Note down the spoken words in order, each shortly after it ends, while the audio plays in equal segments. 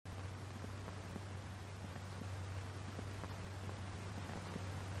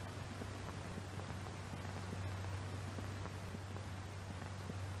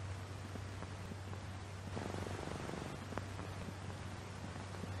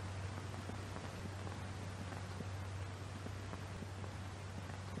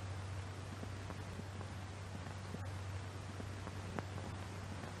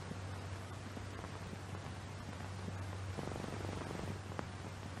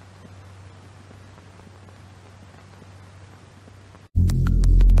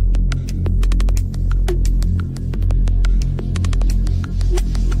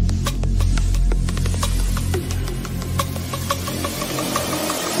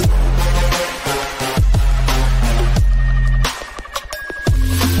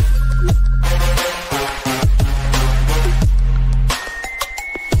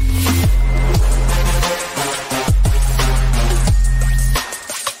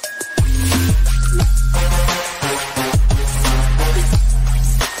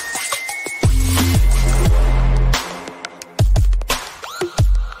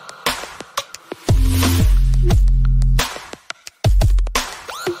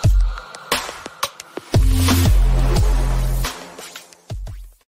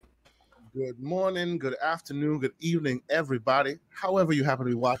Good morning, good afternoon, good evening, everybody. However you happen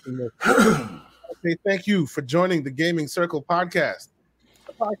to be watching this. Okay, thank you for joining the Gaming Circle podcast.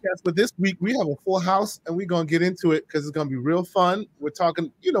 The podcast, but this week we have a full house and we're going to get into it because it's going to be real fun. We're talking,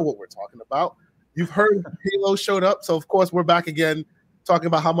 you know what we're talking about. You've heard Halo showed up, so of course we're back again talking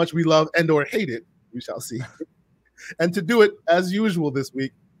about how much we love and or hate it. We shall see. And to do it, as usual this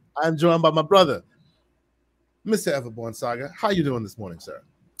week, I'm joined by my brother, Mr. Everborn Saga. How you doing this morning, sir?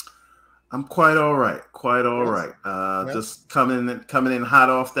 I'm quite all right. Just coming in hot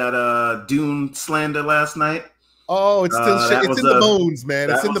off that Dune slander last night. Oh, it's still shit. It's in the bones, man.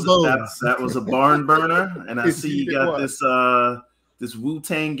 It's in the bones. That was a barn burner, and I see you got this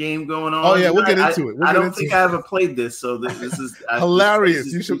Wu-Tang game going on. Oh yeah, we'll get into it. I don't think I ever played this, so this is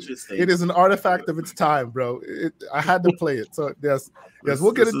hilarious. You should. It is an artifact of its time, bro. I had to play it, so yes,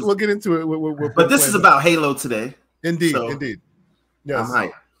 we'll get into it. But this is about Halo today. Indeed. Yes. I'm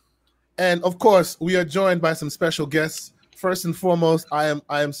hyped. And of course, we are joined by some special guests. First and foremost, I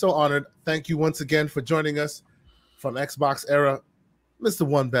am so honored. Thank you once again for joining us from Xbox Era, Mr.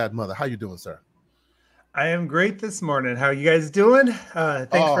 One Bad Mother. How you doing, sir? I am great this morning. How you guys doing? Thanks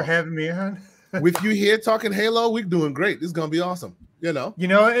for having me on. With you here talking Halo, we're doing great. This is gonna be awesome. It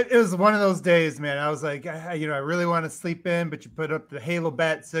was one of those days, man. I was like, I really want to sleep in, but you put up the Halo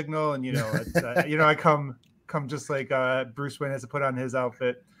bat signal, and it's, I come just like Bruce Wayne has to put on his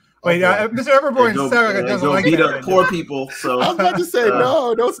outfit. Wait, Mr. Everborn Saga doesn't like beat that up poor people. So I was about to say,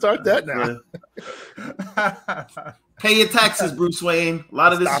 no, don't start that now. Pay your taxes, Bruce Wayne. A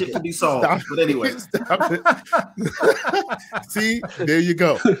lot of this shit can be solved. But anyway, see, there you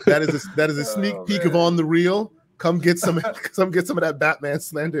go. That is a sneak peek of On the Reel. Come get some of that Batman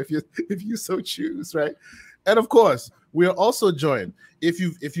slander if you so choose, right? And of course, we are also joined. If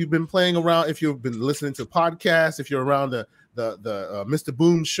you've been playing around, if you've been listening to podcasts, if you're around the Mr.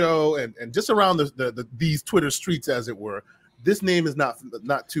 Boom show and just around these Twitter streets, as it were, this name is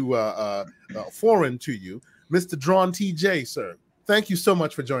not too foreign to you, Mr. Drawn TJ, sir. Thank you so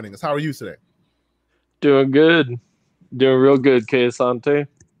much for joining us. How are you today? Doing good, doing real good, K. Asante.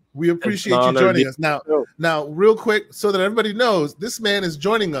 We appreciate you joining us. Now, real quick, so that everybody knows, this man is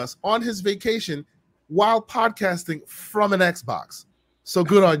joining us on his vacation while podcasting from an Xbox. So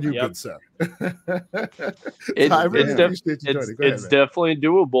good on you, good sir. It's definitely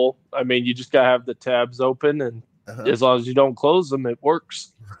doable. I mean, you just gotta have the tabs open, and as long as you don't close them, it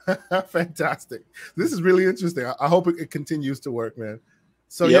works. Fantastic. This is really interesting. I hope it continues to work, man.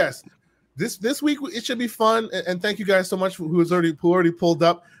 So yes, this week it should be fun. And thank you guys so much who already pulled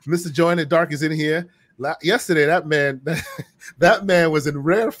up. Mr. Joy in the Dark is in here. Yesterday, that man was in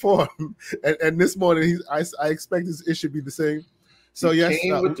rare form, and this morning I expect it should be the same. So he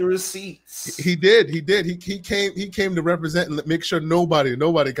came with the receipts. He did. He came to represent and make sure nobody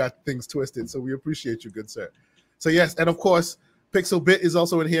got things twisted. So we appreciate you, good sir. So yes, and of course, Pixel Bit is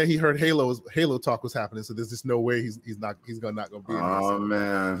also in here. He heard Halo talk was happening, so there's just no way he's not going to be. Oh in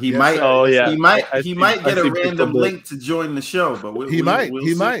man, he might get a random link to join the show, but he might.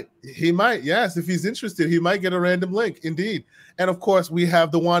 Yes, if he's interested, he might get a random link. Indeed, and of course, we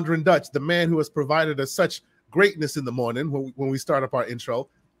have the Wandering Dutch, the man who has provided us such greatness in the morning when we start up our intro.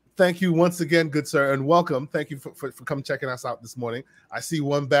 Thank you once again, good sir, and welcome. Thank you for coming checking us out this morning. I see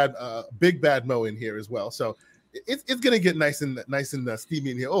one big bad Mo in here as well, so it's gonna get nice and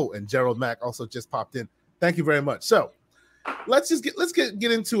steamy in here. Oh, and Gerald Mack also just popped in. Thank you very much. So let's get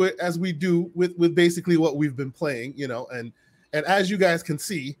into it as we do with basically what we've been playing, and as you guys can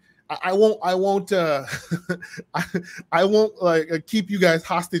see, I won't keep you guys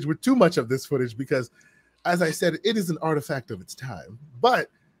hostage with too much of this footage because, as I said, it is an artifact of its time.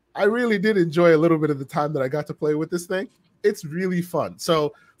 But I really did enjoy a little bit of the time that I got to play with this thing. It's really fun.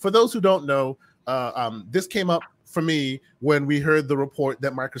 So for those who don't know, this came up for me when we heard the report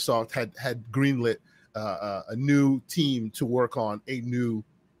that Microsoft had greenlit a new team to work on a new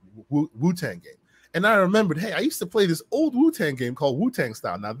Wu-Tang game. And I remembered, hey, I used to play this old Wu-Tang game called Wu-Tang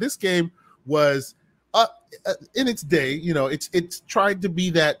Style. Now, this game was in its day, it's tried to be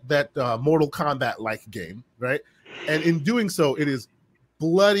that Mortal Kombat-like game, right? And in doing so, it is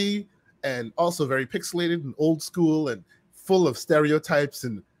bloody and also very pixelated and old school and full of stereotypes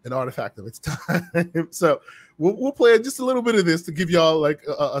and an artifact of its time. So we'll play just a little bit of this to give y'all like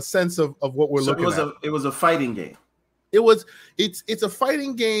a sense of what we're looking at. It was a fighting game. It's a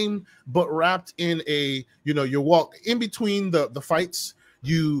fighting game, but wrapped in a, you walk in between the fights.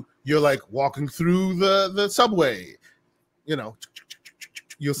 You're like walking through the subway,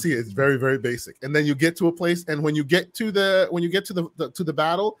 you'll see it's very, very basic. And then you get to a place, and when you get to the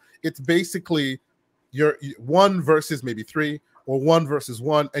battle, it's basically you're one versus maybe three or 1 versus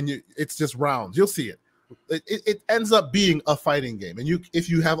 1, and it's just rounds. You'll see it. It ends up being a fighting game, and if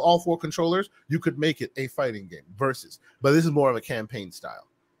you have all 4 controllers, you could make it a fighting game versus. But this is more of a campaign style.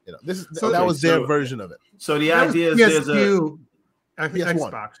 That was their version of it. So the idea is there's a PS1.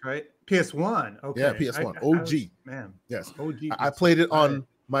 Xbox, right? PS1. Okay. Yeah, PS1. OG. Man. Yes. OG. I played it on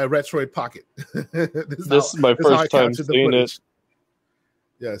my Retroid Pocket. this is my first time seeing it.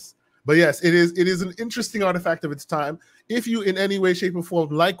 Yes. But yes, it is an interesting artifact of its time. If you in any way, shape, or form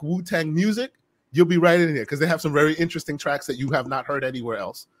like Wu-Tang music, you'll be right in here because they have some very interesting tracks that you have not heard anywhere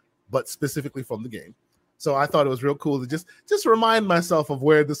else, but specifically from the game. So I thought it was real cool to just remind myself of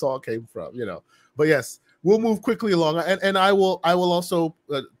where this all came from, But yes, we'll move quickly along, and I will also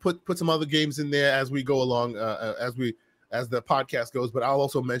put some other games in there as we go along, as the podcast goes. But I'll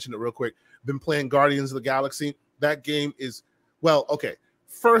also mention it real quick. Been playing Guardians of the Galaxy. That game is okay.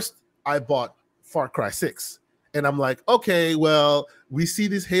 First, I bought Far Cry 6. And I'm like, okay, well, we see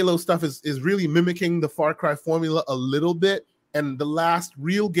this Halo stuff is really mimicking the Far Cry formula a little bit. And the last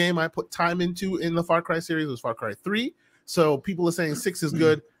real game I put time into in the Far Cry series was Far Cry 3. So people are saying 6 is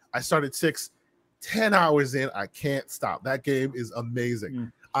good. I started 6, 10 hours in. I can't stop. That game is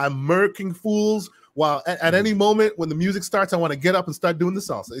amazing. I'm murking fools while at any moment when the music starts, I want to get up and start doing the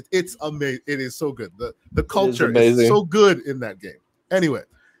salsa. It's amazing. It is so good. The culture is so good in that game. Anyway,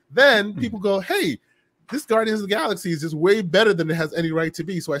 then people go, hey, this Guardians of the Galaxy is just way better than it has any right to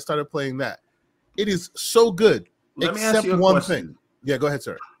be. So I started playing that. It is so good, except one thing. Yeah, go ahead,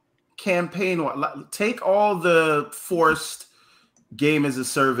 sir. Campaign, take all the forced game as a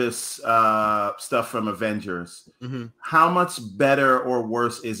service stuff from Avengers. Mm-hmm. How much better or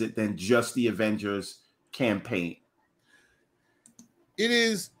worse is it than just the Avengers campaign? It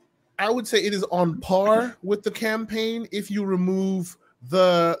is, I would say it is on par with the campaign. If you remove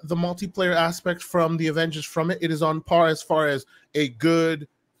the multiplayer aspect from the Avengers from it, it is on par as far as a good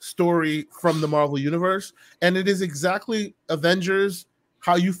story from the Marvel universe. And it is exactly Avengers,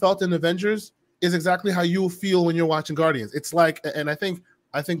 how you felt in Avengers is exactly how you'll feel when you're watching Guardians. It's like, and I think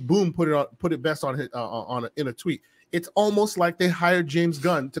Boom put it best on in a tweet. It's almost like they hired James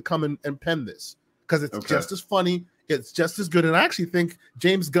Gunn to come and pen this because it's just as funny, it's just as good. And I actually think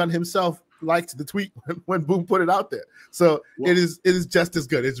James Gunn himself liked the tweet when Boom put it out there. So it is just as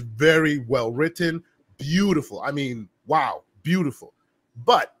good. It's very well written, beautiful. I mean, wow, beautiful.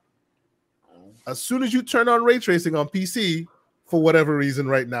 But as soon as you turn on ray tracing on PC, for whatever reason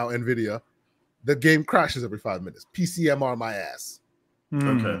right now, NVIDIA, the game crashes every 5 minutes. PCMR my ass.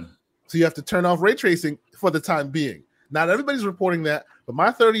 Okay. So you have to turn off ray tracing for the time being. Not everybody's reporting that, but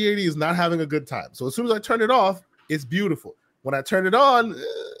my 3080 is not having a good time. So as soon as I turn it off, it's beautiful. When I turn it on,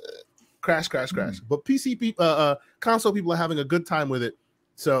 crash. But console people are having a good time with it.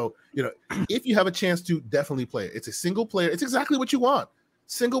 So, if you have a chance to, definitely play it. It's a single player. It's exactly what you want.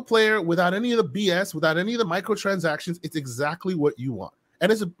 Single player without any of the BS, without any of the microtransactions. It's exactly what you want.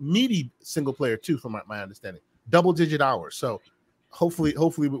 And it's a meaty single player too, from my understanding. Double-digit hours. So hopefully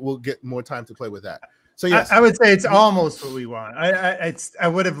we'll get more time to play with that. So yes, I would say it's almost what we want. I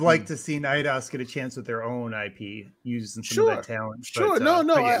would have liked to see Eidos get a chance with their own IP using some of that talent. Sure,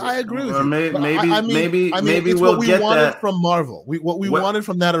 I agree with you. Maybe we'll get that from Marvel. What we wanted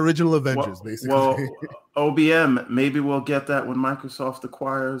from that original Avengers, basically. Well, OBM, maybe we'll get that when Microsoft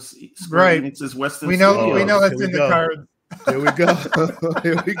acquires Square Enix's Western. We know that's in the cards. Here we go.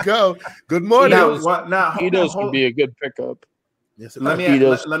 Here we go. Good morning. Eidos would be a good pickup. Yes, let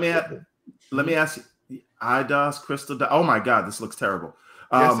me ask you. Eidos, Crystal. Oh my God, this looks terrible.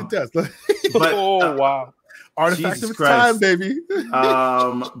 Yes, it does. But wow, artifact of its time, baby.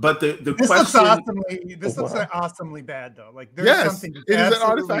 But the this question. Looks awesomely bad though. Like there's something. It is an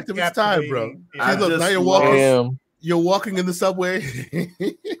artifact of its time, bro. Look, now you're walking. You're walking in the subway.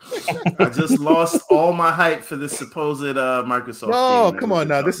 I just lost all my hype for this supposed Microsoft. Oh, come on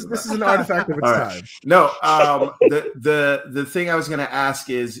now. This is an artifact of its time. No, the thing I was going to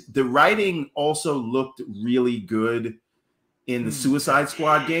ask is the writing also looked really good in the Suicide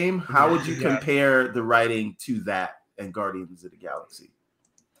Squad game. How would you compare the writing to that and Guardians of the Galaxy?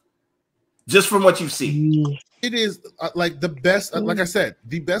 Just from what you've seen. It is like the best, like I said,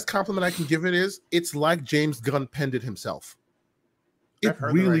 the best compliment I can give it is it's like James Gunn penned it himself. It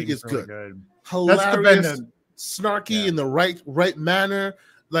really is good. Hilarious, snarky in the right manner.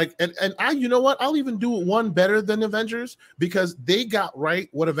 Like, and you know what? I'll even do it one better than Avengers because they got right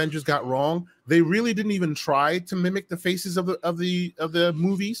what Avengers got wrong. They really didn't even try to mimic the faces of the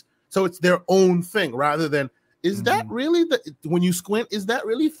movies. So it's their own thing rather than, is that really when you squint, is that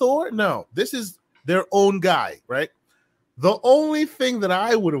really Thor? No, this is their own guy, right? The only thing that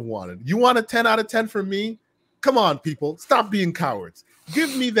I would have wanted, you want a 10 out of 10 for me? Come on, people, stop being cowards.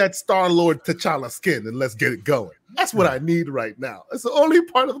 Give me that Star-Lord T'Challa skin and let's get it going. That's what I need right now. It's the only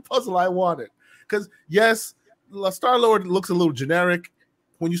part of the puzzle I wanted. Because yes, Star-Lord looks a little generic.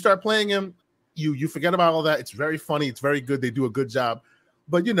 When you start playing him, you forget about all that. It's very funny. It's very good. They do a good job.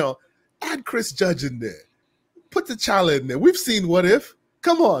 But, add Chris Judge in there. Put T'Challa in there. We've seen What If.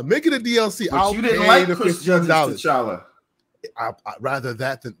 Come on, make it a DLC. But you didn't like Chris Judge's T'Challa. I'd rather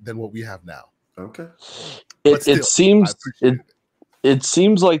that than what we have now. Okay. It seems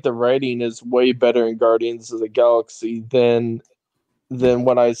like the writing is way better in Guardians of the Galaxy than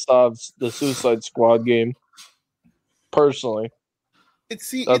when I saw the Suicide Squad game. Personally, it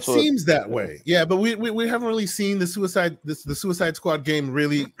seems that way. Yeah, but we haven't really seen the Suicide Squad game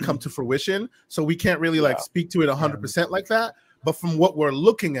really come to fruition, so we can't really speak to it 100% like that. But from what we're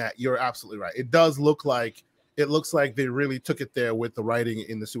looking at, you're absolutely right. It does look like they really took it there with the writing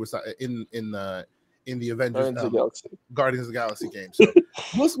in the Suicide in the Avengers Guardians of the Galaxy game. So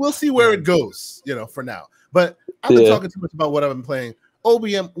we'll see where it goes, for now. But I've been talking too much about what I've been playing.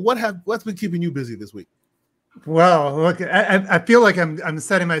 OBM, what's been keeping you busy this week? Well, look, I feel like I'm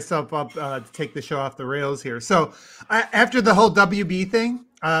setting myself up to take the show off the rails here. So after the whole WB thing,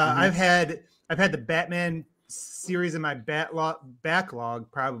 I've had the Batman series in my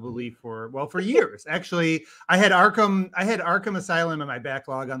backlog probably for years. Actually, I had Arkham Asylum in my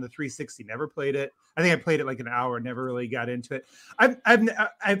backlog on the 360. Never played it. I think I played it like an hour. Never really got into it.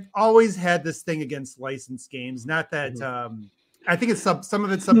 I've always had this thing against licensed games. Not that I think it's some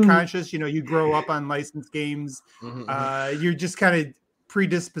of it's subconscious. You grow up on licensed games. You're just kind of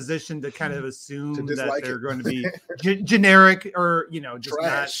predisposition to kind of assume that they're going to be generic or just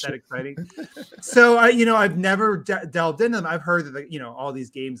trash. Not that exciting. So I've never delved into them. I've heard that all these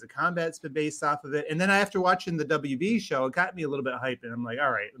games, the combat's been based off of it, and then after watching the WB show, it got me a little bit hyped, and I'm like,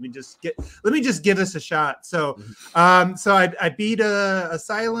 all right, let me just give this a shot. So so I beat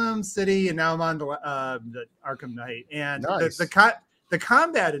Asylum City, and now I'm on the Arkham Knight, and nice. The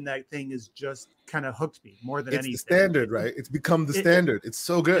combat in that thing is just kind of hooked me more than anything. It's the standard, right? It's become the standard. It's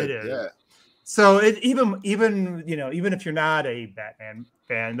so good. It is. Yeah. So even if you're not a Batman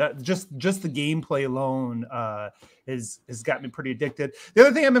fan, that just the gameplay alone has got me pretty addicted. The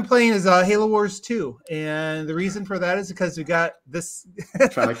other thing I've been playing is Halo Wars 2, and the reason for that is because we got this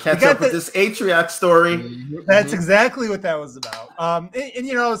trying to catch up with this Atriox story. That's exactly what that was about.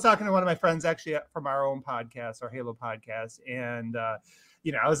 And I was talking to one of my friends actually from our own podcast, our Halo podcast, and I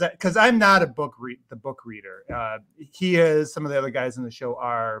was because I'm not the book reader. He is. Some of the other guys in the show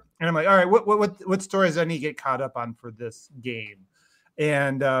are, and I'm like, all right, what stories I need to get caught up on for this game?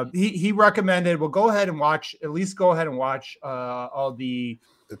 And he recommended, well, go ahead and watch all the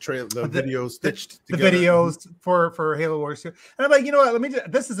videos stitched the together. videos for Halo Wars 2. And I'm like, you know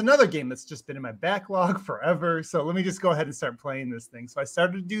what? This is another game that's just been in my backlog forever. So let me just go ahead and start playing this thing. So I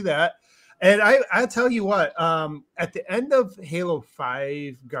started to do that. And I tell you what, at the end of Halo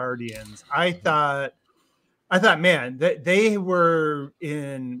 5 Guardians, I thought, man, that they were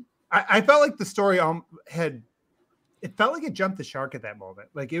in. I felt like the story it felt like it jumped the shark at that moment.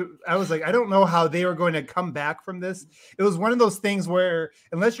 I was like, I don't know how they were going to come back from this. It was one of those things where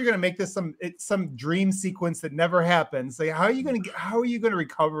unless you're going to make this some dream sequence that never happens, like how are you going to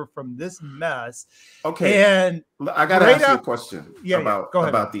recover from this mess? Okay, and I got to ask you a question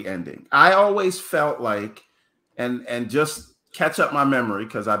about the ending. I always felt like, and just catch up my memory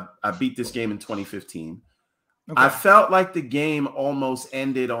because I beat this game in 2015. Okay. I felt like the game almost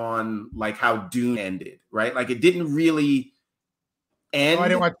ended on like how Dune ended, right? Like it didn't really end. Oh, I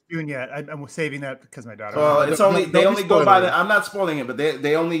didn't watch Dune yet. I'm saving that because my daughter. Well, it's only they only go by the. I'm not spoiling it, but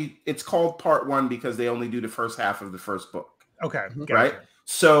they only. It's called Part 1 because they only do the first half of the first book. Okay, right.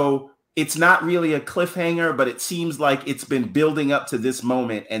 So it's not really a cliffhanger, but it seems like it's been building up to this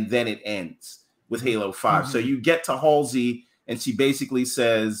moment, and then it ends with Halo 5. So you get to Halsey, and she basically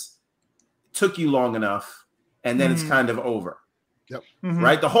says, "Took you long enough." And then it's kind of over. Yep.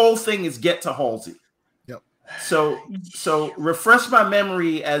 Right? The whole thing is get to Halsey. Yep. So refresh my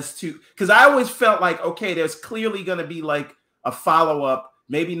memory as to, because I always felt like, okay, there's clearly going to be like a follow-up,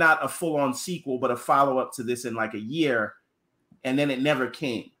 maybe not a full-on sequel, but a follow-up to this in like a year. And then it never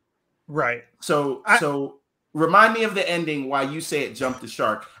came. Right. So remind me of the ending, why you say it jumped the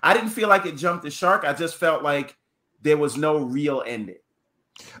shark. I didn't feel like it jumped the shark. I just felt like there was no real ending.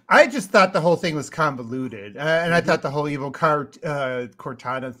 I just thought the whole thing was convoluted, and I thought the whole evil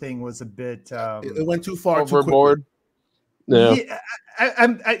Cortana thing was a bit. It went too far, overboard. Yeah,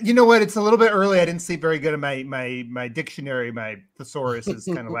 I you know what? It's a little bit early. I didn't sleep very good in my dictionary. My thesaurus is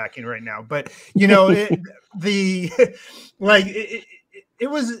kind of lacking right now. But it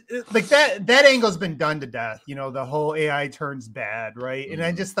was like that angle's been done to death. You know, the whole AI turns bad, right? And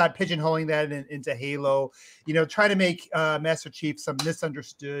I just thought pigeonholing that into Halo, you know, try to make Master Chief some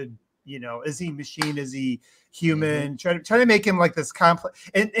misunderstood. You know, is he machine? Is he human? Try to make him like this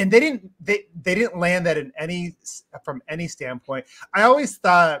complex. And they didn't land that from any standpoint. I always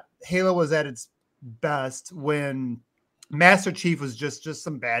thought Halo was at its best when Master Chief was just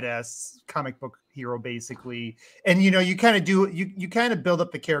some badass comic book hero, basically. And, you know, you kind of build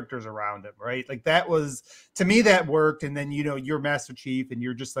up the characters around him, right? Like that was, to me, that worked. And then, you know, you're Master Chief and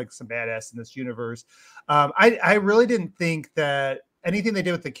you're just like some badass in this universe. I really didn't think that anything they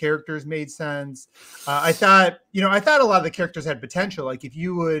did with the characters made sense. I thought a lot of the characters had potential. Like if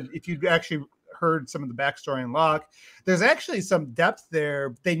you'd actually heard some of the backstory in Locke, there's actually some depth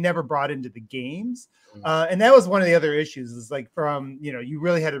there they never brought into the games. And that was one of the other issues is like from, you know, you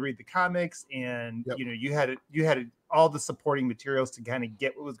really had to read the comics and, you know, you had all the supporting materials to kind of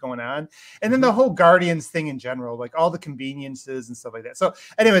get what was going on. And then the whole Guardians thing in general, like all the conveniences and stuff like that. So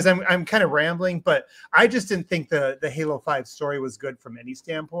anyways, I'm kind of rambling, but I just didn't think the Halo 5 story was good from any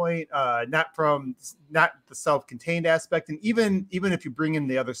standpoint, not the self-contained aspect. And even if you bring in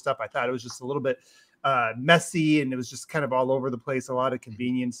the other stuff, I thought it was just a little bit messy and it was just kind of all over the place. A lot of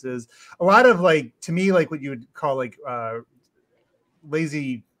conveniences, a lot of like, to me, like what you would call like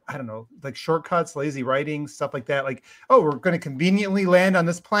lazy, I don't know, like shortcuts, lazy writing, stuff like that. Like, oh, we're going to conveniently land on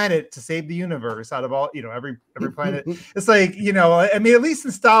this planet to save the universe out of all, you know, every planet. It's like, you know, I mean, at least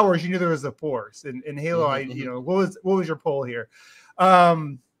in Star Wars, you knew there was a Force. In Halo, you know, what was your poll here?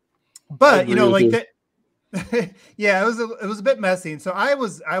 But you know, like that. Yeah, it was a bit messy, and so I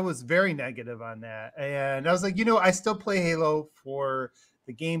was very negative on that, and I was like, you know, I still play Halo for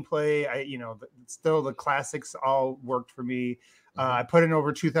the gameplay. Still the classics all worked for me. I put in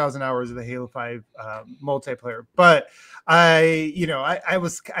over 2,000 hours of the Halo 5 multiplayer, but I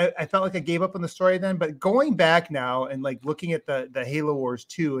felt like I gave up on the story then. But going back now and like looking at the Halo Wars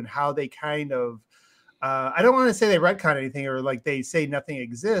 2 and how they kind of, I don't want to say they retcon anything or like they say nothing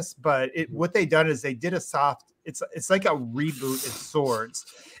exists, but what they done is they did a soft. It's like a reboot in sorts.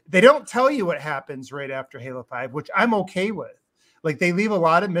 They don't tell you what happens right after Halo 5, which I'm okay with. Like they leave a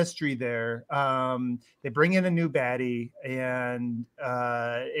lot of mystery there. They bring in a new baddie, and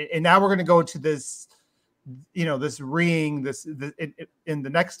now we're going to go to this, you know, this ring, in the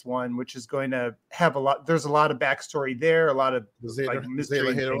next one, which is going to have a lot. There's a lot of backstory there, a lot of like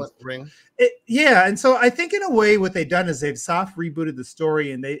mystery ring. Yeah, and so I think in a way, what they've done is they've soft rebooted the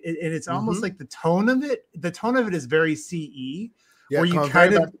story, and it's almost like the tone of it. The tone of it is very CE, where you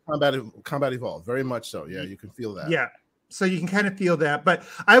kind of combat evolved, very much so. Yeah, you can feel that. Yeah. So you can kind of feel that, but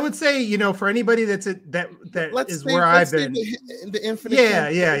I would say, you know, for anybody that is where I've been, the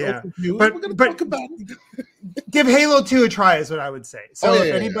Infinite. Yeah. But give Halo 2 a try is what I would say. So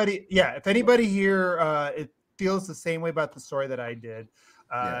if anybody here it feels the same way about the story that I did,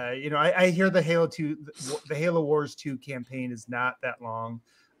 you know, I hear the Halo Wars 2 campaign is not that long,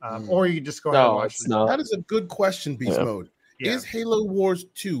 or you can just go ahead and watch it. That is a good question, Beast Mode. Yeah. Is Halo Wars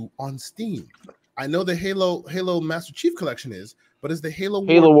 2 on Steam? I know the Halo Master Chief Collection is, but is the Halo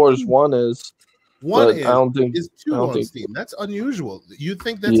Wars 1 is? One is. I don't think is 2 on Steam. That's unusual. You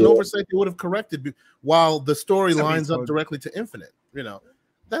think that's an oversight they would have corrected while the story lines up directly to Infinite? You know,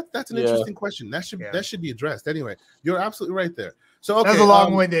 that's an interesting question. That should be addressed. Anyway, you're absolutely right there. So okay, that was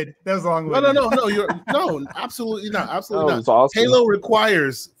long-winded. No, absolutely not. Absolutely not. Awesome. Halo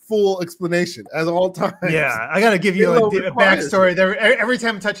requires full explanation at all times. Yeah, I got to give you a backstory. Every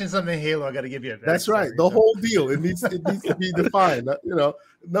time I'm touching something Halo, I got to give you a backstory. That's right. The whole deal. It needs to be defined. You know,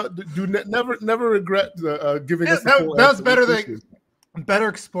 never regret giving us. That was better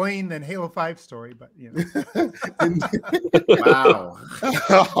explained than Halo 5 story, but you know. Wow.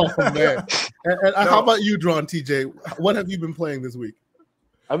 Oh man. And how about you, Drawn TJ? What have you been playing this week?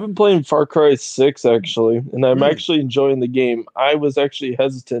 I've been playing Far Cry 6 actually, and I'm actually enjoying the game. I was actually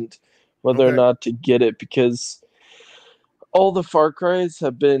hesitant whether or not to get it because all the Far Cries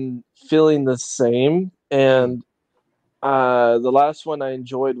have been feeling the same, and the last one I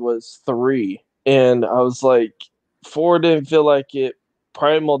enjoyed was 3, and I was like, 4 didn't feel like it,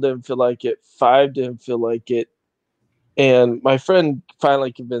 Primal didn't feel like it, 5 didn't feel like it, and my friend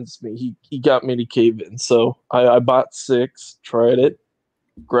finally convinced me. He got me to cave in, so I bought 6, tried it.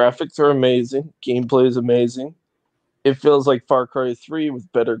 Graphics are amazing. Gameplay is amazing. It feels like Far Cry 3 with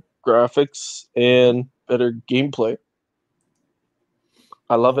better graphics and better gameplay.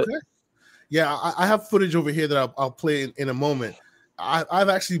 I love it. Yeah, I have footage over here that I'll play in a moment. I've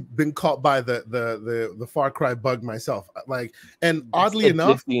actually been caught by the Far Cry bug myself. Like, and oddly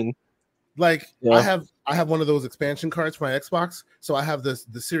enough, Like Yeah. I have one of those expansion cards for my Xbox. So I have the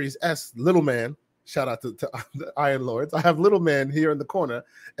Series S little man. Shout out to the Iron Lords. I have little man here in the corner,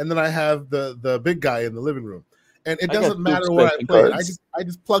 and then I have the big guy in the living room. And it I got doesn't two matter where I expansion play it. cards. I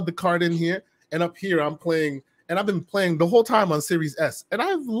just plug the card in here, and up here I'm playing. And I've been playing the whole time on Series S, and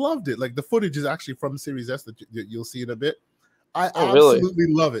I've loved it. Like the footage is actually from Series S that you'll see in a bit. I absolutely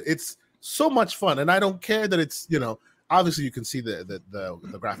love it. It's so much fun, and I don't care that it's, you know, obviously you can see the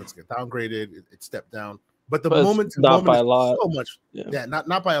graphics get downgraded, it stepped down, but moment to moment is so much. Yeah,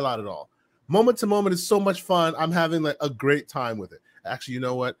 not by a lot at all. Moment to moment is so much fun. I'm having like a great time with it. Actually, you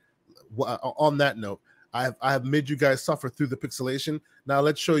know what? On that note, I have made you guys suffer through the pixelation. Now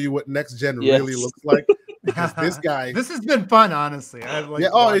let's show you what next gen really looks like. Because this guy, this has been fun, honestly. I like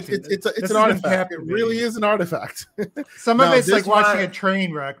it's an artifact. It really is an artifact. Some of it's like watching a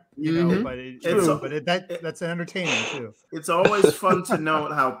train wreck, you know, but that's entertaining too. It's always fun to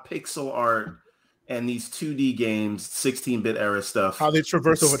note how pixel art and these 2D games, 16-bit era stuff, how they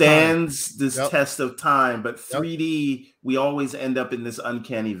traverse over stands this test of time. But 3D, we always end up in this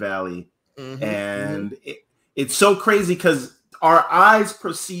uncanny valley, and it's so crazy because our eyes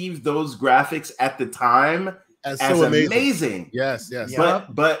perceive those graphics at the time as so amazing. Yes.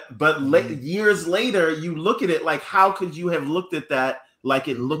 But years later, you look at it like, how could you have looked at that like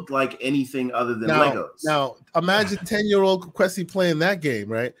it looked like anything other than Legos? Now, imagine 10-year-old Kwesi playing that game,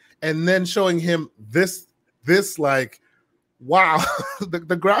 right? And then showing him this like, wow,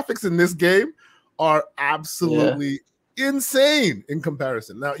 the graphics in this game are absolutely insane in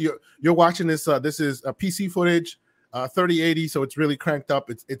comparison. Now, you're watching this. This is a PC footage. 3080, so it's really cranked up.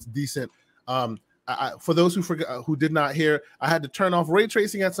 It's decent. For those who did not hear, I had to turn off ray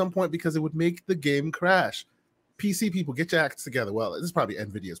tracing at some point because it would make the game crash. PC people, get your acts together. Well, this is probably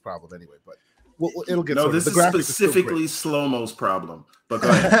NVIDIA's problem anyway, but it'll get. No, this is specifically Slow-Mo's problem. But go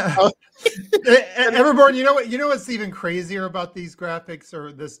ahead. Everborn, you know what's even crazier about these graphics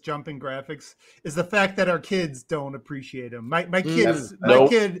or this jump in graphics is the fact that our kids don't appreciate them. My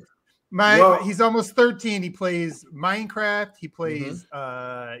kid. He's almost 13. He plays Minecraft. He plays,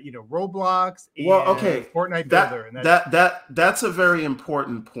 Roblox. And Fortnite Builder. And that's a very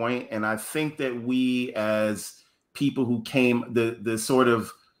important point, and I think that we, as people who came the sort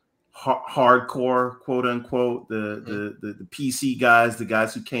of hardcore, quote unquote, the PC guys, the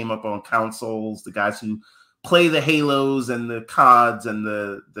guys who came up on consoles, the guys who play the Halos and the CODs and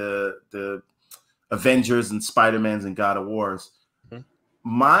the Avengers and Spider-Mans and God of Wars.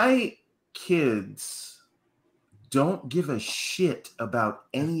 My kids don't give a shit about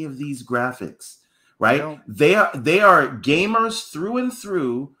any of these graphics, right? They are gamers through and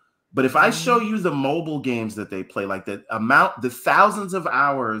through. But if I show you the mobile games that they play, like the thousands of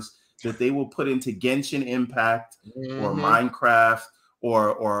hours that they will put into Genshin Impact or Minecraft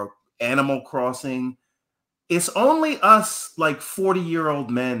or Animal Crossing, it's only us like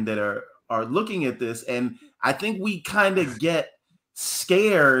 40-year-old men that are looking at this, and I think we kind of get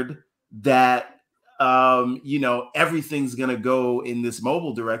scared that everything's gonna go in this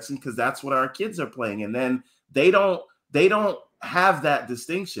mobile direction because that's what our kids are playing, and then they don't have that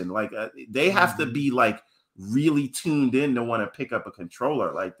distinction. Like they have to be like really tuned in to want to pick up a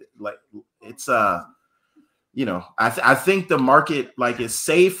controller. Like it's I think the market like is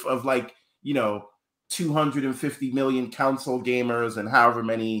safe of 250 million console gamers and however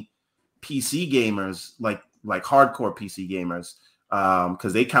many PC gamers, like hardcore PC gamers.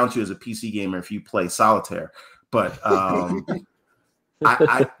 Because they count you as a PC gamer if you play solitaire, but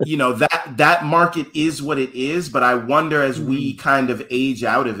that market is what it is. But I wonder as we kind of age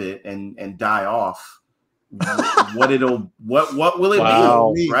out of it and die off, what will it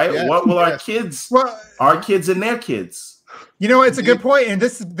be, right? Yeah. What will our kids and their kids? It's a good point, and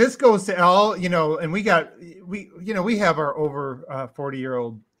this goes to all and we have our over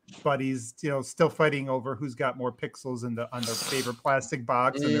 40-year-old buddies, still fighting over who's got more pixels on their favorite plastic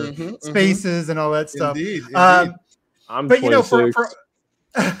box and their spaces and all that stuff. Indeed. I'm 26.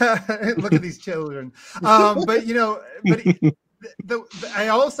 Look at these children. I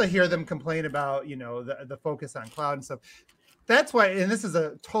also hear them complain about the focus on cloud and stuff. That's why, and this is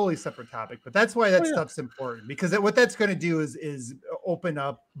a totally separate topic, but that's why that stuff's important, because what that's going to do is open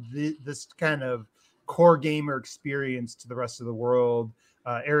up this kind of core gamer experience to the rest of the world.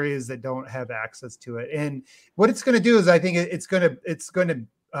 Areas that don't have access to it, and what it's going to do is, I think it's going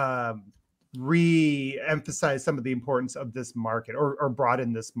to re-emphasize some of the importance of this market, or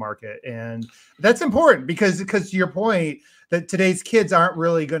broaden this market, and that's important because to your point, that today's kids aren't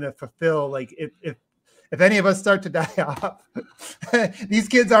really going to fulfill, like if if any of us start to die off, these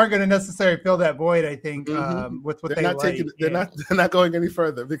kids aren't going to necessarily fill that void. I think with what they're not going any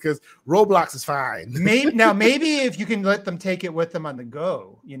further because Roblox is fine. maybe if you can let them take it with them on the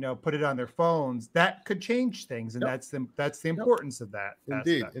go, put it on their phones, that could change things, and that's the importance of that.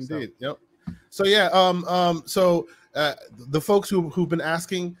 Indeed. Yep. So yeah, so the folks who've been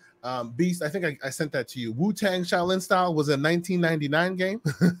asking, Beast, I think I sent that to you. Wu-Tang Shaolin Style was a 1999 game.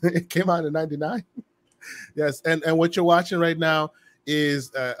 It came out in 99. Yes, and what you're watching right now is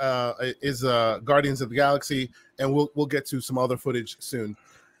Guardians of the Galaxy, and we'll get to some other footage soon.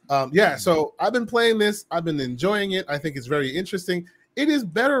 So I've been playing this. I've been enjoying it. I think it's very interesting. It is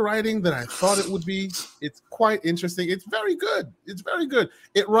better writing than I thought it would be. It's quite interesting. It's very good.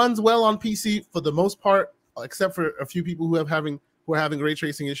 It runs well on PC for the most part, except for a few people who are having ray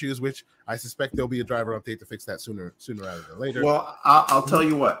tracing issues, which I suspect there'll be a driver update to fix that sooner rather than later. Well, I'll tell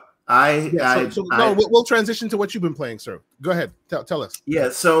you what. We'll transition to what you've been playing, sir. Go ahead. Tell us. Yeah,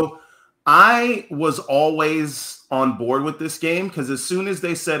 so I was always on board with this game because as soon as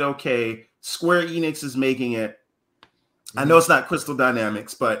they said, okay, Square Enix is making it, I know it's not Crystal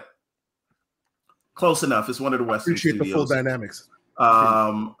Dynamics, but close enough. It's one of the Western Appreciate studios. The full dynamics.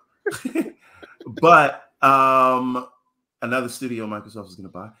 But another studio Microsoft is going to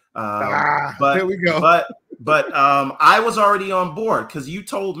buy. But there we go. But I was already on board because you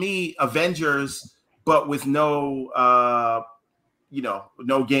told me Avengers, but with no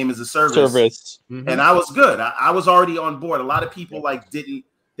game as a service. And I was good. I was already on board. A lot of people didn't.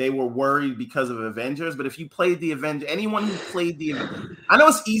 They were worried because of Avengers, but if you played the Avengers, anyone who played I know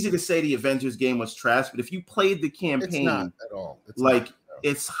it's easy to say the Avengers game was trash, but if you played the campaign, it's not at all.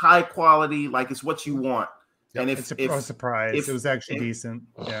 It's high quality, it's what you want. Yep, and I was surprised. It was actually decent.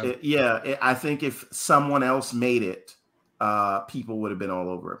 Yeah. I think if someone else made it, people would have been all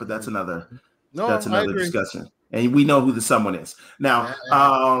over it. But that's another discussion. And we know who the someone is. Now,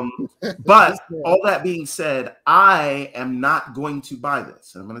 but all that being said, I am not going to buy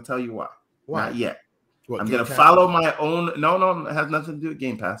this. And I'm going to tell you why. Not yet. I'm going to follow my own. No, it has nothing to do with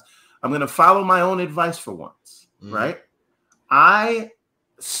Game Pass. I'm going to follow my own advice for once, right? I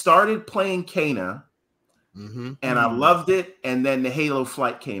started playing Kena, and I loved it. And then the Halo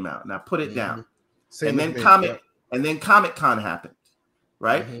Flight came out, and I put it down. And then Comic-Con happened,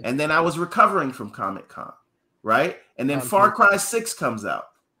 right? And then I was recovering from Comic-Con. Right, and then Far Cry 6 comes out,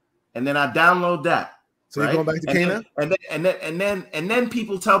 and then I download that. So you're going back to Kena, and then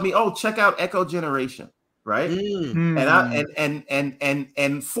people tell me, "Oh, check out Echo Generation," right? And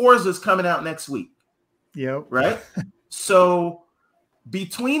Forza's coming out next week. Yep. Right. So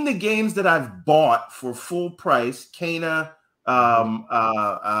between the games that I've bought for full price, Kena,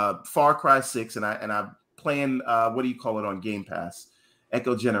 Far Cry 6, and I'm playing what do you call it on Game Pass,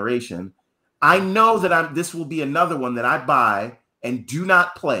 Echo Generation. I know that this will be another one that I buy and do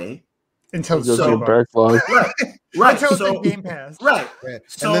not play until backlog. Right. Until Game Pass. Right.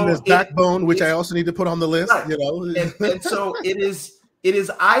 So and then there's Backbone, which I also need to put on the list. Right. And so it is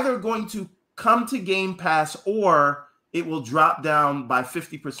either going to come to Game Pass or it will drop down by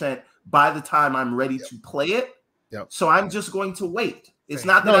 50% by the time I'm ready to play it. Yep. So I'm just going to wait. It's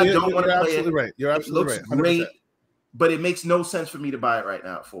not that I don't want to play it. Right. You're absolutely right. It looks great. But it makes no sense for me to buy it right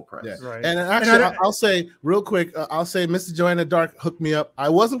now at full price. Yeah. Right. And actually, I'll say real quick, Mr. Joanna Dark hooked me up. I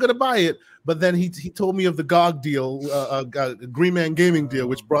wasn't going to buy it, but then he told me of the GOG deal, Green Man Gaming deal,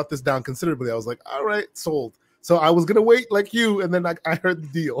 which brought this down considerably. I was like, all right, sold. So I was going to wait like you, and then I heard the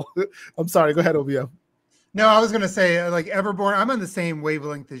deal. I'm sorry. Go ahead, OBM. No, I was gonna say Everborn. I'm on the same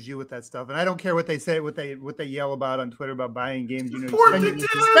wavelength as you with that stuff, and I don't care what they say, what they yell about on Twitter about buying games.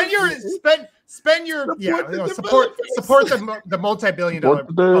 Spend your support the multi-billion-dollar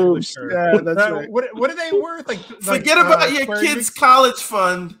publisher. Yeah, that's right. What are they worth? Forget about your kids' college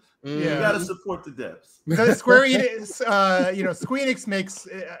fund. Yeah. You got to support the devs. Because Square Enix, Square Enix makes.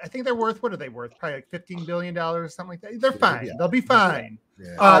 I think they're worth. What are they worth? Probably $15 billion, something like that. They're fine. Yeah. They'll be fine.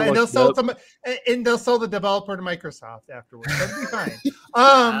 Yeah. And they'll sell they'll sell the developer to Microsoft afterwards. That'll be fine.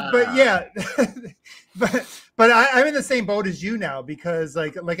 But yeah, but I'm in the same boat as you now because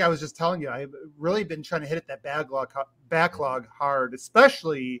like I was just telling you, I've really been trying to hit that backlog hard,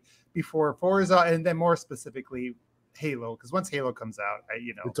 especially before Forza, and then more specifically Halo, because once Halo comes out,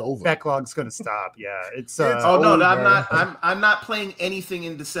 it's over. Backlog's going to stop. Yeah, it's. I'm not playing anything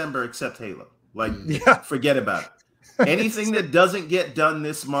in December except Halo. Forget about it. Anything that doesn't get done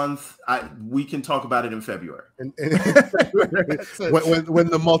this month, we can talk about it in February. when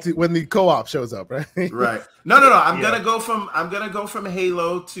the co-op shows up, right? Right. No. I'm gonna go from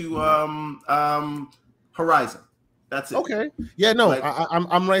Halo to Horizon. That's it. Okay. Yeah. No, Like-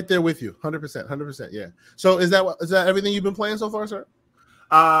 I'm right there with you. 100%. Yeah. So is that everything you've been playing so far, sir?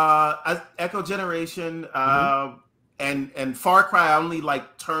 Echo Generation, and Far Cry. I only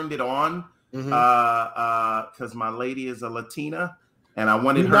like turned it on because my lady is a Latina, and I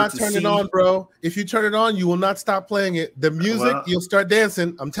wanted her to turn see. it on, bro. If you turn it on, you will not stop playing it. The music, you'll start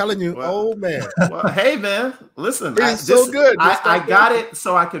dancing. I'm telling you. Oh man. Well, hey man, listen, it's so good. I got it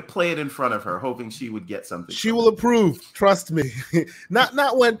so I could play it in front of her, hoping she would get something. She will approve. Trust me.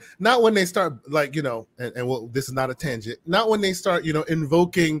 not when they start like, you know, and well, this is not a tangent. Not when they start, you know,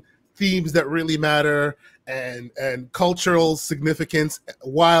 invoking themes that really matter and cultural significance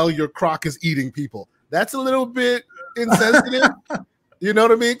while your croc is eating people. That's a little bit insensitive. You know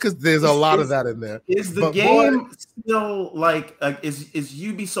what I mean? Because there's a lot of that in there. Is the game still like? Is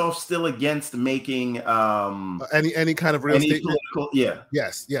Ubisoft still against making any kind of real estate? Political, yeah.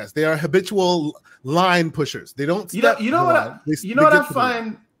 Yes. They are habitual line pushers. They don't. You know what I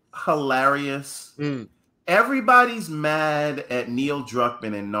find hilarious. Everybody's mad at Neil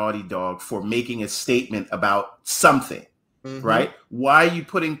Druckmann and Naughty Dog for making a statement about something, right? Why are you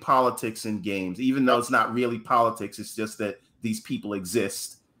putting politics in games? Even though it's not really politics, it's just that these people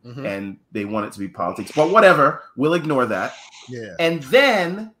exist and they want it to be politics. But whatever, we'll ignore that. Yeah. And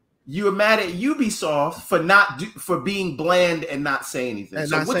then you are mad at Ubisoft for being bland and not saying anything. And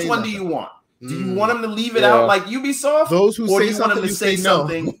so which one nothing. do you want? Do you want them to leave it out like Ubisoft? Those who or say do you want them to say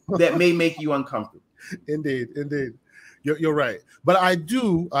something that may make you uncomfortable? Indeed. You're right. But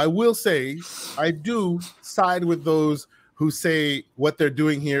I will say, I do side with those who say what they're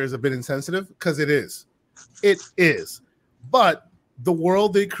doing here is a bit insensitive, because it is. It is. But the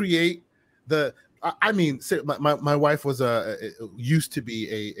world they create, I mean, my wife was used to be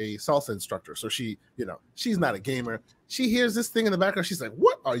a salsa instructor. So she, you know, she's not a gamer. She hears this thing in the background. She's like,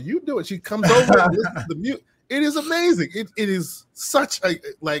 what are you doing? She comes over and listens to the mute. It is amazing. It is such a,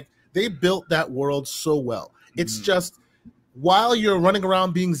 like, they built that world so well. It's just, while you're running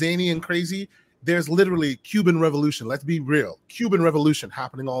around being zany and crazy, there's literally Cuban Revolution. Let's be real. Cuban Revolution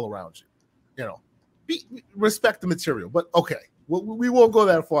happening all around you. You know, respect the material. But okay, we won't go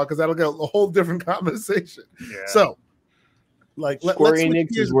that far because that'll get a whole different conversation. Yeah. So, like, Square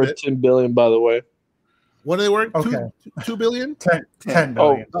Enix is worth $10 billion, by the way. What are they worth? Okay. 2 billion? 10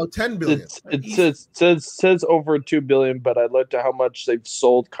 billion. Oh, 10 billion. It says over 2 billion, but I looked at how much they've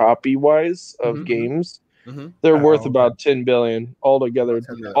sold copy wise of games. They're worth about 10 billion altogether.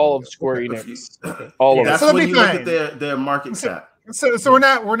 All of Square Enix. All of it. That's when you look at their market cap. So we're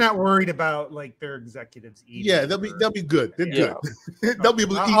not worried about like their executives eating. Yeah, they'll be good. They're good. They'll be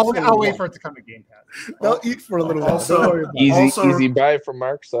able to eat. I'll wait for it to come to Game Pass. They'll eat for a little while. Also, easy buy from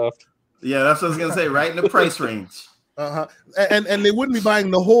Microsoft. Yeah, that's what I was gonna say. Right in the price range. And they wouldn't be buying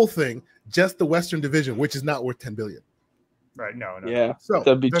the whole thing, just the Western division, which is not worth 10 billion. Right? No. Yeah, so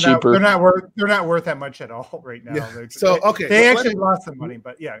that'd be cheaper. They're not worth that much at all right now. Yeah. So okay, they actually lost some money,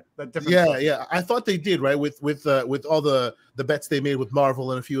 but yeah, different. Yeah. I thought they did, right, with all the bets they made with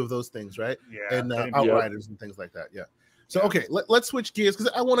Marvel and a few of those things, right? Yeah, and Outriders and things like that. Yeah. So okay, let's switch gears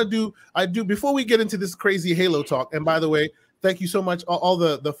because I do before we get into this crazy Halo talk. And by the way, thank you so much, all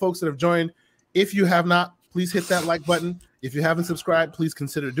the folks that have joined. If you have not, please hit that like button. If you haven't subscribed, please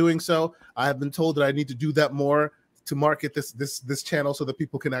consider doing so. I have been told that I need to do that more to market this channel so that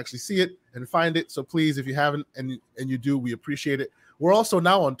people can actually see it and find it. So please, if you haven't and you do, we appreciate it. We're also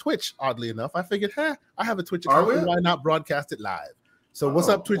now on Twitch, oddly enough. I figured, I have a Twitch account. Why not broadcast it live? So what's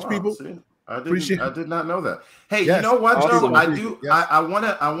up, Twitch people? See, I did not know that. Hey, yes, you know what, Joe? I do. Yes. I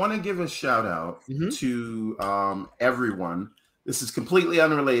want to give a shout out to everyone. This is completely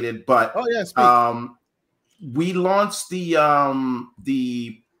unrelated, but we launched the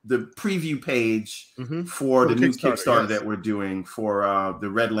preview page for the new Kickstarter that we're doing for the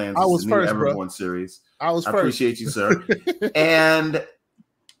Redlands, the new Everborn series. I appreciate you, sir. And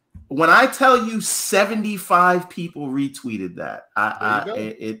when I tell you 75 people retweeted that,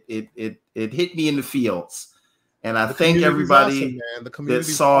 it hit me in the feels. And I thank everybody that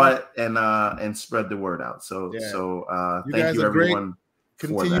saw it and spread the word out. So thank you everyone.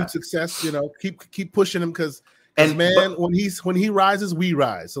 Continued success, you know, keep pushing him because man, when he rises, we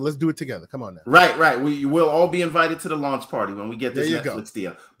rise. So let's do it together. Come on now. Right. We will all be invited to the launch party when we get this Netflix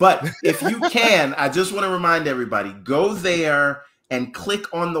deal. But if you can, I just want to remind everybody, go there and click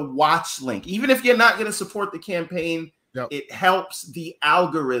on the watch link. Even if you're not going to support the campaign, it helps the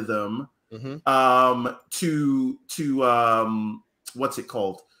algorithm to what's it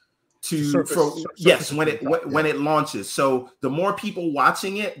called? When it launches. So the more people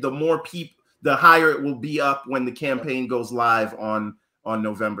watching it, the higher it will be up when the campaign goes live on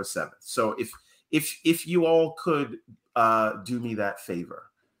November 7th. So if you all could do me that favor,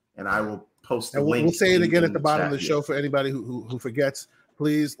 and I will post the link. We'll say it again at the bottom of the chat show for anybody who forgets.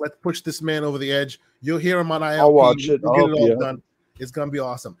 Please, let's push this man over the edge. You'll hear him on ILP. I'll watch it. We'll get it all done. It's gonna be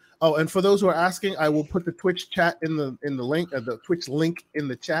awesome. Oh, and for those who are asking, I will put the Twitch chat in the link, the Twitch link in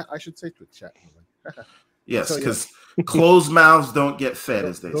the chat. I should say Twitch chat. Yes, because closed mouths don't get fed,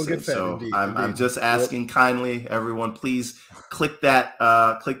 as they say. Fed, so indeed. I'm just asking kindly, everyone, please click that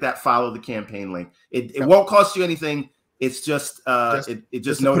follow the campaign link. It won't cost you anything. It's just it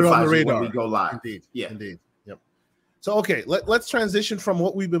just notifies you when we go live. Indeed. Yeah. Indeed. Yep. So okay, let's transition from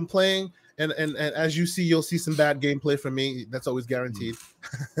what we've been playing. And as you see, you'll see some bad gameplay from me. That's always guaranteed.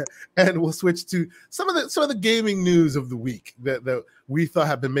 And we'll switch to some of the gaming news of the week that we thought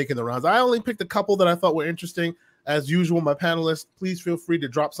have been making the rounds. I only picked a couple that I thought were interesting. As usual, my panelists, please feel free to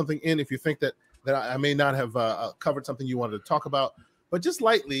drop something in if you think that I may not have covered something you wanted to talk about. But just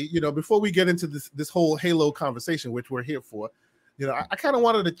lightly, before we get into this whole Halo conversation, which we're here for, I kind of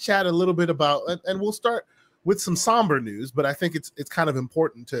wanted to chat a little bit about, and we'll start with some somber news, but I think it's kind of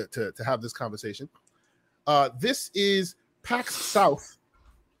important to have this conversation. This is PAX South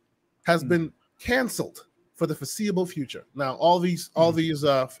has been canceled for the foreseeable future. Now, all these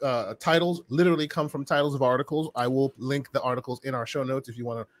titles literally come from titles of articles. I will link the articles in our show notes if you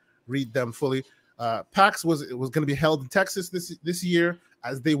want to read them fully. PAX was going to be held in Texas this year,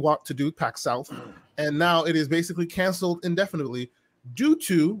 as they want to do, PAX South, and now it is basically canceled indefinitely due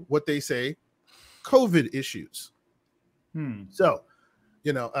to what they say, COVID issues. So,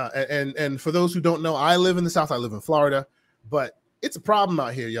 and for those who don't know, I live in the South. I live in Florida, but it's a problem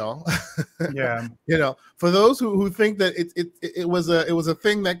out here, y'all. Yeah. For those who think that it was a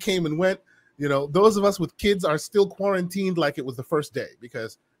thing that came and went, those of us with kids are still quarantined like it was the first day,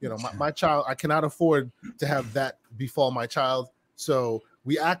 because my child, I cannot afford to have that befall my child. So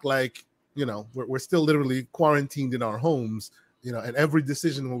we act like we're still literally quarantined in our homes. And every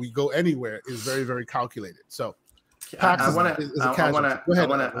decision when we go anywhere is very, very calculated. So, I want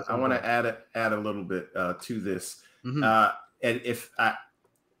to add a little bit to this. Mm-hmm. And if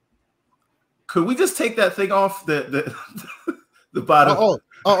could we just take that thing off the bottom?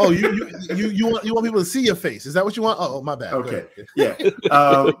 You want people to see your face? Is that what you want? Oh, my bad. Okay, yeah.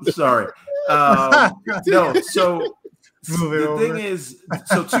 Sorry. No. So. The thing is,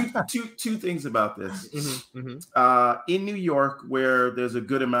 so two things about this. In New York, where there's a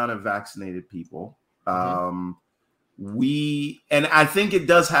good amount of vaccinated people, and I think it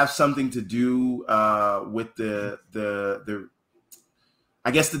does have something to do with the I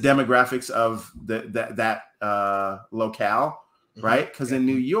guess the demographics of that locale, right? Because in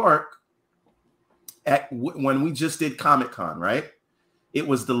New York, when we just did Comic-Con, right? It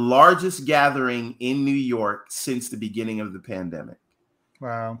was the largest gathering in New York since the beginning of the pandemic.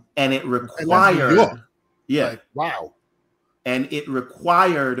 Wow. And it required, wow. And it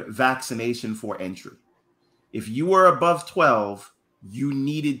required vaccination for entry. If you were above 12, you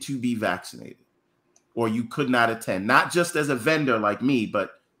needed to be vaccinated, or you could not attend, not just as a vendor like me,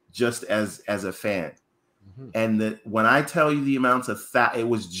 but just as a fan. And when I tell you the amounts of it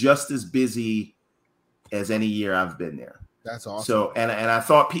was just as busy as any year I've been there. That's awesome. So, and I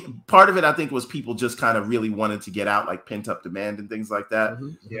thought part of it, I think, was people just kind of really wanted to get out, like pent up demand and things like that.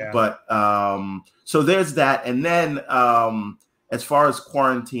 Yeah. But so there's that. And then as far as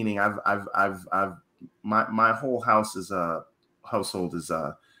quarantining, I've my whole household is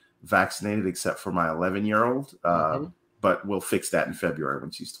vaccinated except for my 11-year-old. But we'll fix that in February when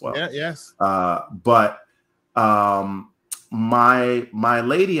she's 12. Yeah. Yes. But my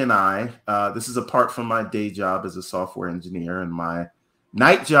lady and I, this is apart from my day job as a software engineer and my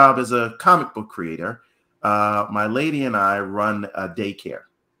night job as a comic book creator. My lady and I run a daycare.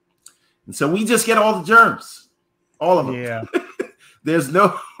 And so we just get all the germs, all of them. Yeah. There's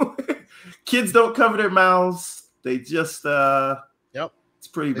no kids don't cover their mouths. They just, it's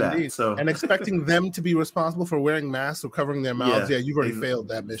pretty bad. Indeed. So, and expecting them to be responsible for wearing masks or covering their mouths. Yeah, you've already failed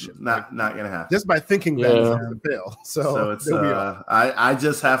that mission. Not going to happen. Just by thinking that it's going to fail. So it's, I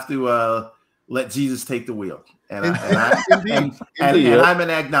just have to let Jesus take the wheel. And I'm an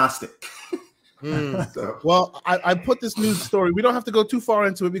agnostic. So. Well, I put this news story. We don't have to go too far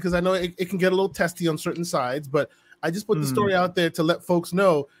into it because I know it can get a little testy on certain sides, but I just put the story out there to let folks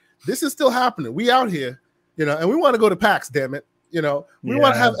know this is still happening. We out here, and we want to go to PAX, damn it. We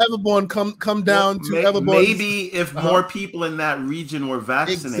want to have Everborn come down to Everborn. Maybe if more people in that region were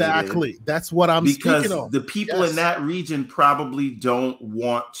vaccinated. Exactly. That's what I'm speaking of. Because the people in that region probably don't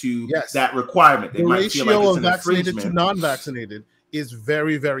want to that requirement. They might feel like it's an vaccinated to non-vaccinated is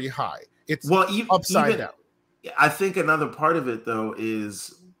very, very high. It's upside down. I think another part of it, though,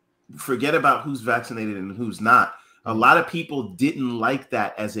 is forget about who's vaccinated and who's not. A lot of people didn't like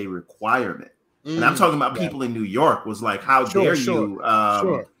that as a requirement. And I'm talking about people in New York was like, how dare you,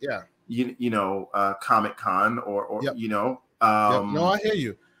 Comic-Con or you know. No, I hear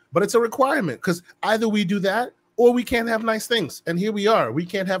you. But it's a requirement because either we do that or we can't have nice things. And here we are. We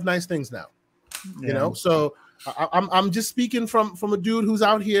can't have nice things now. You know, so I'm just speaking from a dude who's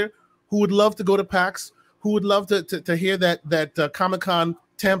out here who would love to go to PAX, who would love to hear that Comic-Con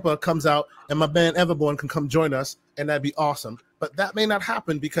Tampa comes out and my band Everborn can come join us, and that'd be awesome. But that may not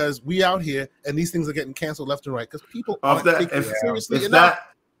happen because we out here and these things are getting canceled left and right because people aren't taking it seriously enough.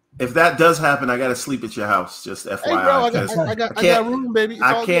 If that does happen, I gotta sleep at your house. Just FYI. Hey, bro, I got room, baby.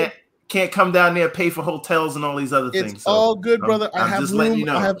 It's can't come down there, pay for hotels and all these other things. It's all good, brother. I have just room. letting you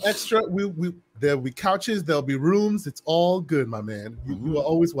know. I have extra. There'll be couches. There'll be rooms. It's all good, my man. You are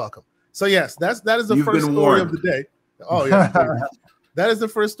always welcome. So yes, that is the first story of the day. Oh yeah, that is the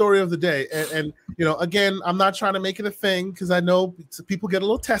first story of the day. And you know, again, I'm not trying to make it a thing because I know people get a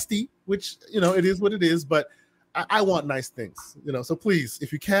little testy, which you know it is what it is. But I want nice things, you know. So please,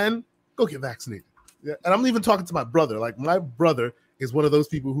 if you can, go get vaccinated. Yeah, and I'm even talking to my brother. Like my brother is one of those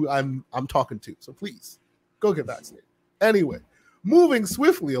people who I'm talking to. So please, go get vaccinated. Anyway, moving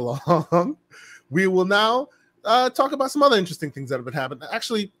swiftly along, we will now talk about some other interesting things that have been happening.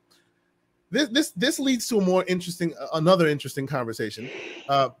 Actually, this leads to another interesting conversation.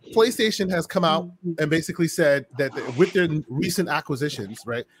 PlayStation has come out and basically said that with their recent acquisitions,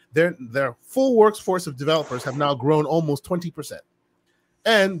 right, their full workforce of developers have now grown almost 20%,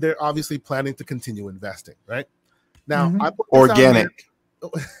 and they're obviously planning to continue investing. Right now, I put organic.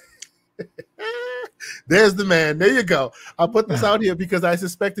 There's the man. There you go. I put this out here because I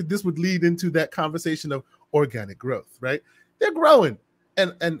suspected this would lead into that conversation of organic growth. Right, they're growing.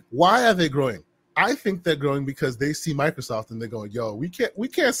 And why are they growing? I think they're growing because they see Microsoft and they're going, yo, we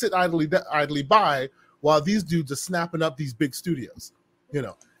can't sit idly by while these dudes are snapping up these big studios, you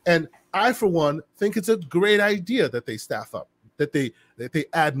know. And I, for one, think it's a great idea that they staff up, that they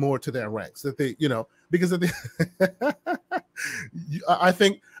add more to their ranks, that they, you know, because of the I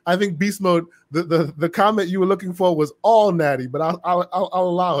think Beast Mode, the comment you were looking for was all natty, but I'll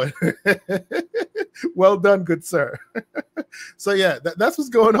allow it. Well done, good sir. So yeah, that's what's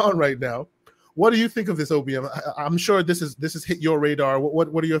going on right now. What do you think of this, OBM? I'm sure this has hit your radar.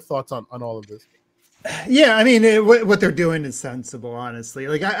 What are your thoughts on all of this? Yeah, I mean, what they're doing is sensible, honestly.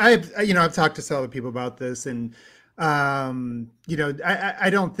 Like I've talked to some other people about this, and you know, I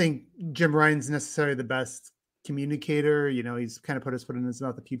don't think Jim Ryan's necessarily the best communicator. You know, he's kind of put his foot in his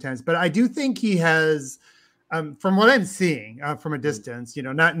mouth a few times, but I do think he has, from what I'm seeing from a distance, you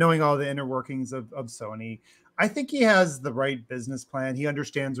know, not knowing all the inner workings of Sony, I think he has the right business plan. He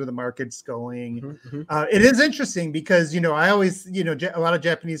understands where the market's going. It is interesting because, you know, I always, you know, a lot of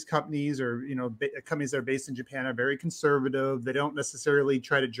Japanese companies or, you know, companies that are based in Japan are very conservative. They don't necessarily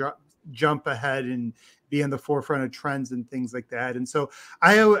try to jump ahead and be in the forefront of trends and things like that. And so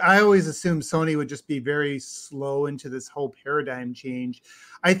I always assumed Sony would just be very slow into this whole paradigm change.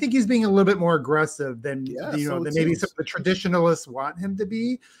 I think he's being a little bit more aggressive than, you know, than maybe some of the traditionalists want him to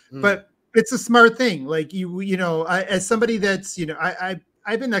be, but it's a smart thing. Like you know, as somebody that's, you know,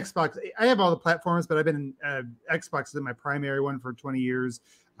 I've been Xbox. I have all the platforms, but I've been Xbox is my primary one for 20 years,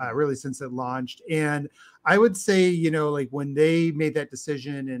 really since it launched. And I would say, you know, like when they made that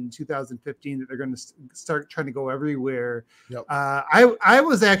decision in 2015 that they're going to start trying to go everywhere, I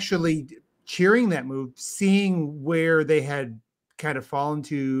was actually cheering that move, seeing where they had kind of fallen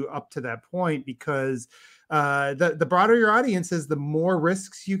to up to that point, because the broader your audience is, the more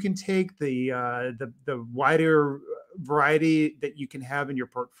risks you can take, the wider variety that you can have in your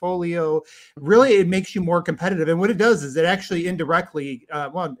portfolio. Really, it makes you more competitive. And what it does is it actually indirectly,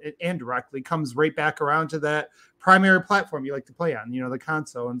 and directly comes right back around to that primary platform you like to play on, you know, the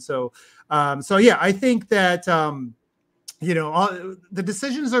console. And so, yeah, I think that, you know, the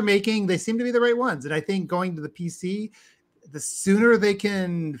decisions they're making, they seem to be the right ones. And I think going to the PC, the sooner they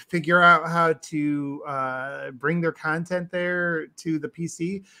can figure out how to bring their content there to the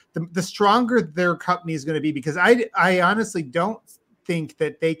PC, the stronger their company is going to be. Because I honestly don't think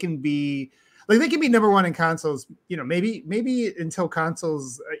that they can be like, they can be number one in consoles, you know, maybe until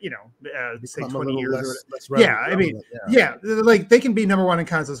consoles, you know, say 20 years. I mean, like they can be number one in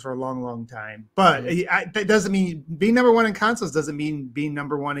consoles for a long, long time. But that doesn't mean being number one in consoles doesn't mean being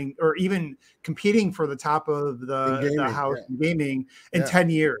number one in, or even competing for the top of the house in gaming in 10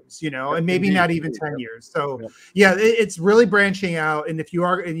 years, you know, and maybe not even 10 years. So it's really branching out. And if you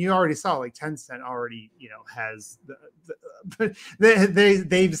already saw, like Tencent already, you know, has but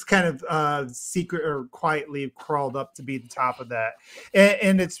they've just kind of secret or quietly crawled up to be the top of that,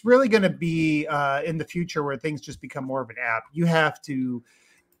 and it's really going to be in the future where things just become more of an app. You have to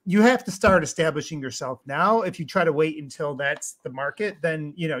start establishing yourself now. If you try to wait until that's the market,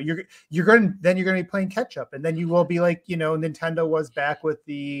 then you're going to be playing catch up, and then you will be like Nintendo was back with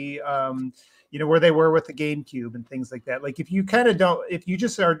the where they were with the GameCube and things like that. Like if you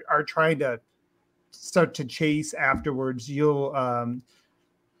just are trying to start to chase afterwards, you'll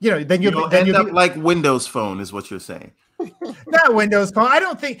end up like Windows Phone is what you're saying. Not Windows Phone. I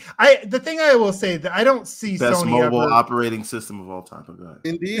don't think the thing I will say that I don't see best Sony mobile ever, operating system of all time. Go ahead.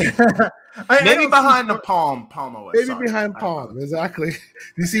 Indeed. Maybe behind the Palm OS. Maybe behind Palm. Exactly.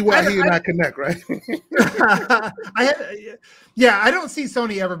 You see why he and I connect, right? I don't see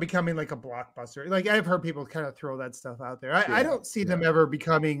Sony ever becoming like a Blockbuster. Like I've heard people kind of throw that stuff out there. I don't see them ever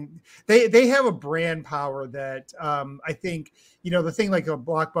becoming. They have a brand power that I think the thing like a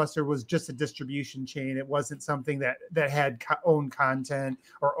Blockbuster was just a distribution chain. It wasn't something that had own content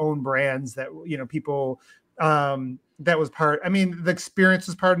or own brands that people. That was part. I mean, the experience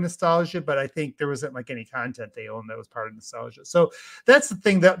was part of nostalgia, but I think there wasn't like any content they owned that was part of nostalgia. So that's the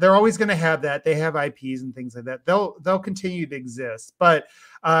thing, that they're always going to have that. They have IPs and things like that. They'll continue to exist, but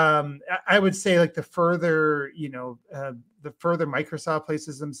I would say like the further Microsoft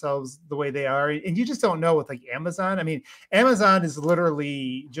places themselves the way they are, and you just don't know with like Amazon. I mean, Amazon is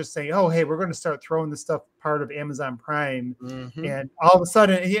literally just saying, "Oh, hey, we're going to start throwing this stuff part of Amazon Prime," and all of a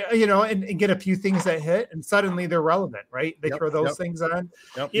sudden, and get a few things that hit, and suddenly they're relevant, right? They throw those things on.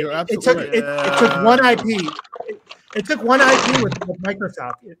 It took one IP. It took one IP with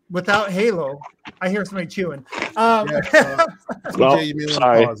Microsoft. Without Halo, I hear somebody chewing. Sorry.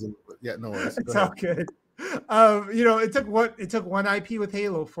 Yeah, no worries. It's all good. It took one IP with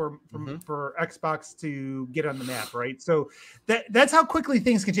Halo for Xbox to get on the map, right? So that's how quickly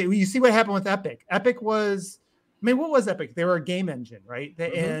things can change. You see what happened with Epic. Epic was, what was Epic? They were a game engine, right?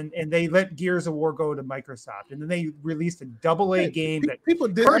 And they let Gears of War go to Microsoft, and then they released a AA game that people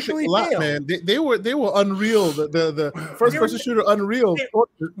did Epic a lot, failed. Man. They were Unreal, the first person shooter Unreal.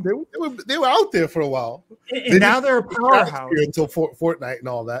 They were out there for a while, and now they're a powerhouse until Fortnite and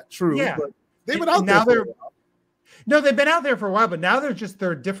all that. True, yeah. But they've been out there for a while. No, they've been out there for a while, but now they're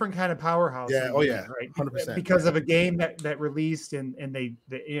a different kind of powerhouse. Yeah, right, 100%. Because of a game that released and they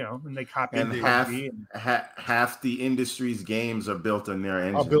copied. And half the industry's games are built on their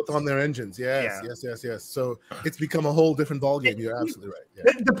engines. Yes. So it's become a whole different ballgame. You're absolutely right.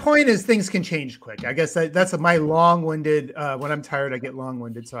 Yeah. The point is, things can change quick. I guess that's my long-winded. When I'm tired, I get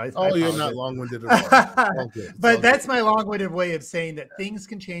long-winded. So you're not long-winded at all. But that's my long-winded way of saying that things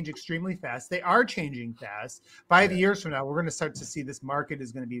can change extremely fast. They are changing fast. 5 years from now, we're going to start to see this market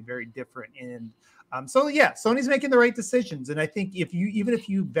is going to be very different. And Sony's making the right decisions. And I think even if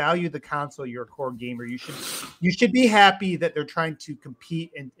you value the console, you're a core gamer, you should be happy that they're trying to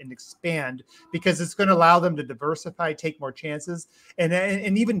compete and expand, because it's going to allow them to diversify, take more chances,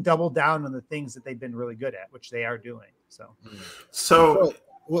 and even double down on the things that they've been really good at, which they are doing. So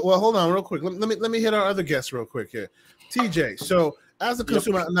well, hold on real quick. Let me hit our other guest real quick here. TJ, so as a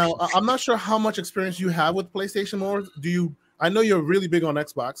consumer, now I'm not sure how much experience you have with PlayStation, or I know you're really big on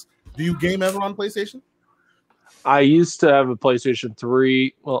Xbox. Do you game ever on PlayStation? I used to have a PlayStation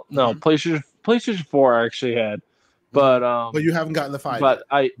 3. Well, no, PlayStation 4 I actually had. But you haven't gotten the 5 but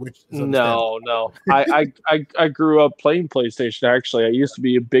yet, no. I grew up playing PlayStation. Actually, I used to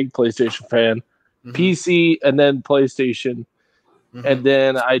be a big PlayStation fan. PC and then PlayStation. And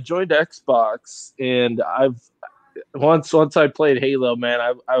then I joined Xbox, and once I played Halo, man,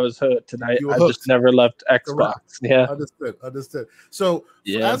 I was hooked, and I just never left Xbox. Yeah, understood. So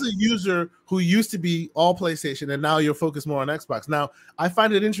as a user who used to be all PlayStation and now you're focused more on Xbox, now I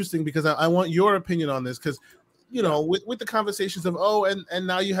find it interesting because I want your opinion on this, because with the conversations of and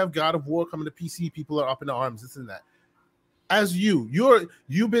now you have God of War coming to PC, people are up in arms, this and that. As you've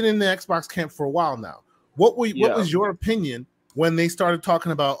been in the Xbox camp for a while now. What was your opinion when they started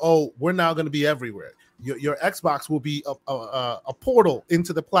talking about, we're now going to be everywhere? Your Xbox will be a portal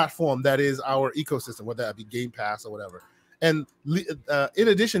into the platform that is our ecosystem, whether that be Game Pass or whatever. And in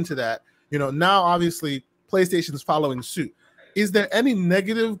addition to that, now obviously PlayStation is following suit. Is there any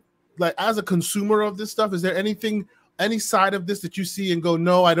negative, like as a consumer of this stuff, is there any side of this that you see and go,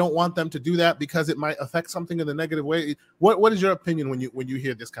 no, I don't want them to do that because it might affect something in a negative way? What is your opinion when you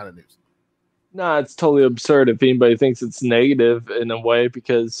hear this kind of news? No, it's totally absurd if anybody thinks it's negative in a way,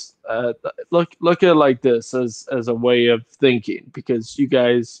 because look at it like this as a way of thinking, because you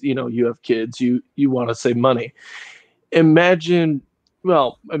guys, you have kids, you want to save money. Imagine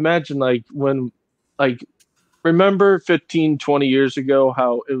like when, like remember 15, 20 years ago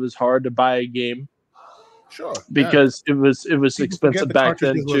how it was hard to buy a game? Sure. Because it was People expensive the back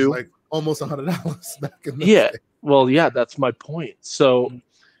then cartridges was too. like almost $100 back in the Yeah. day. Well, yeah, that's my point. So,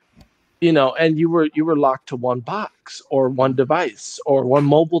 and you were locked to one box or one device or one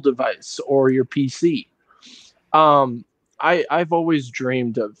mobile device or your PC. I've always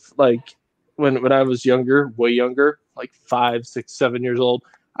dreamed of, like, when I was younger, way younger, like 5, 6, 7 years old,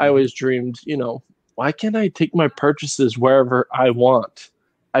 I always dreamed, why can't I take my purchases wherever I want?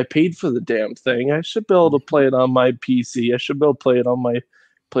 I paid for the damn thing. I should be able to play it on my PC. I should be able to play it on my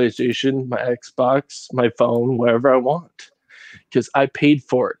PlayStation, my Xbox, my phone, wherever I want. Because I paid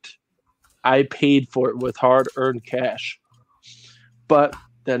for it. I paid for it with hard-earned cash. But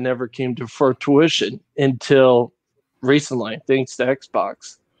that never came to fruition until recently, thanks to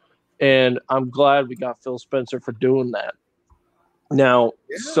Xbox. And I'm glad we got Phil Spencer for doing that. Now,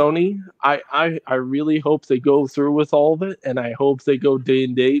 Sony, I really hope they go through with all of it, and I hope they go day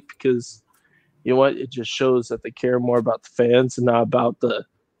and date, because you know what? It just shows that they care more about the fans and not about the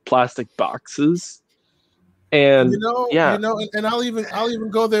plastic boxes. And and I'll even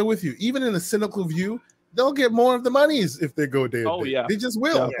go there with you. Even in a cynical view, they'll get more of the monies if they go day and date. Yeah. They just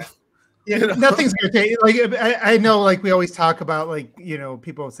will. Yeah. Nothing's going to take, like, I know, like, we always talk about, like,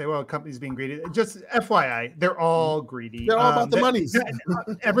 people say, well, companies being greedy. Just FYI, they're all greedy. They're all about the monies.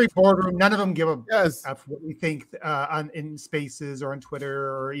 Every boardroom, none of them give a F what we think in Spaces or on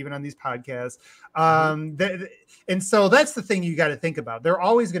Twitter or even on these podcasts. And so that's the thing you got to think about. They're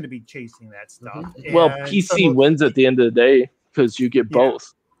always going to be chasing that stuff. Well, PC wins at the end of the day because you get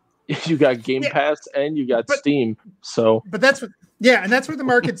both. You got Game Pass and you got Steam. So, but that's what. Yeah, and that's where the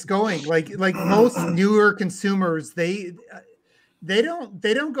market's going. Like most newer consumers, they don't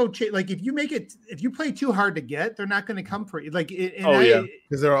go like if you play too hard to get, they're not going to come for you. Like,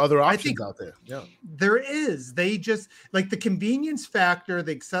 because there are other options out there. Yeah, there is. They just, like, the convenience factor,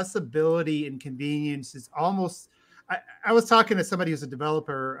 the accessibility and convenience is almost. I was talking to somebody who's a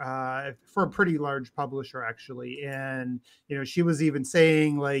developer for a pretty large publisher, actually, and she was even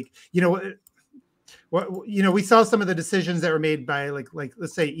saying, like, we saw some of the decisions that were made by like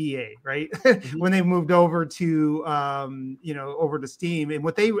let's say EA, right? When they moved over to over to Steam, and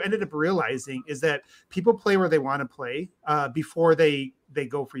what they ended up realizing is that people play where they want to play before they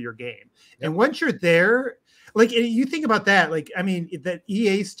go for your game. And once you're there, like, you think about that, like, I mean, that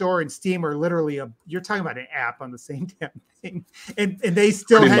EA store and Steam are literally you're talking about an app on the same damn thing, and they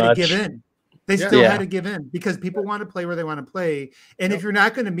still had to give in. They still had to give in because people want to play where they want to play. And if you're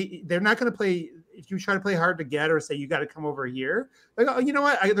not going to meet, they're not going to play. If you try to play hard to get or say you got to come over here, like, oh, you know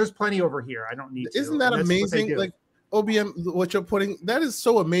what? There's plenty over here. I don't need to. Isn't that amazing? Like, OBM, what you're putting, that is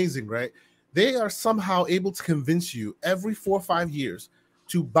so amazing, right? They are somehow able to convince you every 4 or 5 years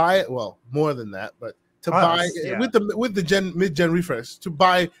to buy it. Well, more than that, but to buy with the mid-gen refresh, to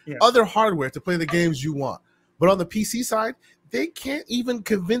buy other hardware to play the games you want. But on the PC side, they can't even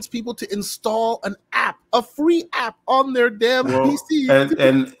convince people to install an app, a free app on their damn PC.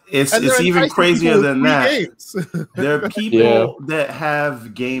 And it's even crazier than that. There are people that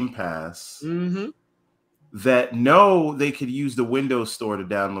have Game Pass that know they could use the Windows Store to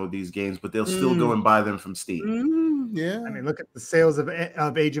download these games, but they'll still go and buy them from Steam. I mean, look at the sales of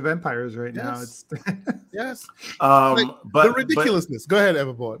Age of Empires right now. It's but the ridiculousness. Go ahead,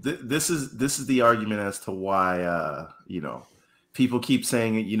 Everboard. This is the argument as to why people keep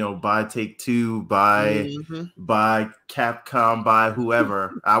saying, buy Take-Two, buy Capcom, buy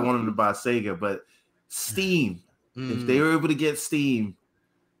whoever. I want them to buy Sega, but Steam, if they were able to get Steam,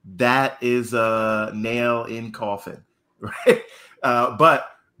 that is a nail in coffin, right? But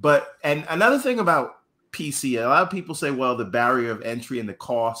another thing about PC, a lot of people say, well, the barrier of entry and the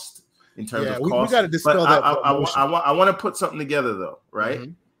cost in terms of cost. We got to dispel that. I want to put something together, though, right?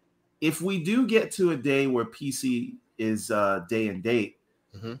 If we do get to a day where PC is day and date,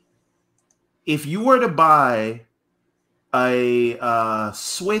 if you were to buy a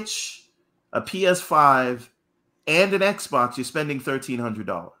Switch, a PS5, and an Xbox, you're spending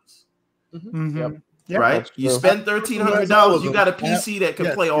 $1,300. Right? You spend $1,300, you got a PC that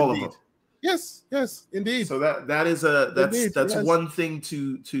can play all of them. Yes, indeed. So that's one thing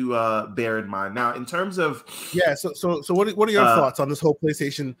to bear in mind. Now, in terms of so what are your thoughts on this whole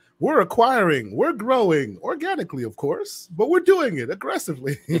PlayStation? We're acquiring, we're growing organically, of course, but we're doing it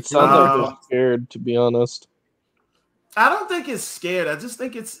aggressively. It sounds like they're scared, to be honest. I don't think it's scared. I just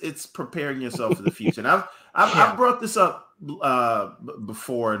think it's preparing yourself for the future. And I've brought this up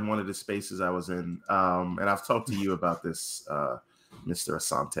before in one of the spaces I was in, and I've talked to you about this. Mr.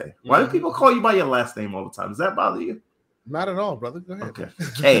 Asante. Why do people call you by your last name all the time? Does that bother you? Not at all, brother. Go ahead.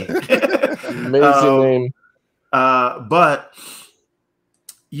 Okay. Amazing name. But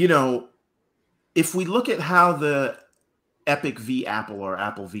you know, if we look at how the Epic v. Apple or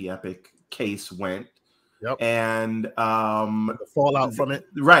Apple v. Epic case went, and the fallout from it,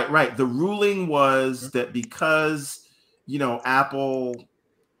 right. The ruling was that because Apple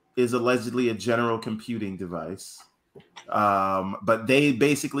is allegedly a general computing device, but they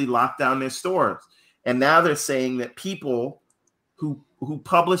basically locked down their stores, and now they're saying that people who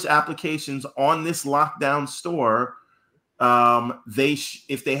publish applications on this lockdown store,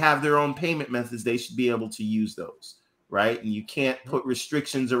 if they have their own payment methods, they should be able to use those, right? And you can't put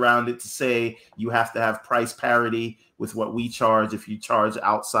restrictions around it to say you have to have price parity with what we charge if you charge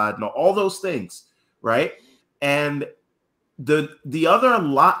outside, and all those things, right? And the other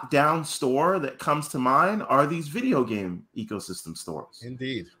lockdown store that comes to mind are these video game ecosystem stores.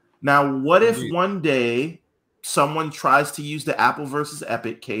 Indeed. Now, what if one day someone tries to use the Apple versus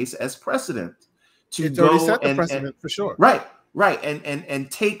Epic case as precedent to it's go already set the precedent for sure. Right. And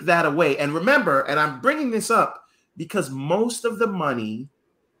take that away. And remember, and I'm bringing this up because most of the money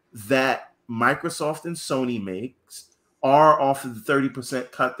that Microsoft and Sony makes are off of the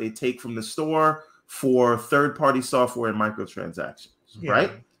 30% cut they take from the store for third-party software and microtransactions,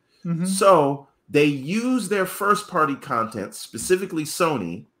 right? Mm-hmm. So they use their first-party content, specifically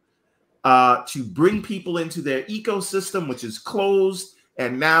Sony, to bring people into their ecosystem, which is closed,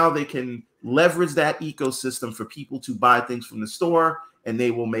 and now they can leverage that ecosystem for people to buy things from the store, and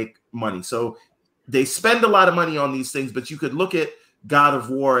they will make money. So they spend a lot of money on these things, but you could look at God of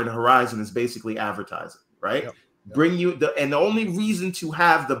War and Horizon as basically advertising, right? Yep. Bring you and the only reason to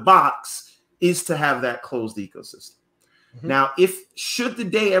have the box is to have that closed ecosystem. Mm-hmm. Now, should the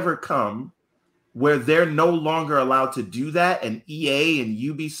day ever come where they're no longer allowed to do that, and EA and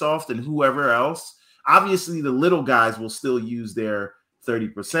Ubisoft and whoever else, obviously the little guys will still use their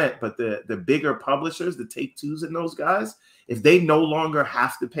 30%, but the bigger publishers, the Take-Twos and those guys, if they no longer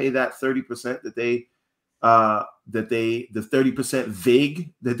have to pay that 30% the 30%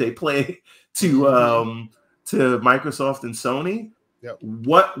 VIG that they play to Microsoft and Sony,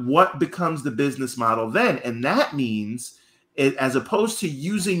 what becomes the business model then? And that means, as opposed to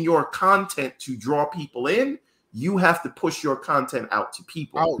using your content to draw people in, you have to push your content out to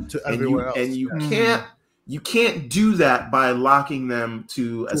people, out to everywhere else. And you can't do that by locking them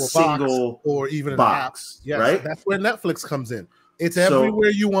to a single box or even box. An app. Yes, right? That's where Netflix comes in. It's everywhere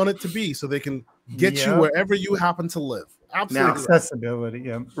you want it to be, so they can get you wherever you happen to live. Absolutely. Now, accessibility,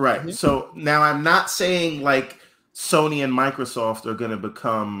 right. Mm-hmm. So now I'm not saying like Sony and Microsoft are going to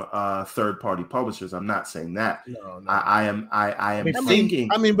become third-party publishers. I'm not saying that. No. I am thinking.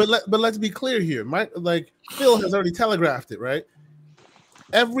 But let's be clear here. Phil has already telegraphed it, right?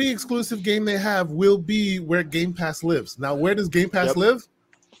 Every exclusive game they have will be where Game Pass lives. Now, where does Game Pass live?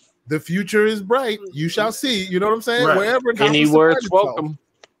 The future is bright. You shall see. You know what I'm saying? Right. Wherever it anywhere it's welcome.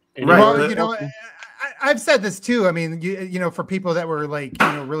 Well, I've said this too. I mean, for people that were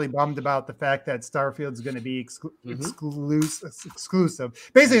really bummed about the fact that Starfield's going to be exclusive.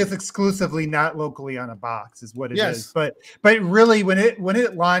 Basically, it's exclusively not locally on a box, is what it is. But really, when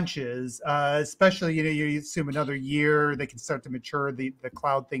it launches, especially you assume another year, they can start to mature the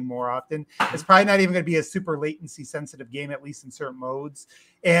cloud thing more often. It's probably not even going to be a super latency sensitive game, at least in certain modes.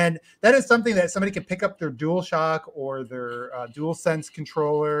 And that is something that somebody can pick up their DualShock or their DualSense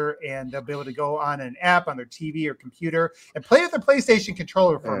controller, and they'll be able to go on an app on their TV or computer and play with their PlayStation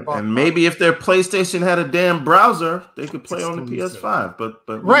controller for a buck. And maybe if their PlayStation had a damn browser, they could play on the PS5. But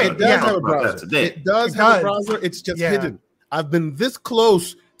right, it does have a browser. It does have a browser. It's just hidden. I've been this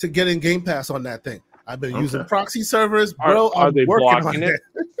close to getting Game Pass on that thing. I've been using proxy servers, bro. Are they blocking it?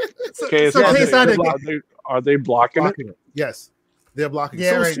 Are they blocking it? Yes. They're blocking.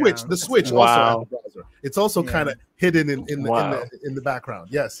 The Switch also has a browser. It's also kind of hidden in the background.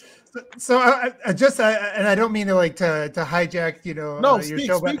 Yes. So I don't mean to hijack your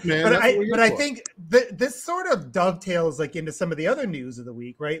show, but I think this sort of dovetails into some of the other news of the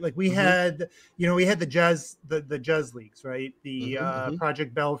week, right? Like we had the Jazz leaks, right? The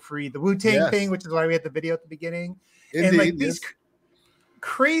Project Belfry, the Wu-Tang thing, which is why we had the video at the beginning. Indeed, and these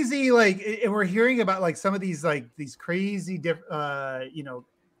crazy and we're hearing about some of these crazy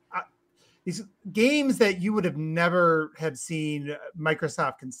these games that you would have never have seen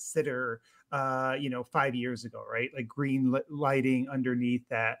Microsoft consider 5 years ago, right? Like green lighting underneath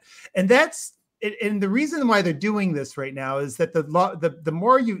that. And that's and the reason why they're doing this right now is that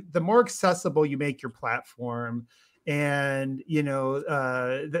the more accessible you make your platform, and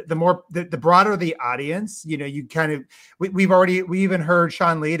the broader the audience, you kind of we even heard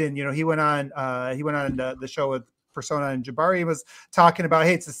Sean Layden, he went on the show with Persona, and Jabari was talking about,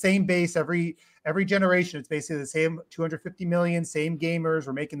 hey, it's the same base every generation. It's basically the same 250 million, same gamers.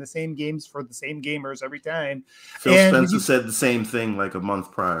 We're making the same games for the same gamers every time. Phil Spencer said the same thing like a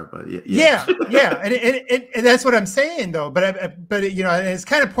month prior, but yeah. And that's what I'm saying though. But you know, it's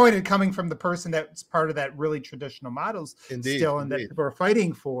kind of pointed coming from the person that's part of that really traditional models and that people are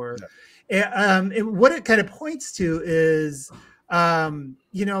fighting for. Yeah. And what it kind of points to is,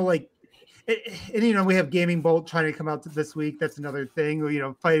 you know, like, and you know, we have Gaming Bolt trying to come out this week. That's another thing. You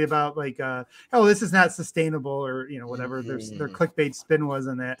know, fight about like, oh, this is not sustainable, or you know, whatever their clickbait spin was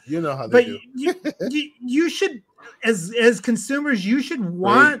on that. You know how they do. you should, as consumers, you should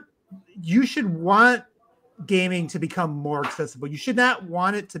want gaming to become more accessible. You should not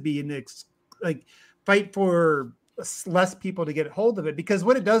want it to be like fight for less people to get a hold of it, because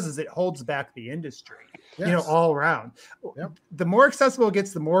what it does is it holds back the industry. Yes. You know, all around. Yep. The more accessible it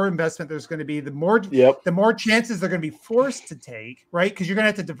gets, the more investment there's going to be, the more chances they're going to be forced to take, right? Because you're going to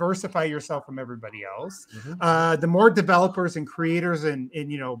have to diversify yourself from everybody else. Mm-hmm. The more developers and creators and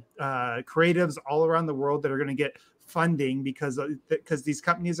you know, creatives all around the world that are going to get funding because these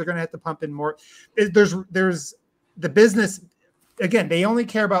companies are going to have to pump in more. There's the business. Again, they only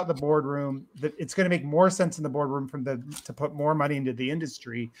care about the boardroom. It's going to make more sense in the boardroom to put more money into the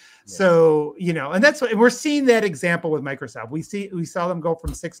industry. Yeah. So, you know, and that's what we're seeing, that example with Microsoft. We saw them go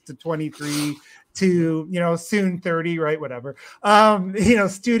from 6 to 23 to, you know, soon 30, right? Whatever. You know,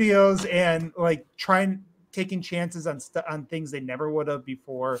 studios and like taking chances on things they never would have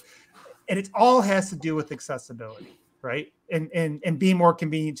before. And it all has to do with accessibility, right? And being more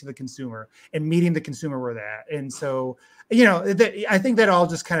convenient to the consumer and meeting the consumer where they're at. And so, you know, I think that all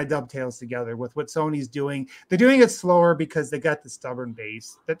just kind of dovetails together with what Sony's doing. They're doing it slower because they got the stubborn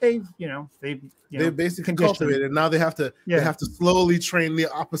base that they've basically cultivated. Now they have to slowly train the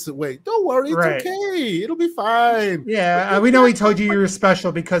opposit way. Don't worry, it's okay. It'll be fine. Yeah, we know he told you you were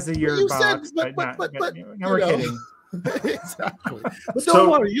special because of your box, but we're kidding. Exactly. But don't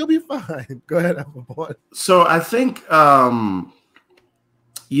worry, you'll be fine. Go ahead, Appleboy. So I think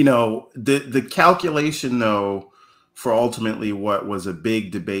you know, the calculation though for ultimately what was a big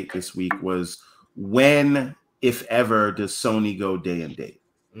debate this week was when, if ever, does Sony go day and date,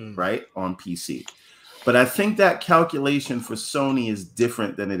 right, on PC? But I think that calculation for Sony is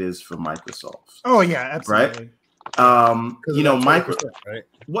different than it is for Microsoft. Oh yeah, absolutely. Right? You know, Microsoft. Right?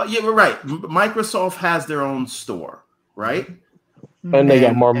 Well, yeah, we're right. Microsoft has their own store, right? And they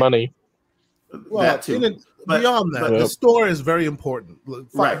got more money. Well, that too. Beyond that, the store is very important.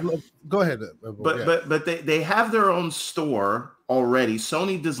 Right. Go ahead. But they have their own store already.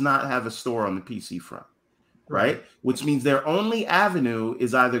 Sony does not have a store on the PC front, right? Which means their only avenue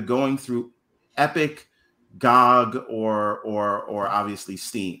is either going through Epic, GOG, or obviously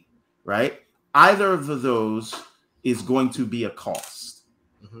Steam, right? Either of those is going to be a cost.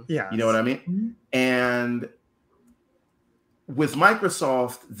 Yeah, you know what I mean? Mm-hmm. And with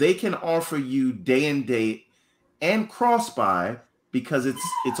Microsoft, they can offer you day and date and cross-buy because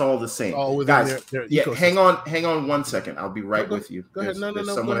it's all the same. All within guys, their hang on 1 second. I'll be right with you. Go ahead.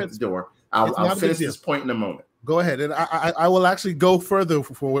 There's someone at the door. I'll finish this point in a moment. Go ahead, and I will actually go further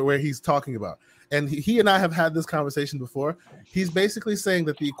for where he's talking about. And he and I have had this conversation before. He's basically saying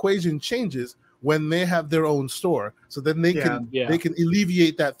that the equation changes when they have their own store, so then they can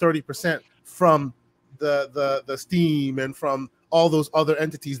alleviate that 30% from the Steam and from all those other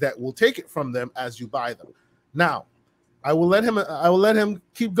entities that will take it from them as you buy them. Now, I will let him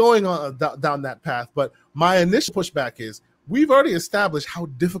keep going on down that path. But my initial pushback is we've already established how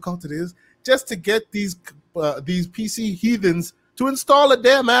difficult it is just to get these PC heathens to install a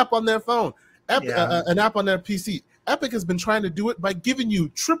damn app on their phone, an app on their PC. Epic has been trying to do it by giving you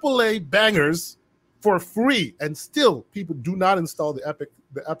AAA bangers for free, and still people do not install the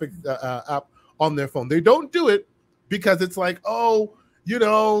Epic app on their phone. They don't do it because it's like, oh, you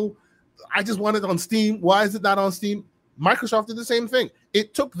know, I just want it on Steam. Why is it not on Steam? Microsoft did the same thing.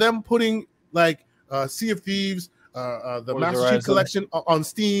 It took them putting like Sea of Thieves, the Master Chief Collection on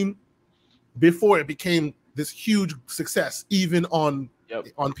Steam before it became this huge success, even on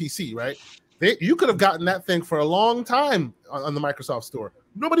PC, right? You could have gotten that thing for a long time on the Microsoft Store.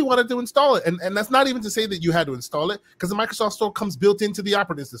 Nobody wanted to install it. And that's not even to say that you had to install it, because the Microsoft Store comes built into the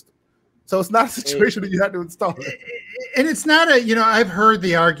operating system. So it's not a situation that you had to install it. And it's not I've heard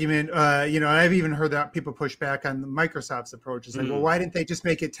the argument, I've even heard that people push back on Microsoft's approach. It's like, well, why didn't they just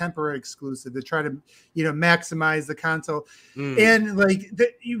make it temporary exclusive to try to, maximize the console? And like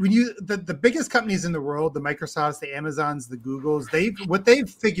the biggest companies in the world, the Microsofts, the Amazons, the Googles, what they've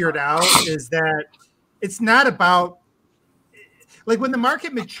figured out is that it's not about, like, when the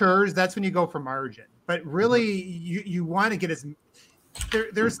market matures, that's when you go for margin. but really you want to get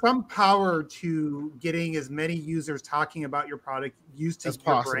there's some power to getting as many users talking about your product, used to as your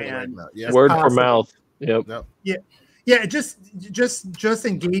possible brand. right now. Yeah. Word for mouth. Yep. Yeah, just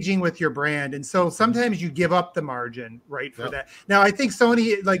engaging with your brand. And so sometimes you give up the margin, right, for that. Now, I think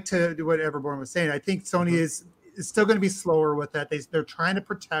Sony, like to what Everborn was saying, I think Sony is still going to be slower with that. They're trying to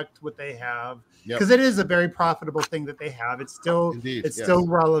protect what they have because it is a very profitable thing that they have. It's still still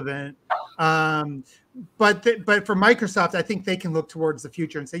relevant. But for Microsoft, I think they can look towards the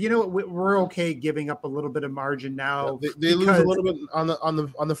future and say, you know what, we're okay giving up a little bit of margin now. They lose a little bit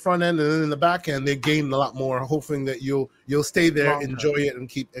on the front end, and then in the back end they gain a lot more, hoping that you'll stay there, enjoy it, and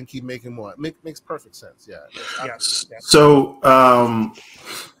keep making more. It makes perfect sense. Yeah. So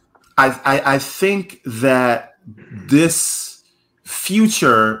I think that this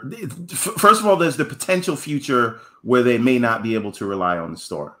future, first of all, there's the potential future where they may not be able to rely on the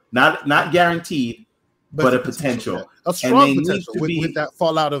store. Not guaranteed, but a potential. A strong potential with that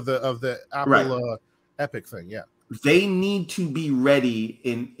fallout of the Apple Epic thing. Yeah. They need to be ready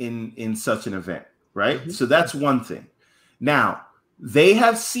in such an event, right? Mm-hmm. So that's one thing. Now, they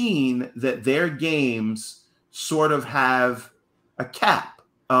have seen that their games sort of have a cap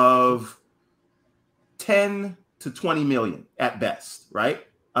of 10 to 20 million at best, right?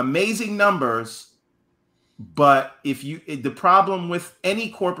 Amazing numbers. But the problem with any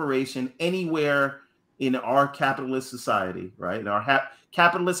corporation anywhere in our capitalist society, right, in our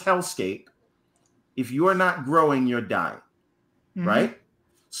capitalist hellscape, if you are not growing, you're dying, right?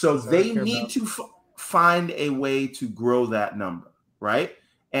 So they need to find a way to grow that number, right?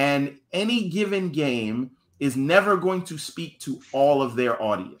 And any given game is never going to speak to all of their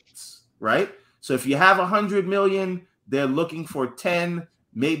audience, right? So if you have 100 million, they're looking for 10,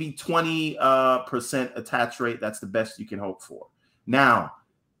 maybe 20% attach rate. That's the best you can hope for. Now,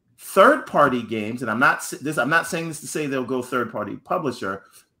 third-party games, and I'm not saying this to say they'll go third-party publisher,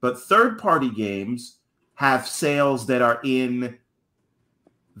 but third-party games have sales that are in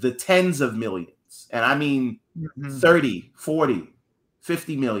the tens of millions. And I mean 30, 40,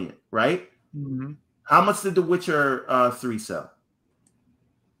 50 million, right? Mm-hmm. How much did The Witcher 3 sell?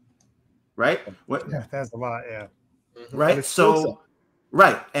 Right? Yeah, that's a lot, yeah. Right? So,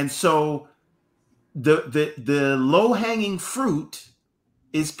 right. And so the low-hanging fruit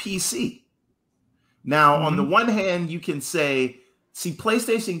is PC. Now, on the one hand, you can say, see,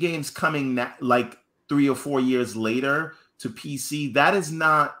 PlayStation games coming like 3 or 4 years later to PC, that is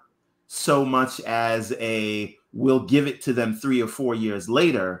not so much as we'll give it to them 3 or 4 years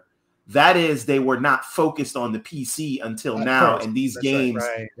later. That is, they were not focused on the PC until now, and these games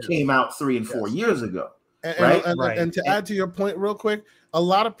came out 3 and 4 years ago. And to add to your point real quick, a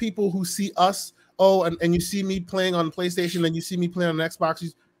lot of people who see us, and you see me playing on PlayStation and you see me playing on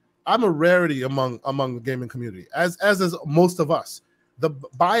Xbox, I'm a rarity among the gaming community, as is most of us.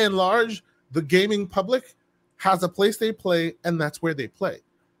 By and large, the gaming public has a place they play, and that's where they play.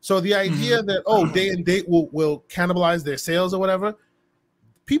 So the idea that day and date will cannibalize their sales or whatever,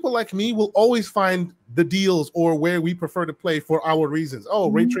 people like me will always find the deals or where we prefer to play for our reasons.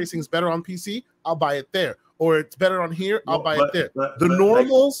 Ray tracing is better on PC, I'll buy it there. Or it's better on here, I'll buy it there. The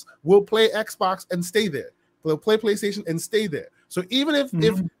normals will play Xbox and stay there. They'll play PlayStation and stay there. So even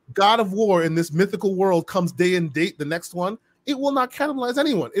if God of War in this mythical world comes day and date, the next one, it will not cannibalize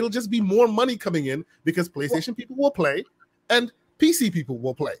anyone. It'll just be more money coming in because PlayStation people will play and PC people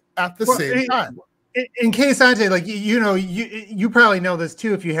will play at the same time. In case Ante, like you probably know this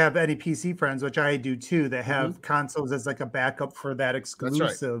too if you have any PC friends, which I do too, that have consoles as like a backup for that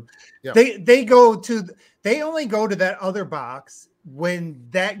exclusive. That's right. They only go to that other box when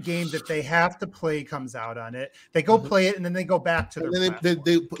that game that they have to play comes out on it. They go play it and then they go back to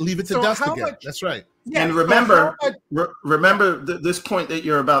they leave it to dust again. That's right. Yeah, and remember this point that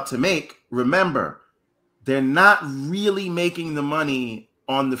you're about to make. Remember, they're not really making the money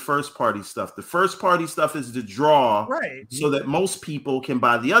on the first party stuff. The first party stuff is the draw, so that most people can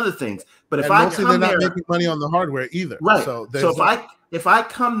buy the other things. But if they're not making money on the hardware either, right? So if I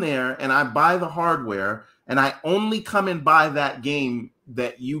come there and I buy the hardware and I only come and buy that game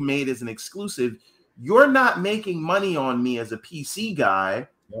that you made as an exclusive, you're not making money on me as a PC guy,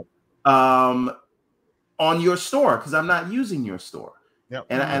 on your store because I'm not using your store.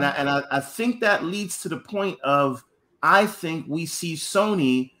 And I think that leads to the point of, I think we see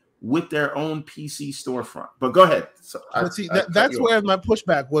Sony with their own PC storefront. But go ahead. So that's where my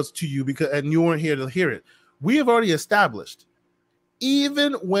pushback was to you, and you weren't here to hear it. We have already established,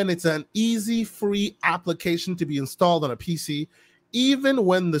 even when it's an easy, free application to be installed on a PC, even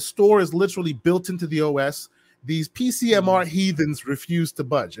when the store is literally built into the OS, these PCMR heathens refuse to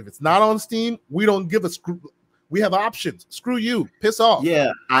budge. If it's not on Steam, we don't give a screw. We have options. Screw you. Piss off.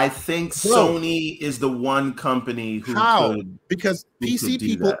 Yeah, I think Sony is the one company who could. Because PC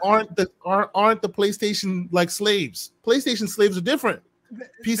people aren't the PlayStation like slaves. PlayStation slaves are different.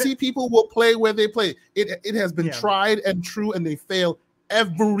 PC people will play where they play. It has been tried and true, and they fail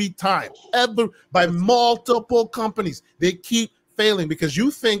every time, by multiple companies. They keep failing because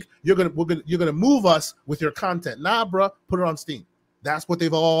you think you're gonna move us with your content. Nah, bro, put it on Steam. That's what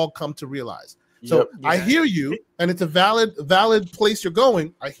they've all come to realize. So I hear you, and it's a valid place you're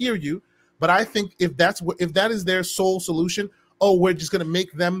going. I hear you, but I think if that is their sole solution, we're just gonna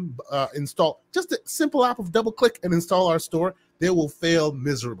make them install just a simple app of double click and install our store, they will fail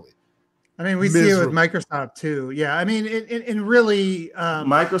miserably. I mean, we see it with Microsoft too. Yeah, I mean, in really,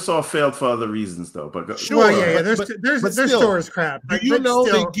 Microsoft failed for other reasons though. But sure, well, yeah, their store is crap. Epic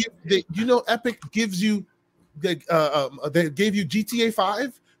gives you, they gave you GTA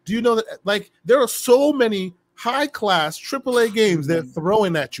 5. Do you know that there are so many high class AAA games they're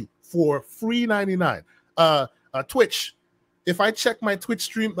throwing at you for free 99? Twitch. If I check my Twitch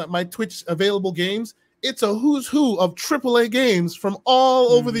stream, my Twitch available games, it's a who's who of AAA games from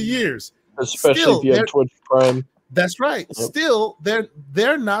all over the years. Especially if you have Twitch Prime. That's right. Yep. Still,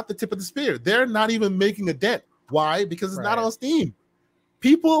 they're not the tip of the spear. They're not even making a dent. Why? Because it's not on Steam.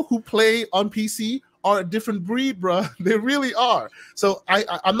 People who play on PC are a different breed, bro. They really are. So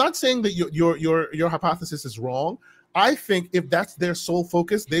I'm not saying that your hypothesis is wrong. I think if that's their sole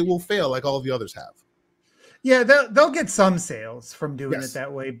focus, they will fail like all of the others have. Yeah, they'll get some sales from doing it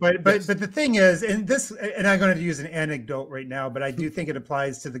that way, but the thing is, and I'm going to use an anecdote right now, but I do think it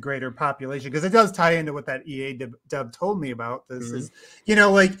applies to the greater population because it does tie into what that EA dev told me about. This is,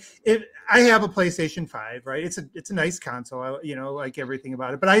 I have a PlayStation 5, right? It's a nice console, like everything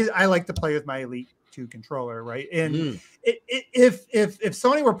about it, but I like to play with my Elite 2 controller, right? And if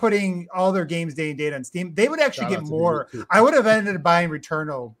Sony were putting all their games day and date on Steam, they would actually get more. I would have ended up buying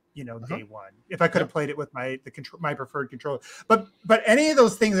Returnal, day one, if I could have played it with my preferred controller. But any of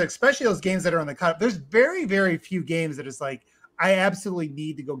those things, especially those games that are on the cut, there's very, very few games that is like, I absolutely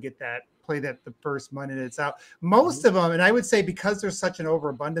need to go get that, play that the first month it's out. Most of them, and I would say because there's such an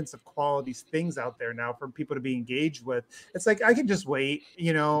overabundance of quality things out there now for people to be engaged with, it's like I can just wait,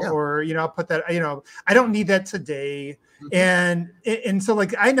 or I'll put that, I don't need that today. And so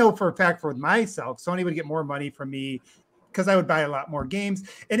like I know for a fact for myself, Sony would get more money from me because I would buy a lot more games.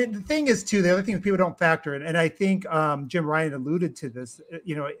 And the thing is too, the other thing that people don't factor in, and I think Jim Ryan alluded to this,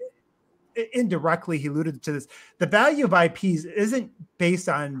 indirectly he alluded to this, the value of IPs isn't based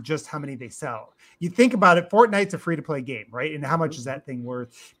on just how many they sell. You think about it, Fortnite's a free-to-play game, right? And how much is that thing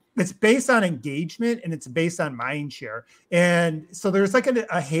worth? It's based on engagement and it's based on mind share. And so there's like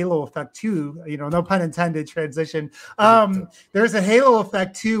a halo effect too, no pun intended, transition. There's a halo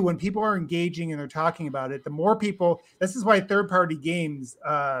effect too when people are engaging and they're talking about it. The more people, this is why third-party games,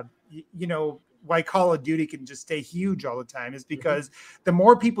 why Call of Duty can just stay huge all the time is because the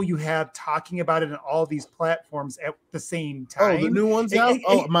more people you have talking about it on all these platforms at the same time. Oh, the new one's out?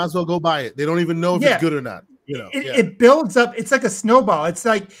 Might as well go buy it. They don't even know if it's good or not. It builds up. It's like a snowball. It's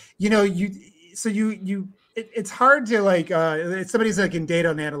like, it's hard to like, somebody's like in data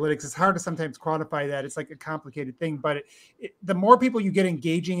and analytics. It's hard to sometimes quantify that. It's like a complicated thing, but the more people you get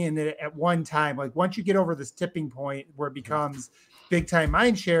engaging in it at one time, like once you get over this tipping point where it becomes big time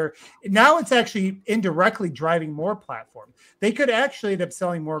mind share, now it's actually indirectly driving more platform. They could actually end up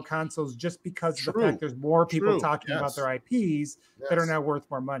selling more consoles just because of the fact there's more people talking about their IPs that are now worth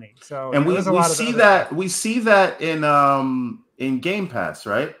more money. So, and we see that in Game Pass,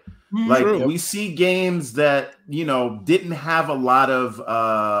 right? Like we see games that didn't have a lot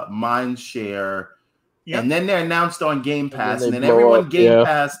of mind share, and then they're announced on Game Pass, and then everyone Game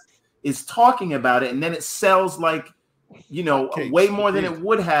Pass is talking about it, and then it sells like way more than it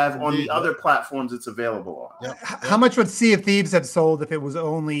would have on the other platforms it's available on. How much would Sea of Thieves have sold if it was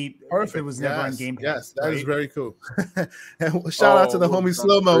only if it was never on Game Pass? Yes, that is very cool. And shout out to the homie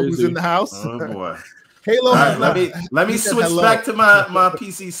Slow-Mo who's in the house. Oh boy. Halo. Let me switch back to my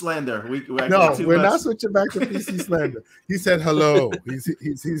PC slander. We're not switching back to PC slander. He said hello.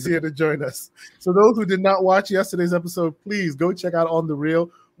 He's here to join us. So those who did not watch yesterday's episode, please go check out On the Real.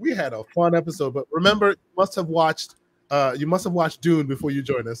 We had a fun episode, but remember, you must have watched Dune before you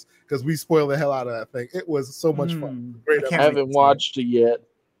join us because we spoiled the hell out of that thing. It was so much fun. Great. I haven't watched it yet.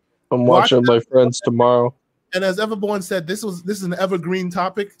 I'm watching with my friends tomorrow. And as Everborn said, this is an evergreen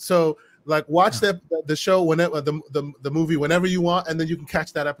topic. So like watch the show whenever the movie whenever you want, and then you can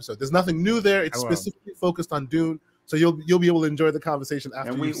catch that episode. There's nothing new there. It's specifically focused on Dune. So you'll be able to enjoy the conversation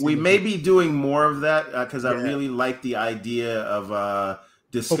after. And we may be doing more of that because I really like the idea of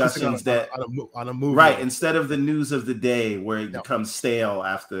discussions on a movie, right? Instead of the news of the day where it becomes stale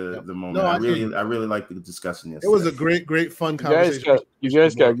after the moment. I really like the discussion yesterday. It was a great fun conversation. You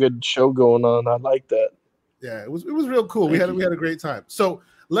guys got a good show going on. I like that. Yeah, it was real cool. We had a great time. So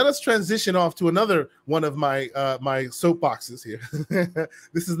let us transition off to another one of my my soapboxes here.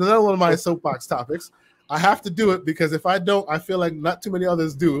 This is another one of my soapbox topics. I have to do it because if I don't, I feel like not too many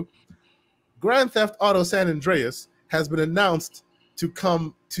others do. Grand Theft Auto San Andreas has been announced to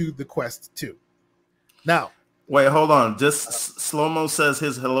come to the Quest 2. Now, wait, hold on. Just Slow-Mo says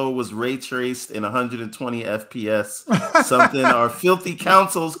his hello was ray traced in 120 FPS, something our filthy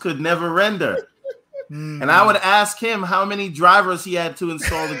councils could never render. And I would ask him how many drivers he had to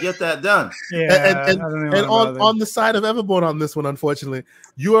install to get that done. Yeah, and on the side of Everborn on this one, unfortunately,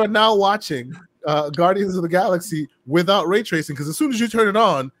 you are now watching Guardians of the Galaxy without ray tracing, because as soon as you turn it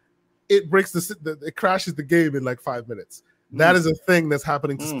on, it breaks it crashes the game in like 5 minutes. That is a thing that's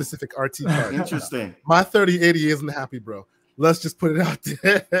happening to specific RT cards. Interesting. My 3080 isn't happy, bro. Let's just put it out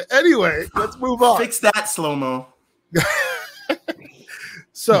there. Anyway, let's move on. Fix that, Slow-Mo.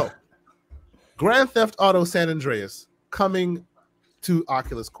 So, Grand Theft Auto San Andreas coming to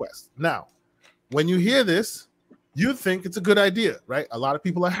Oculus Quest. Now, when you hear this, you think it's a good idea, right? A lot of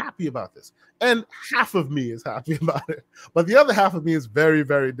people are happy about this. And half of me is happy about it. But the other half of me is very,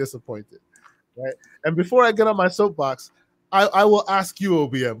 very disappointed, right? And before I get on my soapbox, I will ask you,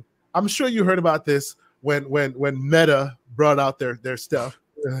 OBM. I'm sure you heard about this when Meta brought out their stuff.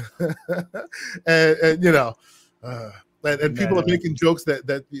 and you know, and people are making jokes that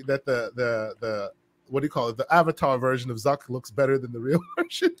the what do you call it? The avatar version of Zuck looks better than the real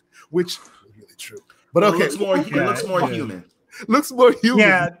version, which is really true. But okay, it looks more human. Looks more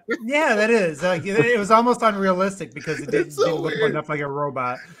human. Yeah, that is. Like, it was almost unrealistic because it didn't look enough like a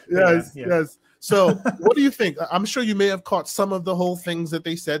robot. Yes. So, what do you think? I'm sure you may have caught some of the whole things that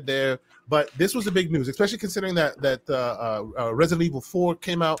they said there, but this was a big news, especially considering that Resident Evil 4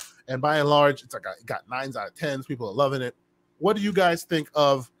 came out, and by and large, it's like it got 9s out of 10s. People are loving it. What do you guys think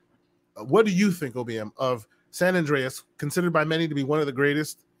of? What do you think, OBM, of San Andreas, considered by many to be one of the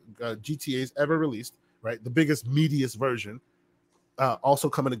greatest GTAs ever released? Right, the biggest, meatiest version. Also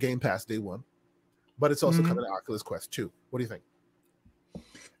coming to Game Pass day one, but it's also coming to Oculus Quest 2. What do you think?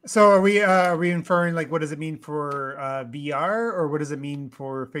 So are we inferring, like, what does it mean for VR, or what does it mean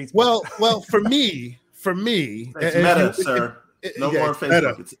for Facebook? Well, for me, it's Meta, sir. No more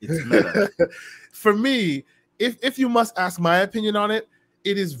Facebook. It's Meta. For me, if you must ask my opinion on it,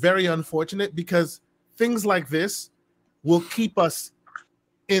 it is very unfortunate because things like this will keep us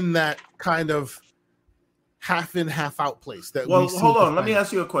in that kind of half in, half out place. Hold on. Let me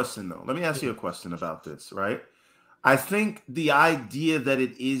ask you a question, though. Let me ask you a question about this, right? I think the idea that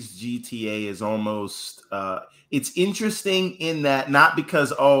it is GTA is almost it's interesting in that, not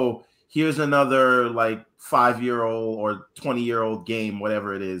because, oh, here's another like 5-year-old or 20-year-old game,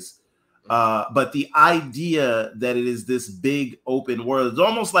 whatever it is, but the idea that it is this big open world. It's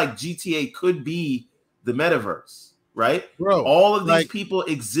almost like GTA could be the metaverse, right? Bro, all of these people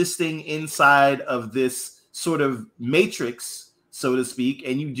existing inside of this sort of matrix, so to speak,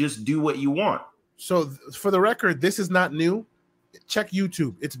 and you just do what you want. So for the record, this is not new. Check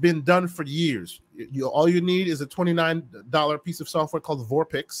YouTube. It's been done for years. All you need is a $29 piece of software called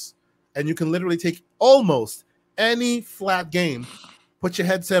Vorpix, and you can literally take almost any flat game, put your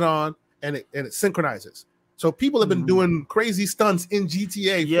headset on, and it synchronizes. So people have been doing crazy stunts in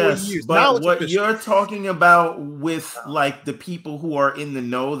GTA for years. But now what you're talking about with like the people who are in the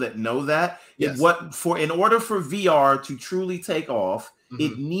know that, yes. In order for VR to truly take off,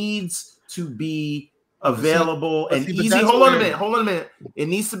 it needs to be available and easy. Hold on a minute. It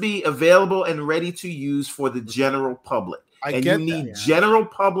needs to be available and ready to use for the general public. You need general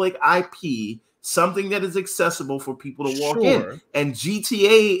public IP, something that is accessible for people to walk in. And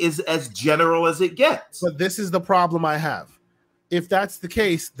GTA is as general as it gets. But this is the problem I have. If that's the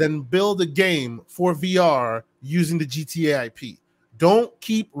case, then build a game for VR using the GTA IP. Don't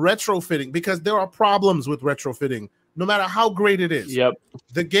keep retrofitting, because there are problems with retrofitting. No matter how great it is. Yep.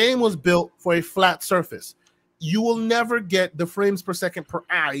 The game was built for a flat surface. You will never get the frames per second per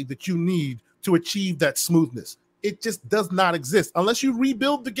eye that you need to achieve that smoothness. It just does not exist unless you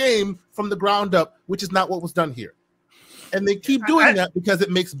rebuild the game from the ground up, which is not what was done here. And they keep doing that because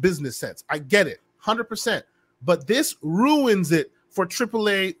it makes business sense. I get it, 100%. But this ruins it for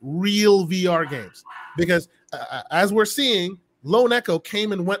AAA real VR games. Because as we're seeing, Lone Echo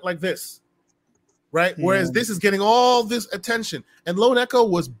came and went like this. right? Whereas this is getting all this attention. And Lone Echo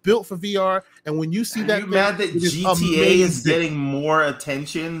was built for VR. And when you see that, you mad that GTA is getting more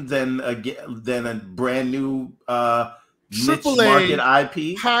attention than a brand new niche market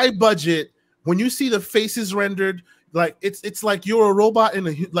IP, high budget? When you see the faces rendered, like it's like you're a robot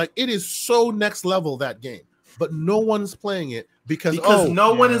in like it is so next level, that game. But no one's playing it because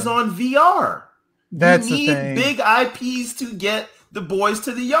no one is on VR. That's you need big IPs to get the boys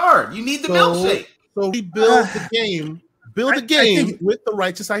to the yard. You need the milkshake. So we build the game, with the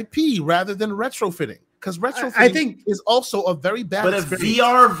righteous IP rather than retrofitting. Because retrofitting is also a very bad experience. A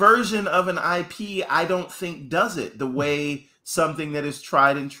VR version of an IP, I don't think does it the way something that is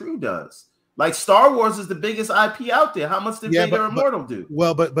tried and true does. Like Star Wars is the biggest IP out there. How much did Vader Immortal do?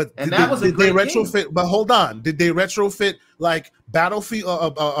 Well, but and that was a great retrofit. Game. But hold on, did they retrofit like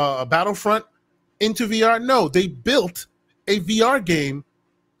Battlefield, Battlefront into VR? No, they built a VR game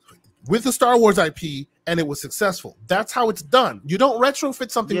with the Star Wars IP, and it was successful. That's how it's done. You don't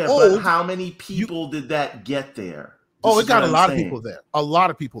retrofit something old. But how many people did that get there? It got a lot of people there. A lot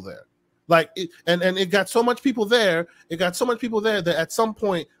of people there. Like and it got so much people there. It got so much people there that at some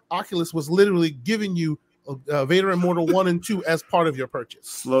point Oculus was literally giving you Vader Immortal 1 and 2 as part of your purchase.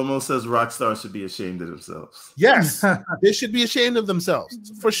 Slow-mo says Rockstar should be ashamed of themselves. Yes, they should be ashamed of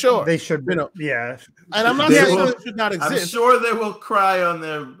themselves for sure. They should, yeah. And I'm not saying it should not exist. I'm sure they will cry on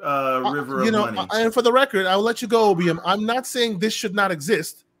their river of money. And for the record, I will let you go, OBM. I'm not saying this should not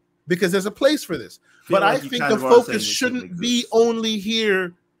exist because there's a place for this. But I think the focus shouldn't be only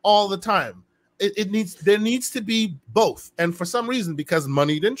here all the time. There needs to be both. And for some reason, because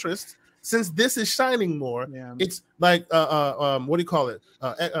moneyed interest, since this is shining more, it's like what do you call it?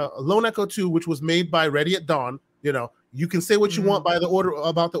 Lone Echo 2, which was made by Ready at Dawn. You know, you can say what you want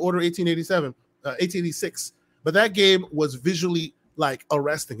about the order 1886, but that game was visually like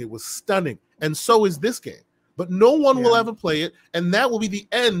arresting. It was stunning, and so is this game. But no one will ever play it, and that will be the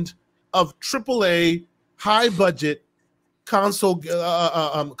end of AAA high budget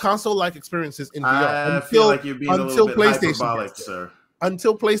console-like experiences in VR. I feel like you're being a little bit hyperbolic, sir.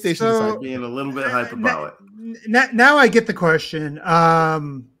 Until PlayStation decides. Being a little bit hyperbolic. Now I get the question.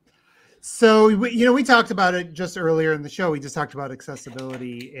 So we talked about it just earlier in the show. We just talked about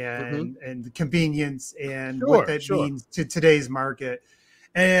accessibility and convenience and what that means to today's market.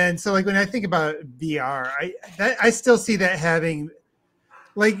 And so, like when I think about VR, I still see that having,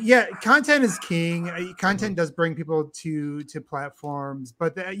 like, content is king. Content does bring people to platforms,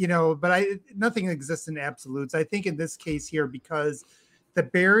 but nothing exists in absolutes. I think in this case here, because the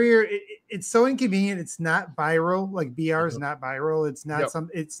barrier, it's so inconvenient. It's not viral. Like VR is not viral. It's not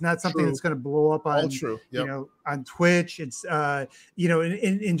it's not something that's going to blow up on on Twitch. It's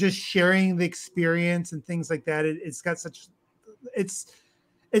in just sharing the experience and things like that. It's got such it's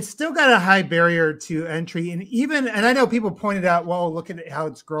still got a high barrier to entry. And I know people pointed out, well, look at how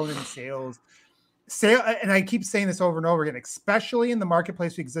it's grown in sales. And I keep saying this over and over again, especially in the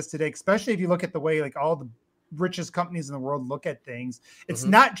marketplace we exist today, especially if you look at the way like all the richest companies in the world look at things. It's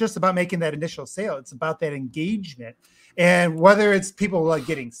not just about making that initial sale. It's about that engagement. And whether it's people like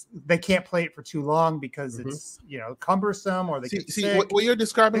they can't play it for too long because it's, cumbersome, or they get sick. What you're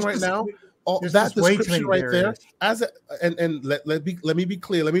describing right now, that description right there, let me be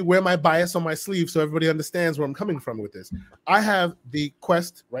clear. Let me wear my bias on my sleeve so everybody understands where I'm coming from with this. I have the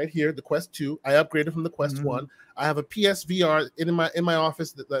Quest right here, the Quest 2. I upgraded from the Quest 1. I have a PSVR in my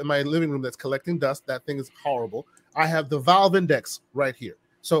office, in my living room, that's collecting dust. That thing is horrible. I have the Valve Index right here.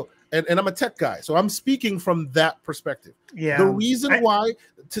 So, and I'm a tech guy, so I'm speaking from that perspective. Yeah. The reason why,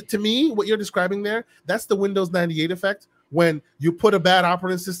 to me, what you're describing there, that's the Windows 98 effect. When you put a bad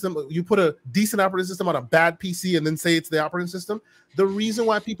operating system, you put a decent operating system on a bad PC and then say it's the operating system. The reason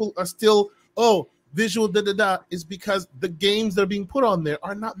why people are still, visual is because the games that are being put on there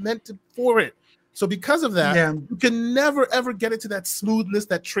are not meant for it. So because of that, you can never, ever get it to that smoothness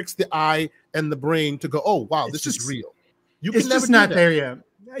that tricks the eye and the brain to go, oh, wow, this is real. It's just not there yet.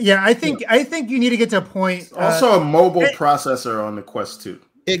 Yeah, I think you need to get to a point. Also, a mobile processor on the Quest 2.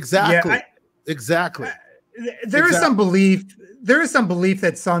 Exactly. Exactly. There is some belief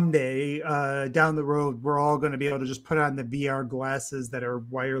that someday down the road we're all going to be able to just put on the VR glasses that are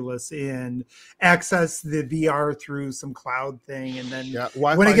wireless and access the VR through some cloud thing, and then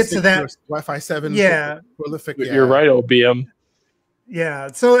when it gets to that Wi-Fi 7, prolific. You're right, OBM.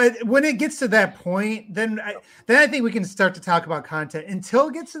 Yeah. So when it gets to that point, then I think we can start to talk about content. Until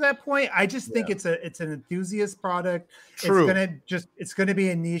it gets to that point, I just think it's an enthusiast product. True. It's gonna be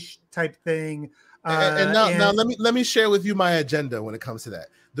a niche type thing. Now let me share with you my agenda when it comes to that.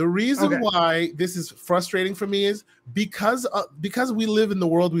 The reason why this is frustrating for me is because we live in the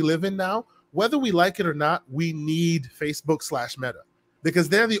world we live in now, whether we like it or not, we need Facebook/Meta because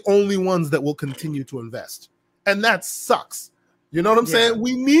they're the only ones that will continue to invest. And that sucks. You know what I'm saying?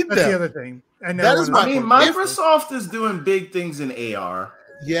 We need That's them. the other thing. That is I mean, Microsoft is doing big things in AR.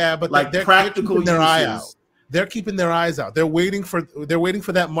 Yeah, but like they're practical keeping their eye uses. out. They're keeping their eyes out. They're waiting for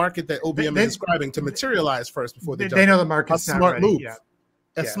that market that OBM is describing to materialize first before they jump. They know the market's a not smart ready. move. Yeah.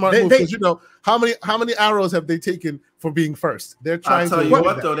 A smart move because you know how many arrows have they taken for being first? They're trying. I'll tell to you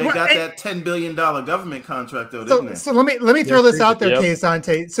what though, they got that $10 billion government contract though. Didn't they? So let me throw this out there,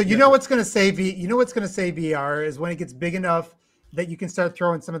 Kayasante. So you know what's going to save VR is when it gets big enough that you can start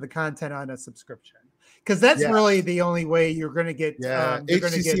throwing some of the content on a subscription. Because that's really the only way you're going to get.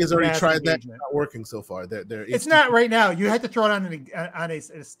 HTC has already tried that. It's not working so far. It's not right now. You had to throw it on an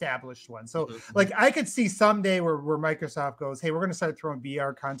established one. So, like, I could see someday where Microsoft goes, "Hey, we're going to start throwing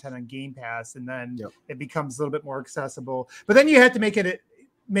VR content on Game Pass," and then it becomes a little bit more accessible. But then you have to make it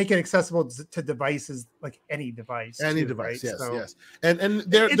accessible to devices, like any device. Any device, right? yes. And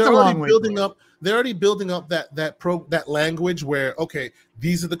they're already building up. They're already building up that language where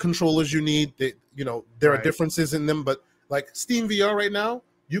these are the controllers you need. There are differences in them, but like Steam VR right now,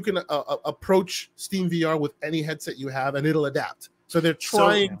 you can approach Steam VR with any headset you have, and it'll adapt. So they're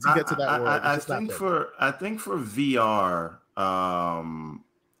trying to get to that world. I think for VR,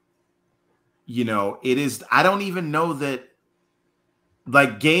 it is. I don't even know that.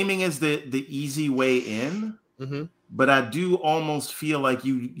 Like gaming is the easy way in, but I do almost feel like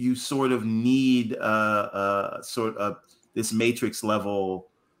you sort of need sort of this Matrix level,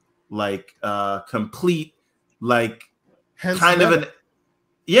 like complete, like kind of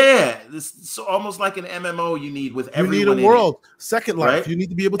this almost like an MMO you need with everyone. You need a world, Second Life. Right? You need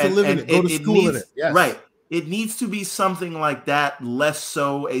to be able to live in it, go to school in it. Yes. Right. It needs to be something like that, less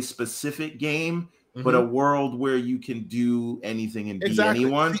so a specific game. But a world where you can do anything and be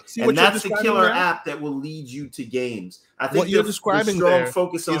anyone. And that's the killer app that will lead you to games. I think what you're describing the strong there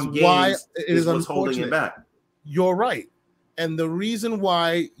focus on is why games it is what's holding it back. You're right. And the reason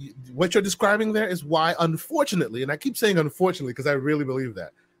why what you're describing there is why, unfortunately, and I keep saying unfortunately because I really believe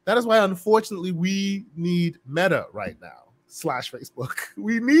that is why, unfortunately, we need Meta right now / Facebook.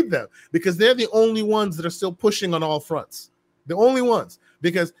 We need them because they're the only ones that are still pushing on all fronts. The only ones.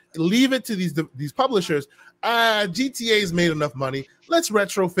 Because leave it to these publishers. GTA's made enough money. Let's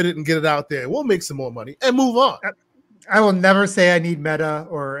retrofit it and get it out there. We'll make some more money and move on. I will never say I need Meta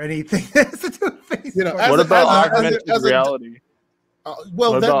or anything. What about augmented reality?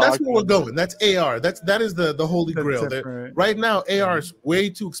 That's where we're going. That's AR. That is the holy grail. Right now, AR is way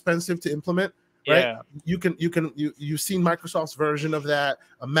too expensive to implement. Right? Yeah, you've seen Microsoft's version of that.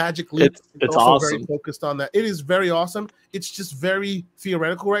 A Magic Leap. It's also awesome. Very focused on that. It is very awesome. It's just very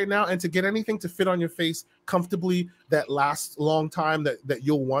theoretical right now. And to get anything to fit on your face comfortably that lasts a long time that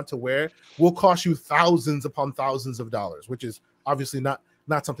you'll want to wear will cost you thousands upon thousands of dollars, which is obviously not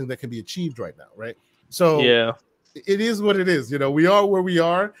something that can be achieved right now, right? So yeah. It is what it is. We are where we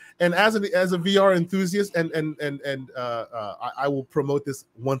are, and as a VR enthusiast, and I will promote this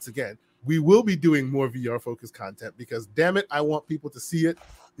once again. We will be doing more VR focused content because, damn it, I want people to see it.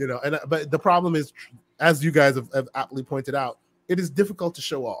 But the problem is, as you guys have aptly pointed out, it is difficult to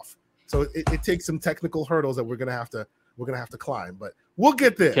show off. So it takes some technical hurdles that we're gonna have to climb. But we'll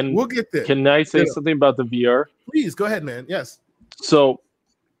get there. We'll get there. Can I say something about the VR? Please go ahead, man. Yes. So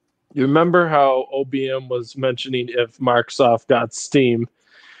you remember how OBM was mentioning if Microsoft got Steam?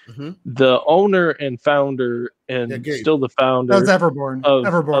 The owner and founder, and still the founder. That was Everborn.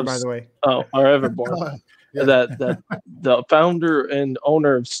 Everborn, by the way. Oh, or Everborn. that the founder and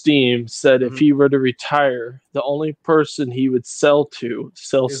owner of Steam said if he were to retire, the only person he would sell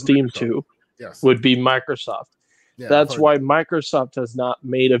Steam to would be Microsoft. Yeah, that's why Microsoft has not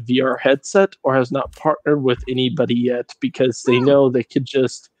made a VR headset or has not partnered with anybody yet, because they know they could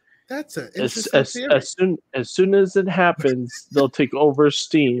just. That's an interesting theory. As soon as it happens, they'll take over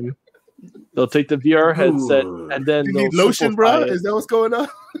Steam. They'll take the VR headset, and then you they'll need lotion, bro. Is that what's going on?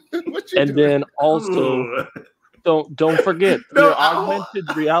 Then also, don't forget the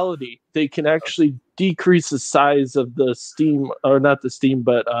augmented reality. They can actually decrease the size of the Steam, or not the Steam,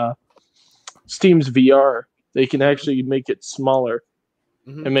 but Steam's VR. They can actually make it smaller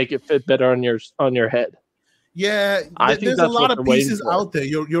and make it fit better on your head. Yeah, there's a lot of pieces out there.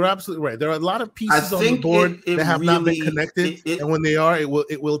 You're absolutely right. There are a lot of pieces on the board that have not been connected, and when they are,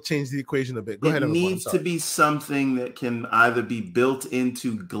 it will change the equation a bit. Go ahead. It needs to be something that can either be built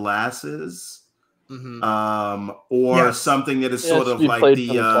into glasses, or something that is sort of like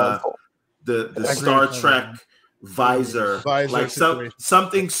the Star Trek visor, like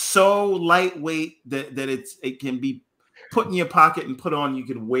something so lightweight that it can be put in your pocket and put on. You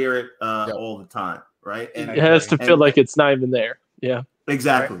can wear it all the time, right? And it has to feel like it's not even there. Yeah.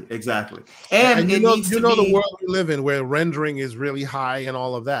 Exactly, right? Exactly. And you it know, needs you to know be, the world we live in where rendering is really high and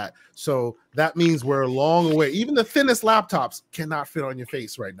all of that. So that means we're a long way. Even the thinnest laptops cannot fit on your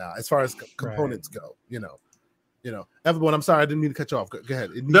face right now, as far as components go. You know. Everyone, I'm sorry, I didn't mean to cut you off. Go ahead.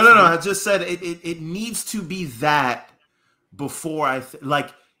 No. I just said it needs to be that before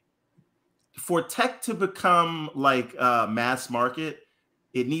like for tech to become like mass market,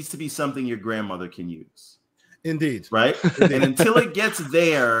 it needs to be something your grandmother can use. Indeed. Right. And until it gets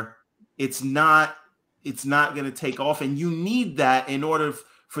there, it's not going to take off. And you need that in order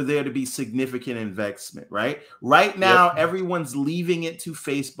for there to be significant investment. Right now, everyone's leaving it to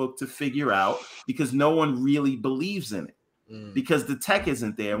Facebook to figure out because no one really believes in it because the tech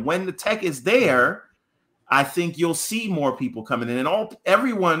isn't there. And when the tech is there, I think you'll see more people coming in and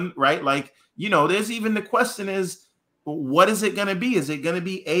everyone, right? Like, there's even the question is, what is it going to be? Is it going to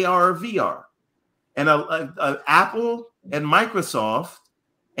be AR or VR? And Apple and Microsoft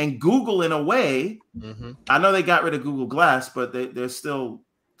and Google, in a way, I know they got rid of Google Glass, but there's still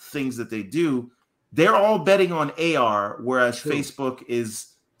things that they do. They're all betting on AR, whereas Facebook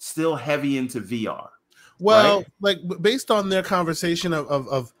is still heavy into VR. Well, right? like based on their conversation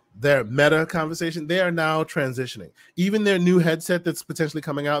of their Meta conversation, they are now transitioning. Even their new headset that's potentially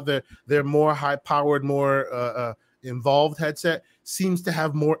coming out, their more high-powered, more involved headset seems to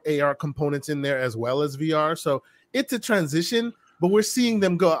have more AR components in there as well as VR. So it's a transition, but we're seeing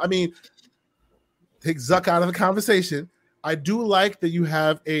them go. I mean, take Zuck out of the conversation. I do like that you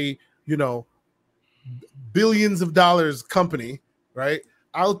have a, billions of dollars company, right,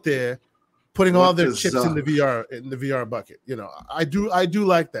 out there putting all their chips in the VR bucket. I do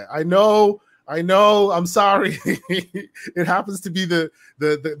like that. I know, I'm sorry. It happens to be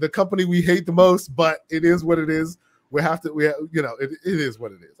the company we hate the most, but it is what it is. It is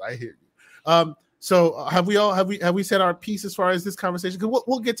what it is. I hear you. So have we said our piece as far as this conversation? Because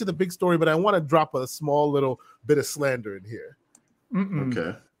we'll get to the big story, but I want to drop a small little bit of slander in here.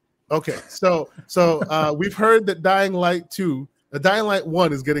 Okay. So we've heard that Dying Light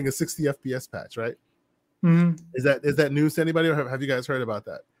 1 is getting a 60 FPS patch, right? Is that news to anybody, or have you guys heard about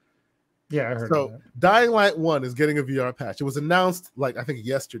that? Yeah, I heard. So Dying Light 1 is getting a VR patch. It was announced I think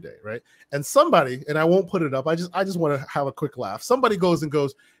yesterday, right? And somebody, and I won't put it up, I just want to have a quick laugh. Somebody goes,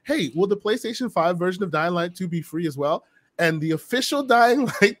 hey, will the PlayStation 5 version of Dying Light 2 be free as well? And the official Dying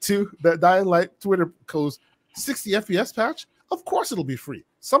Light 2, the Dying Light Twitter goes, 60 FPS patch? Of course it'll be free.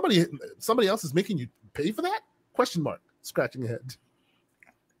 Somebody else is making you pay for that? Question mark. Scratching your head.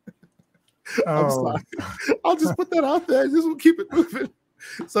 I'm sorry. I'll just put that out there. Just keep it moving.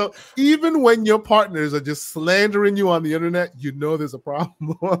 So even when your partners are just slandering you on the internet, there's a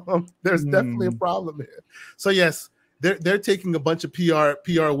problem. There's definitely a problem here. So yes, they're taking a bunch of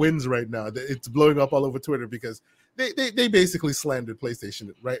PR wins right now. It's blowing up all over Twitter because they basically slandered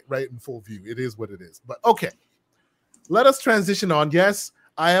PlayStation right in full view. It is what it is. But okay, let us transition on. Yes,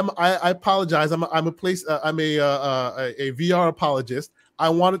 I apologize. I'm a VR apologist. I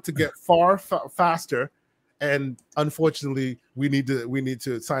want it to get far faster. And unfortunately, we need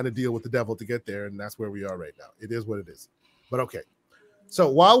to sign a deal with the devil to get there, and that's where we are right now. It is what it is. But okay.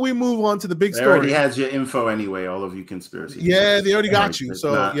 So while we move on to the big story, already has your info anyway. All of you conspiracy. Yeah, they already got you.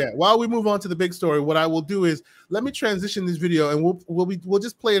 So while we move on to the big story, what I will do is let me transition this video, and we'll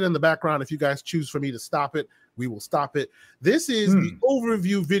just play it in the background. If you guys choose for me to stop it, we will stop it. This is the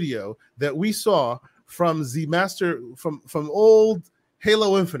overview video that we saw from Z-Master from old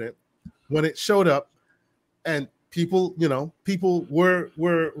Halo Infinite when it showed up. And people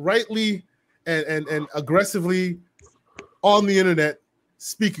were rightly and aggressively on the internet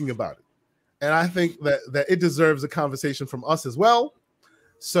speaking about it. And I think that it deserves a conversation from us as well.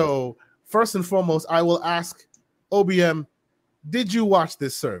 So first and foremost, I will ask OBM, did you watch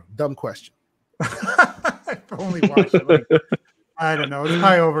this, sir? Dumb question. I've only watched it I don't know, it's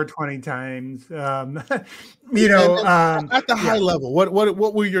probably over 20 times. At the high level,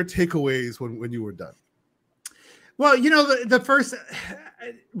 what were your takeaways when you were done? Well, the first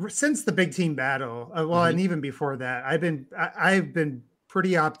since the big team battle, and even before that, I've been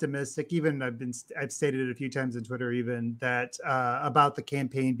pretty optimistic. Even I've stated it a few times on Twitter, even that about the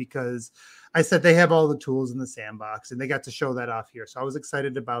campaign, because I said they have all the tools in the sandbox, and they got to show that off here. So I was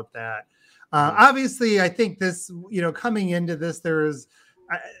excited about that. Obviously, I think this, coming into this,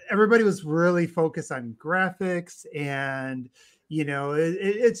 everybody was really focused on graphics, and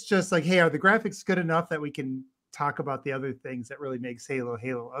it's just like, hey, are the graphics good enough that we can talk about the other things that really makes Halo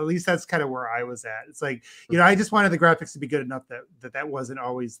Halo. At least that's kind of where I was at. It's like, you know, I just wanted the graphics to be good enough that wasn't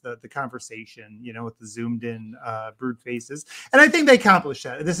always the conversation, you know, with the zoomed in brood faces. And I think they accomplished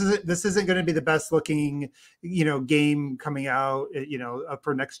that. This isn't going to be the best looking, you know, game coming out, you know,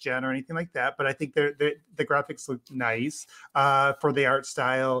 for next gen or anything like that. But I think the graphics look nice for the art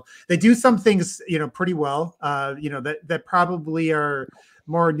style. They do some things, you know, pretty well, you know, that probably are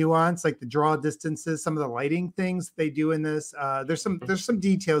more nuanced, like the draw distances, some of the lighting things they do in this. There's some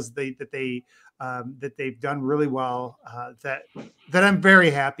details that they've done really well that I'm very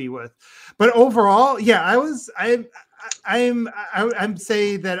happy with. But overall, yeah, I'm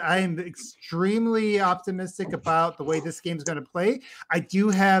saying that I'm extremely optimistic about the way this game's going to play. I do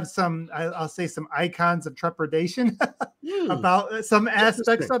have some, I'll say, some icons of trepidation about some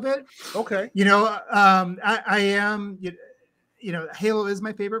aspects of it. Okay, you know, I am. You know, Halo is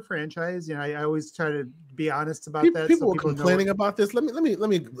my favorite franchise. You know, I always try to be honest about that. People were complaining about this. Let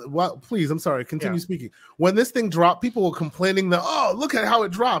me. Well, please, I'm sorry. Continue speaking. When this thing dropped, people were complaining that, oh, look at how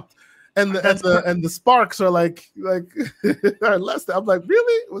it dropped, and the sparks are like are less. I'm like,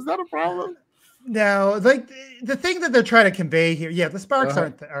 really? Was that a problem? No, like the thing that they're trying to convey here, the sparks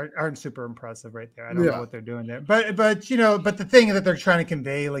aren't super impressive right there. I don't know what they're doing there, but you know, but the thing that they're trying to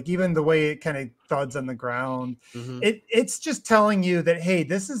convey, like even the way it kind of thuds on the ground, it's just telling you that, hey,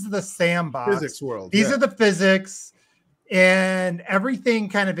 this is the sandbox physics world. These are the physics, and everything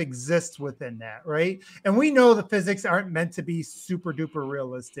kind of exists within that, right? And we know the physics aren't meant to be super duper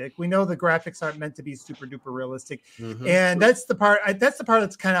realistic. We know the graphics aren't meant to be super duper realistic, and that's the part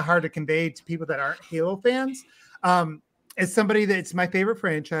that's kind of hard to convey to people that aren't Halo fans. As somebody that's my favorite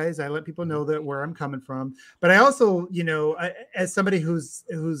franchise, I let people know that where I'm coming from. But I also, you know, as somebody who's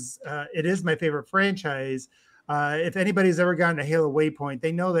it is my favorite franchise. If anybody's ever gotten to Halo Waypoint,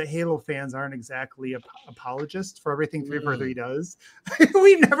 they know that Halo fans aren't exactly apologists for everything 343 does.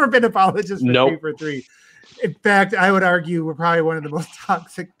 We've never been apologists for 343. In fact, I would argue we're probably one of the most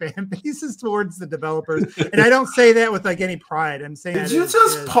toxic fan bases towards the developers. And I don't say that with like any pride. I'm saying, did you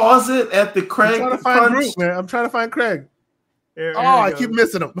just pause it at the Craig? I'm trying to find Craig. I keep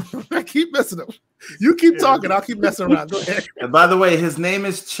missing him. I keep missing him. You keep talking. I'll keep messing around. Go ahead. And by the way, his name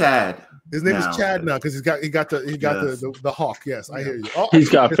is Chad. His name is Chad now because he got the hawk. Yes, I hear you. Oh, he's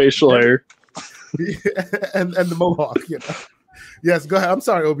got facial hair and the mohawk. You know. Yes, go ahead. I'm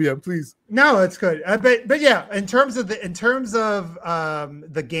sorry, OBM. Please. No, it's good. But yeah, in terms of the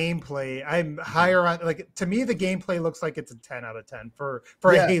gameplay, I'm higher on. Like, to me, the gameplay looks like it's a 10 out of 10 for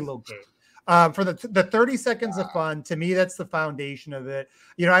a Halo game. For the 30 seconds of fun, to me, that's the foundation of it.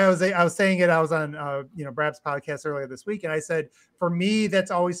 You know, I was saying it. I was on you know, Brab's podcast earlier this week, and I said, for me,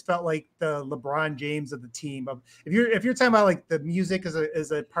 that's always felt like the LeBron James of the team. If you're talking about like the music as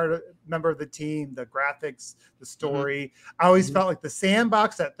a member of the team, the graphics, the story, I always felt like the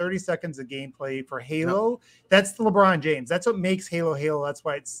sandbox, that 30 seconds of gameplay for Halo, that's the LeBron James. That's what makes Halo Halo. That's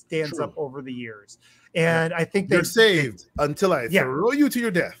why it stands up over the years. And I think you're saved until I throw you to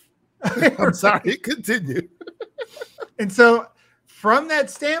your death. I'm sorry, continue. And so from that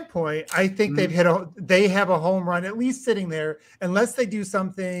standpoint, I think they have a home run at least sitting there, unless they do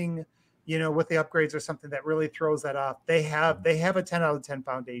something, you know, with the upgrades or something that really throws that off. They have a 10 out of 10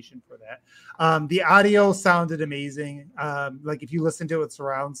 foundation for that. The audio sounded amazing. Like if you listen to it with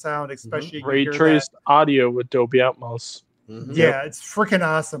surround sound, especially ray traced audio with Dolby Atmos. Yeah, it's freaking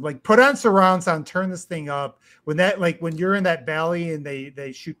awesome. Like, put on surround sound, turn this thing up. When you're in that valley and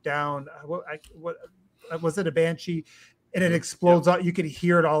they shoot down, what was it, a Banshee, and it explodes out, you could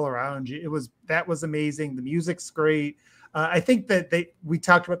hear it all around you. That was amazing. The music's great. I think that we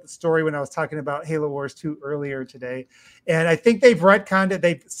talked about the story when I was talking about Halo Wars 2 earlier today, and I think they've retconned it.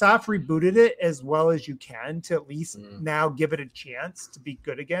 They've soft rebooted it as well as you can to at least now give it a chance to be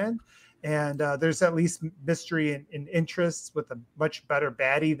good again. And there's at least mystery and interest with a much better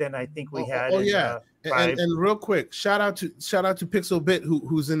baddie than I think we had. And real quick, shout out to Pixel Bit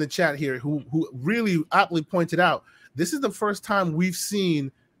who's in the chat here, who really aptly pointed out this is the first time we've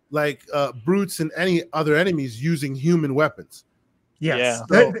seen like brutes and any other enemies using human weapons. Yes,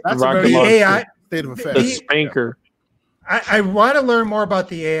 so that's a very AI state of affairs. The spanker. I want to learn more about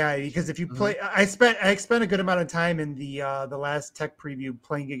the AI, because if you play, I spent a good amount of time in the last tech preview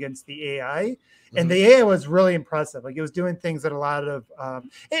playing against the AI, and the AI was really impressive. Like, it was doing things that a lot of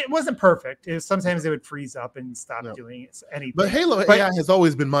it wasn't perfect. Sometimes it would freeze up and stop doing anything. But Halo AI has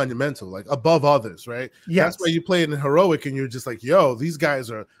always been monumental, like above others, right? Yes. That's why you play it in heroic, and you're just like, yo, these guys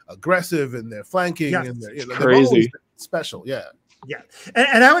are aggressive and they're flanking and they're crazy, special, Yeah,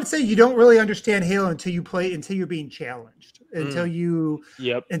 and I would say you don't really understand Halo until you're being challenged, until you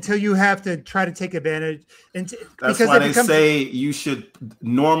have to try to take advantage. That's why they say you should.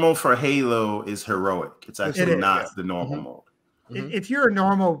 Normal for Halo is heroic. It's actually not the normal mode. If you're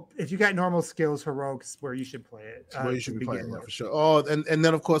if you got normal skills, heroics where you should play it. Where you should be playing it for sure. Oh, and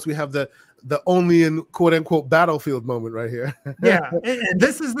then of course we have the only in quote unquote battlefield moment right here. Yeah, and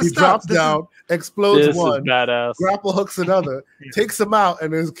this is the he drops down, explodes one, badass. grapple hooks another, takes him out,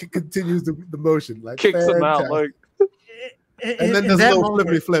 and then continues the motion. Like kicks him out, like. And then does a little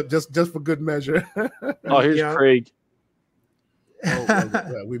flippity flip just for good measure. Oh, here's Craig.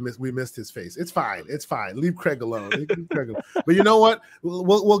 Oh, we missed his face. It's fine. Leave Craig alone. But you know what?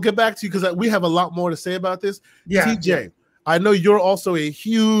 We'll get back to you because we have a lot more to say about this. Yeah, TJ, I know you're also a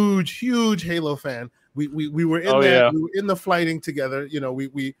huge Halo fan. We were in there. We were in the flighting together. You know,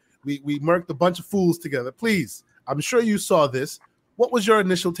 we murked a bunch of fools together. Please, I'm sure you saw this. What was your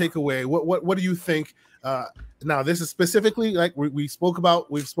initial takeaway? What do you think? Now, this is specifically like we've spoken about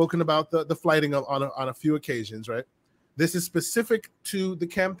the flighting on a few occasions, right? This is specific to the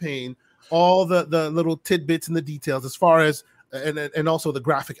campaign, all the little tidbits and the details as far as and also the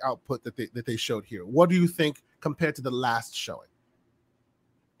graphic output that they showed here. What do you think compared to the last showing?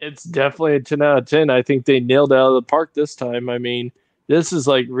 It's definitely a 10 out of 10. I think they nailed it out of the park this time. I mean, this is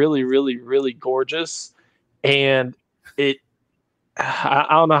like really, really, really gorgeous. And I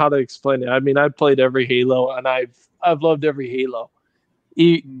don't know how to explain it. I mean, I've played every Halo and I've loved every Halo.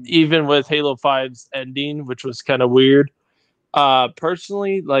 Even with Halo 5's ending, which was kind of weird.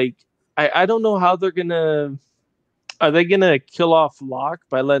 Personally, like I don't know how are they gonna kill off Locke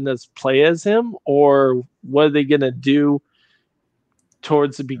by letting us play as him, or what are they gonna do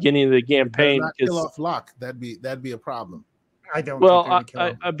towards the beginning of the campaign? Kill off Locke, that'd be a problem. I don't. Well,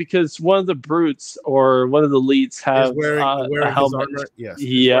 because one of the brutes or one of the leads have wearing a helmet. Yes.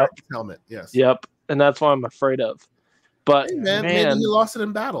 Yep. Helmet. Yes. Yep. And that's what I'm afraid of. But hey, man, maybe he lost it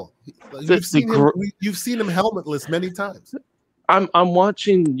in battle. You've seen him helmetless many times. I'm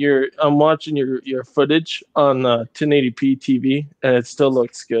watching your footage on 1080p TV, and it still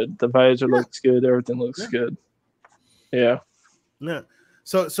looks good. The visor looks good. Everything looks good. Yeah. Yeah.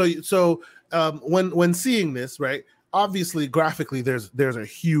 So when seeing this, right? Obviously, graphically, there's a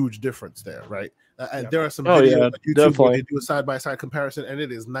huge difference there, right? And there are some videos on YouTube where they do a side-by-side comparison, and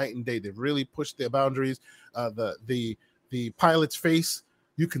it is night and day. They've really pushed their boundaries. The pilot's face,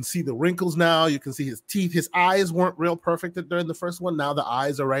 you can see the wrinkles now. You can see his teeth. His eyes weren't real perfect during the first one. Now the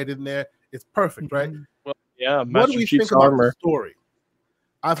eyes are right in there. It's perfect, right? Well, yeah. What do we think about the story?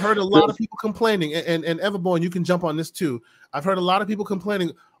 I've heard a lot of people complaining, and Everborn, you can jump on this too. I've heard a lot of people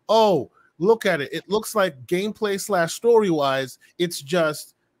complaining, oh, look at it. It looks like gameplay / story-wise, it's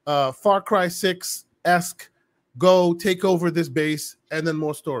just Far Cry 6-esque, go take over this base, and then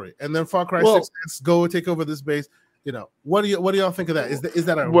more story. And then Far Cry 6-esque, go take over this base. You know, what do y'all think of that? Is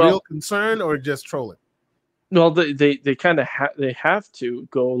that a real concern or just trolling? Well, they kind of they have to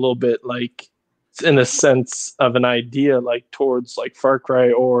go a little bit like in a sense of an idea like towards like Far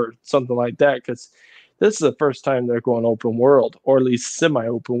Cry or something like that, because this is the first time they're going open world, or at least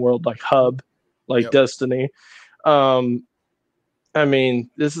semi-open world, like Hub, like Destiny. I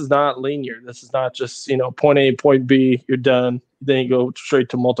mean, this is not linear. This is not just, point A, point B, you're done, then you go straight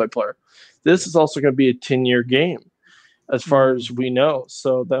to multiplayer. This is also going to be a 10-year game, as far as we know.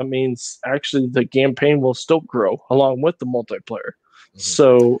 So that means actually the campaign will still grow along with the multiplayer.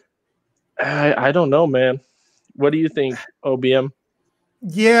 So I don't know, man. What do you think, OBM?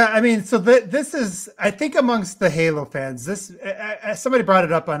 Yeah, I mean, so this is, I think, amongst the Halo fans, this somebody brought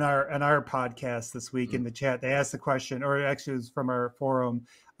it up on our podcast this week in the chat. They asked the question, or actually it was from our forum.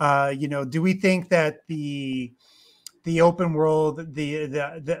 Do we think that the open world,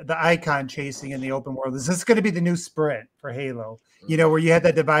 the icon chasing in the open world, is this going to be the new Sprint for Halo? Where you had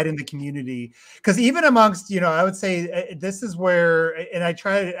that divide in the community? Because even amongst, I would say this is where, and I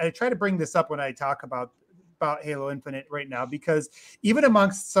try to bring this up when I talk about Halo Infinite right now, because even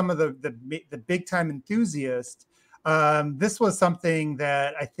amongst some of the big time enthusiasts, this was something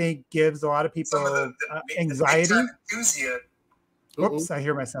that I think gives a lot of people anxiety. Oops, I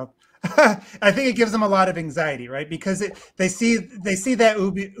hear myself. I think it gives them a lot of anxiety, right? Because they see that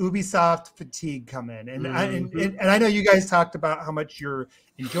Ubisoft fatigue come in, and I know you guys talked about how much you're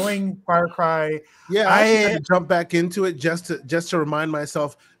enjoying Far Cry. Yeah, I had to jump back into it just to remind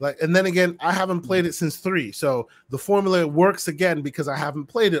myself. And then again, I haven't played it since 3, so the formula works again because I haven't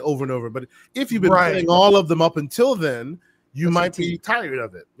played it over and over. But if you've been playing all of them up until then, you might be tired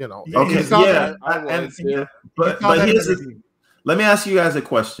of it. Okay, yeah. But let me ask you guys a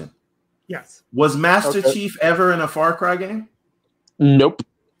question. Yes. Was Master Chief ever in a Far Cry game? Nope.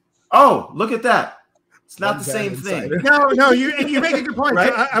 Oh, look at that. It's not the same thing. No, you make a good point. Right?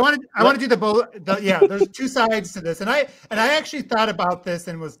 So I want to do the both. Yeah, there's two sides to this, and I actually thought about this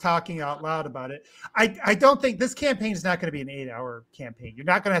and was talking out loud about it. I don't think this campaign is not going to be an 8-hour campaign. You're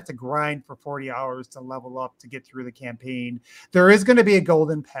not going to have to grind for 40 hours to level up to get through the campaign. There is going to be a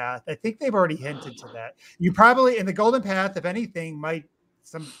golden path. I think they've already hinted to that. You probably in the golden path, if anything,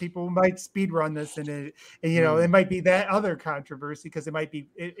 some people might speed run this, and it might be that other controversy because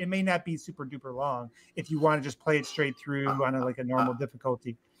it may not be super duper long if you want to just play it straight through on a normal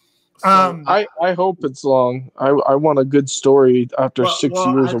difficulty. I hope it's long. I want a good story after 6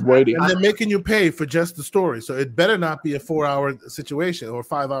 years of waiting. And they're making you pay for just the story, so it better not be a 4-hour situation or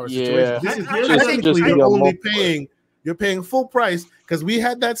 5-hour situation. You're paying full price because we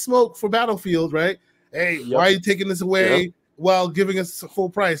had that smoke for Battlefield, right? Hey, why are you taking this away? Yep. While giving us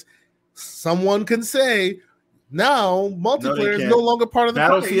full price, someone can say now multiplayer is no longer part of the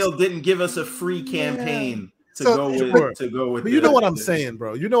Battlefield price. Didn't give us a free campaign to go with. But you know what I'm saying,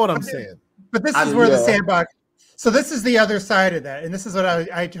 bro. You know what I'm saying. But this is where the sandbox. So this is the other side of that, and this is what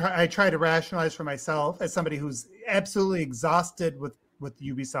I try to rationalize for myself as somebody who's absolutely exhausted with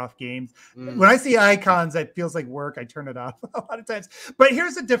Ubisoft games. When I see icons that feels like work, I turn it off a lot of times. But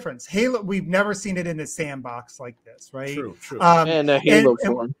here's the difference. Halo, we've never seen it in a sandbox like this, right? True. And a Halo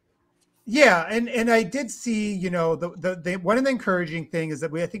form. Yeah, and I did see, the one of the encouraging things is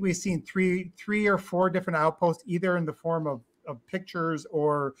that I think we've seen three or four different outposts, either in the form of pictures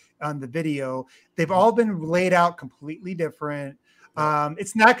or on the video. They've all been laid out completely different.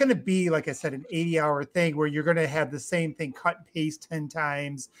 It's not going to be, like I said, an 80-hour thing where you're going to have the same thing cut and paste 10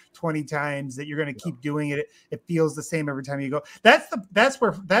 times, 20 times, that you're going to keep doing it. It feels the same every time you go. That's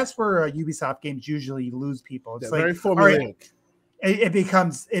where Ubisoft games usually lose people. It's like very formulaic. It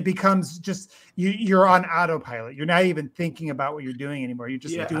becomes just you're on autopilot. You're not even thinking about what you're doing anymore. You're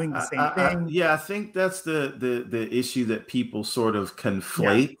just doing the same thing. I think that's the issue that people sort of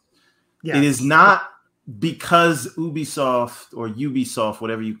conflate. Yeah. It is not because Ubisoft or Ubisoft,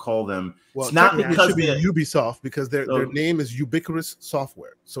 whatever you call them, it's not because it should be Ubisoft because their name is Ubiquitous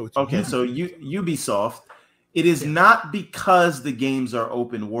Software. So it's okay. So Ubisoft, it is not because the games are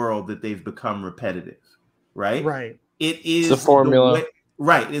open world that they've become repetitive, right? Right. It is the formula.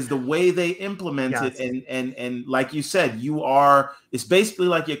 It is the way they implement it, and like you said, it's basically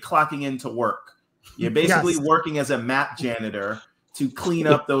like you're clocking into work. You're basically working as a map janitor to clean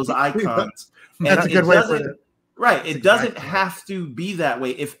up those icons. That's a good way to put it. Right. It doesn't have to be that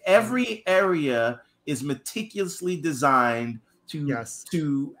way. If every area is meticulously designed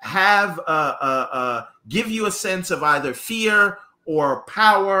to have give you a sense of either fear or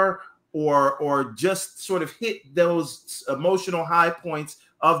power or just sort of hit those emotional high points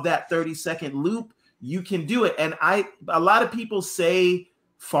of that 30-second loop, you can do it. And a lot of people say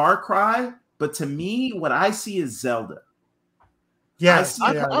Far Cry, but to me, what I see is Zelda. Yes,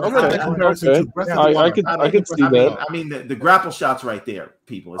 I could see that. I mean, the grapple shot's right there,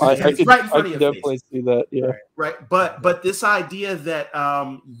 people. I could definitely see that. Yeah, right. But this idea that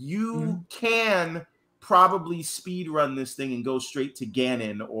you can probably speed run this thing and go straight to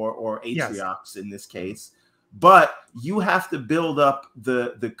Ganon or Atriox in this case, but you have to build up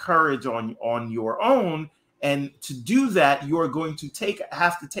the courage on your own, and to do that, you are going to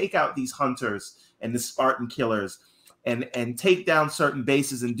have to take out these hunters and the Spartan killers. And take down certain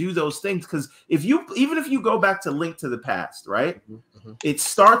bases and do those things, because even if you go back to Link to the Past, right? Mm-hmm. It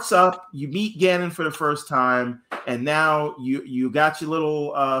starts up, you meet Ganon for the first time, and now you got your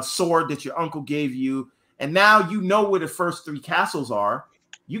little sword that your uncle gave you, and now you know where the first 3 castles are.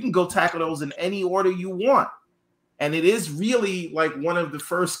 You can go tackle those in any order you want, and it is really like one of the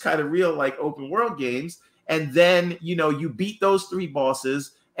first kind of real like open world games. And then you beat those 3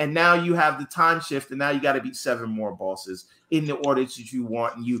 bosses. And now you have the time shift, and now you got to beat 7 more bosses in the order that you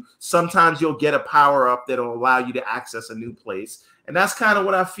want. And sometimes you'll get a power up that'll allow you to access a new place. And that's kind of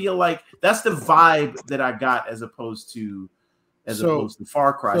what I feel like. That's the vibe that I got as opposed to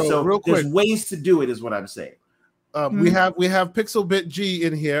Far Cry. So there's ways to do it, is what I'm saying. We have Pixelbit G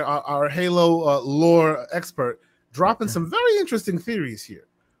in here, our Halo lore expert, dropping some very interesting theories here.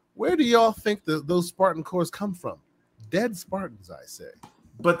 Where do y'all think those Spartan cores come from? Dead Spartans, I say.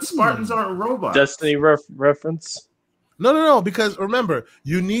 But Spartans aren't robots. Destiny reference? No, because remember,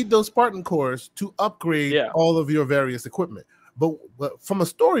 you need those Spartan cores to upgrade all of your various equipment. But from a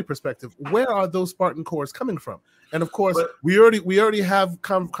story perspective, where are those Spartan cores coming from? And of course, we already have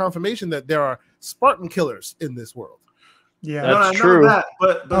confirmation that there are Spartan killers in this world. Yeah, No, That's I true. know that,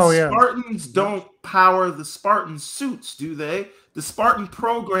 but the Oh, yeah. Spartans don't power the Spartan suits, do they? The Spartan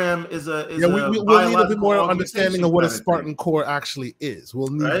program is a we'll need a bit more biological understanding of what a augmentation Spartan core actually is. We'll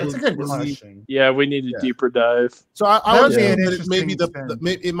need. Right? That's a good question. Yeah, we need a Yeah. deeper dive. So I That would would be say an that it may be interesting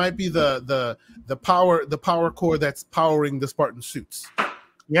spin. it might be the power core that's powering the Spartan suits.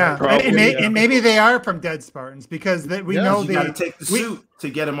 Yeah, Probably, and maybe they are from Dead Spartans because we Yeah, know You they got to take the suit to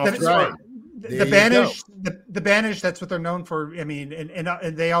get them off That's the right. Spartan. the There you Banish, the Banish. That's what they're known for. I mean,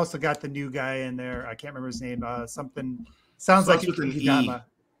 and they also got the new guy in there. I can't remember his name. Something sounds like Starts with an E. Hidama.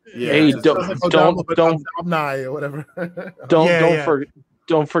 Yeah. Hey, It sounds like Odama, but don't Omni or whatever.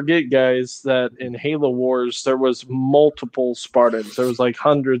 don't forget, guys, that in Halo Wars there was multiple Spartans. There was like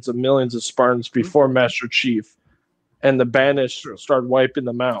hundreds of millions of Spartans before Master Chief, and the Banished started wiping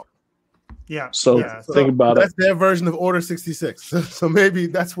them out. Yeah. So yeah. think about That's it. their version of Order 66. So maybe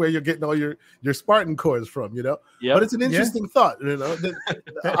that's where you're getting all your Spartan cores from, you know. Yep. But it's an interesting thought, you know.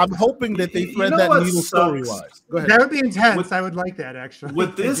 I'm hoping that they thread that what needle sucks? story-wise. Go ahead. That would be intense. With- I would like that actually. with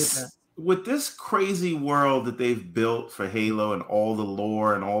I get that. this crazy world that they've built for Halo and all the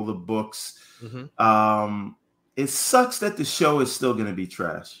lore and all the books, it sucks that the show is still going to be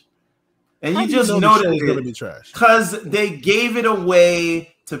trash. And How you do just know the noted show is it gonna be trash? because they gave it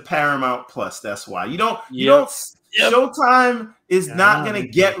away to Paramount Plus. That's why you don't. Yep. Showtime is Yeah, not going to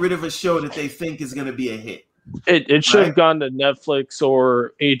get rid of a show that they think is going to be a hit. It should Right. have gone to Netflix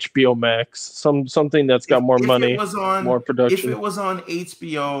or HBO Max, something that's got more If money, it was on, more if production. it was on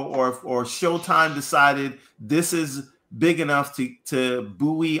HBO or Showtime decided this is big enough to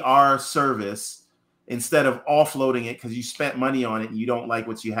buoy our service instead of offloading it because you spent money on it and you don't like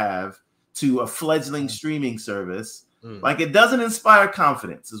what you have to a fledgling streaming service. Like it doesn't inspire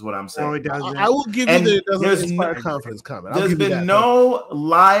confidence, is what I'm saying. No, it doesn't. I will give you And that it there's doesn't inspire no- confidence comment. I'll There's give you been that. no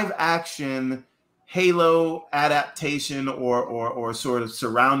live action Halo adaptation or sort of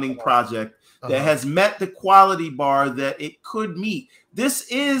surrounding project that has met the quality bar that it could meet. This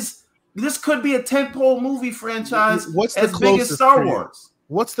could be a tentpole movie franchise What's the as big as closest Star for you? Wars.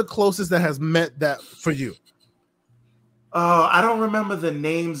 What's the closest that has met that for you? I don't remember the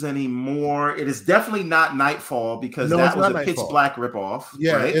names anymore. It is definitely not Nightfall because No, that it's was a not Pitch Nightfall. Black ripoff.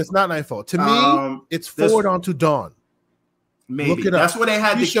 Yeah, right? it's not Nightfall. To me, it's there's- Forward Onto Dawn. Maybe Look it up. that's where they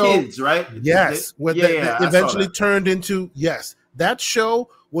had TV the show- kids, right? Yes, yeah, that I saw eventually that. turned into that show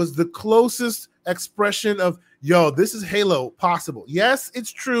was the closest expression of this is Halo possible. Yes,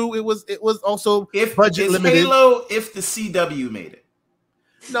 it's true. It was also If budget it's limited. Halo, if the CW made it.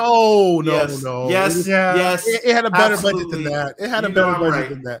 No. Yes, It, Yeah. it had a better budget absolutely. than that. It had a You know better I'm budget right.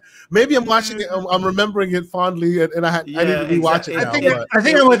 than that. Maybe I'm watching it. I'm remembering it fondly, and I need to rewatch exactly. it now. I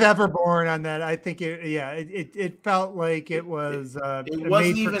think I'm with Everborn on that. I think it felt like it was It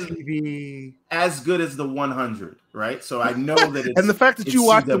wasn't made for even- TV. As good as the 100, right? So I know that it's and the fact that it's you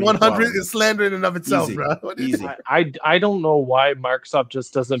watched the CW 100 quality. is slander in and of itself, Easy. bro. Easy. I don't know why Microsoft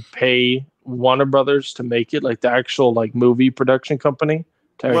just doesn't pay Warner Brothers to make it, like the actual like movie production company,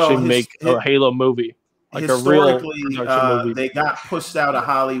 to Well, actually make a Halo movie, like a real Historically, production movie. they got pushed out of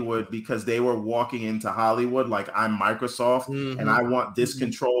Hollywood because they were walking into Hollywood like, I'm Microsoft and I want this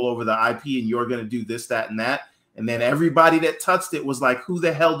control over the IP and you're going to do this, that, and that. And then everybody that touched it was like, who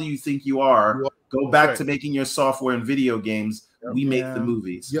the hell do you think you are? Go back to making your software and video games. We make the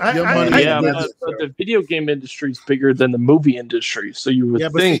movies. Your I- money Yeah, is but the video game industry is bigger than the movie industry, so you would Yeah,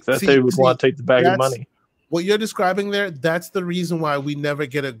 but think see- that see- they would see, want to take the bag of that's- money. what you're describing there. That's the reason why we never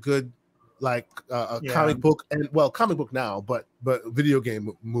get a good comic book comic book now, but video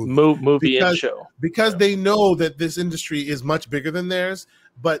game movie. Movie and Because- show. Because they know that this industry is much bigger than theirs,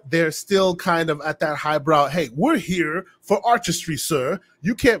 but they're still kind of at that highbrow. Hey, we're here for artistry, sir.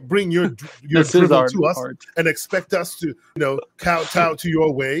 You can't bring your This is drivel art. to us and expect us to, kowtow to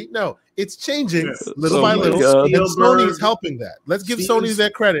your way. No, it's changing little Oh by my little. God. And Spielberg- Sony's helping that. Let's give Steven- Sony their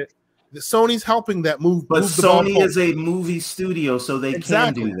credit. Sony's helping that move. But move the ball Sony forward. is a movie studio, so they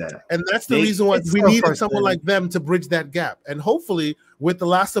Exactly. can do that. And that's the They- reason why it's we so needed someone frustrating. like them to bridge that gap. And hopefully, with The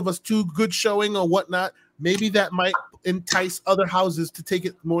Last of Us 2 good showing or whatnot, maybe that might entice other houses to take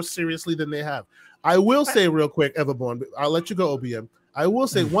it more seriously than they have. I will say real quick, Everborn, but I'll let you go, OBM. I will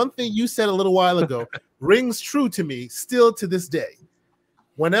say one thing you said a little while ago rings true to me still to this day.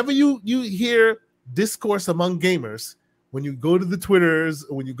 Whenever you hear discourse among gamers, when you go to the Twitters,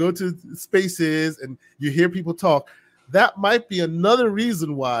 when you go to spaces and you hear people talk, that might be another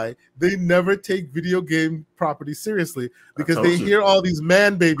reason why they never take video game property seriously, because told they you. hear all these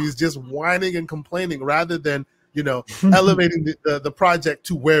man babies just whining and complaining rather than, elevating the project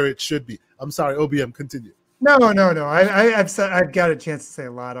to where it should be. I'm sorry, OBM, continue. No. I've got a chance to say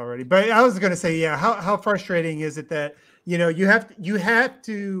a lot already, but I was going to say, how frustrating is it that you know, you have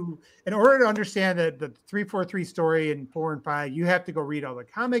to, in order to understand the 343 story in 4 and 5, you have to go read all the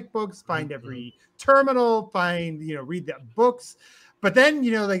comic books, find every terminal, read the books. But then,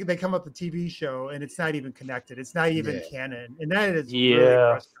 you know, they come up with the TV show and it's not even connected. It's not even canon. And that is really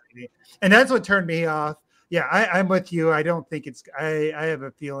frustrating. And that's what turned me off. Yeah, I'm with you. I don't think it's, I have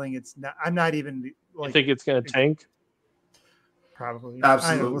a feeling it's not, I'm not even like. You think it's going to tank? Probably.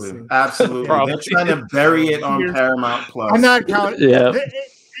 Absolutely. Absolutely. They're trying to bury it on Paramount Plus. I'm not counting. Yeah.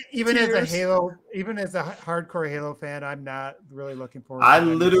 Even as a hardcore Halo fan, I'm not really looking forward to it. I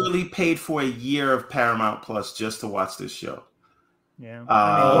literally paid for a year of Paramount Plus just to watch this show. Yeah.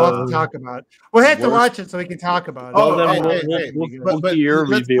 We'll have to talk about it. We'll have to watch it so we can talk about it.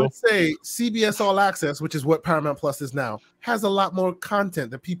 Let's say CBS All Access, which is what Paramount Plus is now, has a lot more content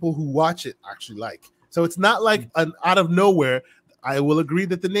that people who watch it actually like. So it's not like an out of nowhere. I will agree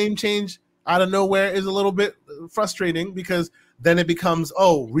that the name change out of nowhere is a little bit frustrating because then it becomes,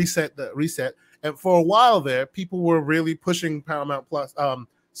 reset. And for a while there, people were really pushing Paramount Plus,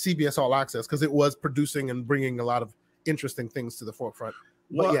 CBS All Access, because it was producing and bringing a lot of interesting things to the forefront.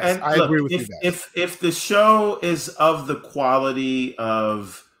 But yes, I agree with you guys. If the show is of the quality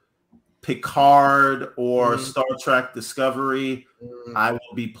of Picard or Star Trek Discovery, I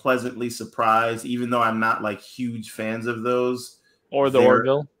will be pleasantly surprised, even though I'm not like huge fans of those. Or the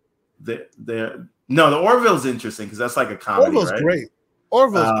Orville. The Orville's interesting because that's like a comedy. Orville's great.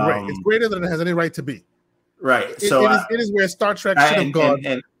 Orville's great. It's greater than it has any right to be. Right. It is where Star Trek should have gone.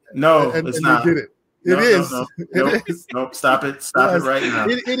 It's not. They did it. It is. Nope. Stop it. Stop it right now.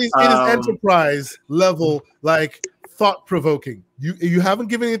 It is Enterprise level, like thought provoking. You haven't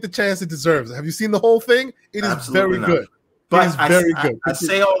given it the chance it deserves. Have you seen the whole thing? It is very good. But it is very good. I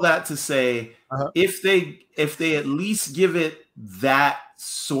say all that to say, if they at least give it that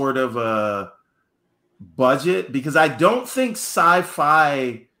sort of a budget, because I don't think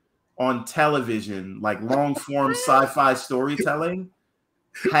sci-fi on television, like long form sci-fi storytelling,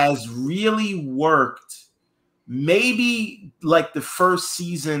 has really worked. Maybe like the first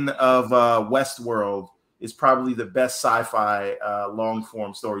season of Westworld is probably the best sci-fi long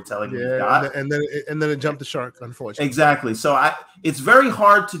form storytelling we've got. And then it jumped the shark, unfortunately. Exactly. So it's very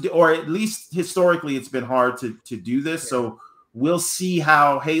hard to do, or at least historically it's been hard to do this. So we'll see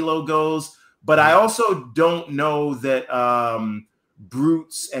how Halo goes. But I also don't know that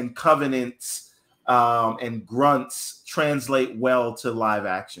brutes and covenants and grunts translate well to live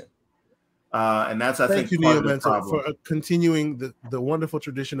action. And that's, I think, part Neil of the problem. For continuing the wonderful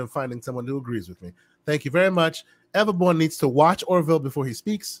tradition of finding someone who agrees with me. Thank you very much. Everborn needs to watch Orville before he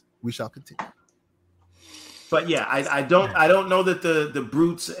speaks. We shall continue. But yeah, I don't know that the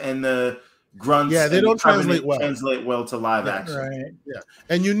brutes and the grunts they don't translate well to live action. Right. Yeah.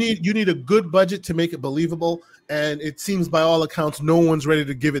 And you need a good budget to make it believable. And it seems by all accounts, no one's ready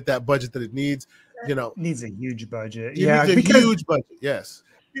to give it that budget that it needs. You know, it needs a huge budget. Huge budget. Yes.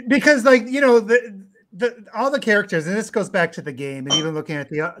 Because all the characters, and this goes back to the game, and even looking at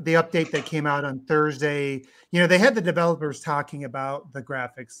the update that came out on Thursday, they had the developers talking about the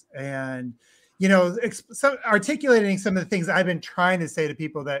graphics and articulating some of the things I've been trying to say to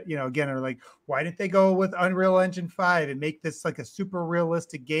people that again are like, why didn't they go with Unreal Engine 5 and make this like a super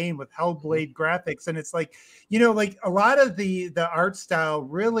realistic game with Hellblade graphics? And it's like like a lot of the art style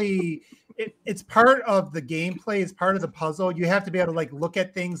really. It's part of the gameplay. It's part of the puzzle. You have to be able to like look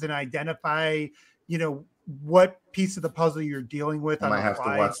at things and identify, what piece of the puzzle you're dealing with. I might have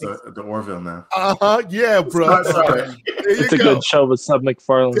to watch the Orville now. Yeah, bro. It's a good show with Seth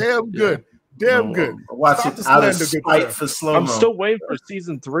MacFarlane. Damn good. Damn good. Watch it out of spite for slow-mo. I'm still waiting for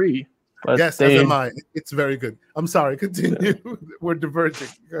season 3. Yes, as am I. It's very good. I'm sorry. Continue. We're diverging.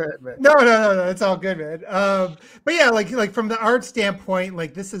 Go ahead, man. No. It's all good, man. But yeah, like from the art standpoint,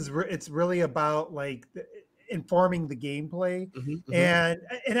 like this is it's really about like informing the gameplay,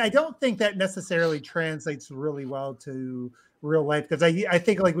 and I don't think that necessarily translates really well to real life, because I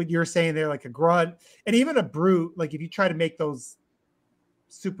think like what you're saying there, like a grunt and even a brute, like if you try to make those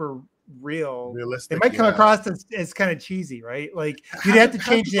super realistic, it might come across as kind of cheesy, right? Like you'd have to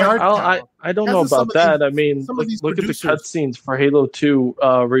change the art style. I don't know about that. I mean, look at the cutscenes for Halo 2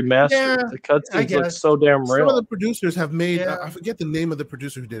 remastered. Yeah, the cutscenes look so damn real. Some of the producers have made I forget the name of the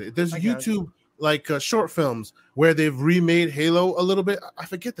producer who did it. There's YouTube like short films where they've remade Halo a little bit. I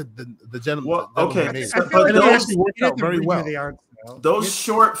forget the gentleman. Well, okay, but it actually worked out very well. Those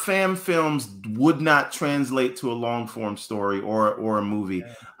short fan films would not translate to a long form story or a movie.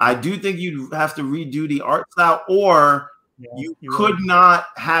 Yeah. I do think you'd have to redo the art style, or you could not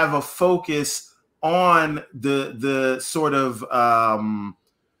have a focus on the sort of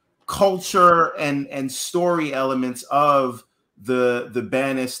culture and story elements of the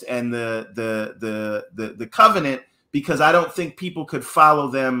Banished and the Covenant, because I don't think people could follow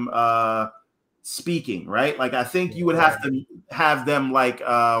them speaking, right? Like I think you would have to have them like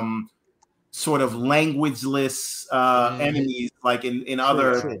sort of languageless enemies, like in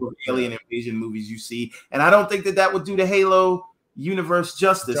other alien invasion movies you see, and I don't think that would do the Halo universe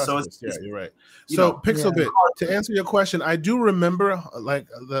justice. So it's you're right. So Pixelbit, to answer your question, I do remember like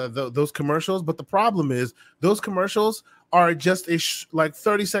those commercials, but the problem is those commercials are just a like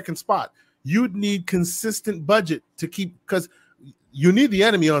 30-second spot. You'd need consistent budget to keep, because you need the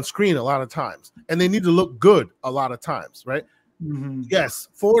enemy on screen a lot of times, and they need to look good a lot of times, right? Mm-hmm. Yes,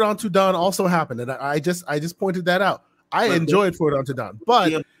 Forward Unto Dawn also happened, and I just pointed that out. I enjoyed Forward Unto Dawn, but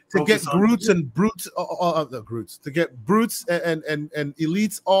to get Groots and Brutes, to get Brutes and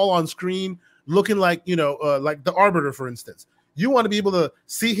Elites all on screen, looking like like the Arbiter, for instance, you want to be able to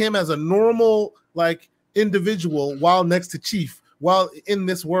see him as a normal like individual while next to Chief, while in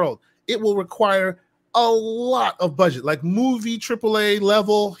this world. It will require a lot of budget, like movie AAA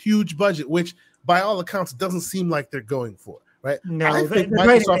level, huge budget, which by all accounts doesn't seem like they're going for. Right? No, I think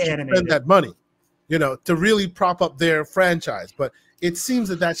Microsoft should spend that money, to really prop up their franchise. But it seems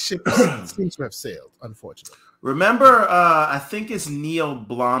that ship seems to have sailed, unfortunately. Remember, I think it's Neil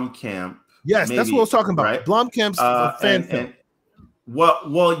Blomkamp. Yes, maybe, that's what I was talking about. Right? Blomkamp's fan film.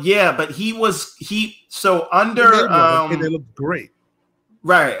 Well, yeah, but so under they look great.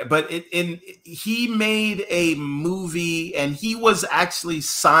 Right, but he made a movie, and he was actually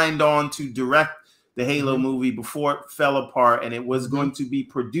signed on to direct the Halo movie before it fell apart, and it was going to be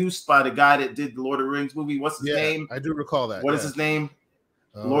produced by the guy that did the Lord of the Rings movie. What's his name? I do recall that. What is his name?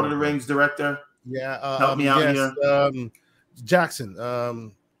 Lord of the Rings director. Yeah, help me out here.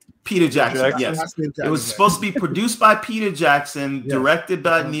 Jackson. Peter Jackson. Yes, it was supposed to be produced by Peter Jackson, directed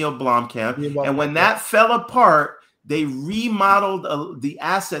by Neil Blomkamp, and when that fell apart, they remodeled the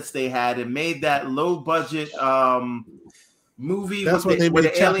assets they had and made that low budget movie where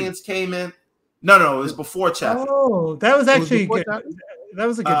the aliens came in. No, it was before Chappie. Oh, that was actually good. That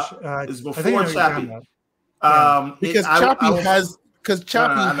was a good. It was before Chappie. Because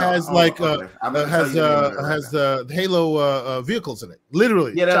Chappie has the Halo vehicles in it,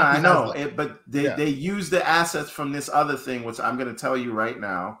 literally. Yeah, I know. But they use the assets from this other thing, which I'm going to tell you right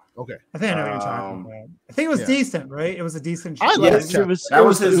now. Okay, I think I know what you're talking about. I think it was decent, right? It was a decent. It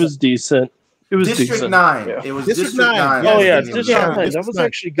was decent. It was District 9. Yeah. It was District 9. Oh yeah, District 9. That was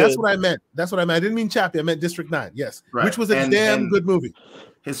actually good. That's what I meant. I didn't mean Chappie. I meant District 9. Yes, which was a damn good movie.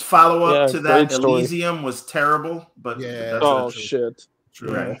 His follow-up to that Elysium was terrible, but shit.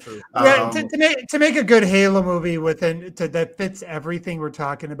 True. Right. True. To make a good Halo movie that fits everything we're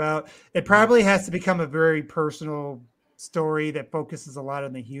talking about, it probably has to become a very personal story that focuses a lot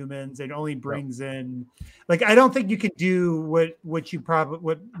on the humans and only brings in, like, I don't think you can do what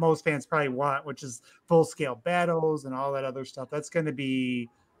most fans probably want, which is full-scale battles and all that other stuff. That's going to be,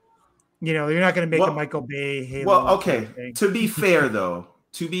 you're not going to make a Michael Bay Halo. Well, okay. To be fair, though,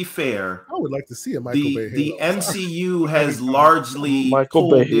 I would like to see a Michael Bay Halo. The MCU has largely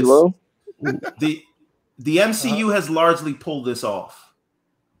Michael Bay Halo. The MCU has largely pulled this off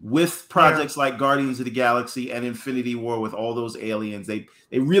with projects like Guardians of the Galaxy and Infinity War, with all those aliens. They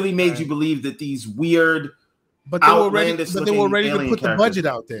really made you believe that these weird, but they were ready to put the budget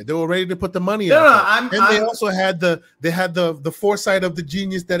out there. They were ready to put the money out there. They also had the foresight of the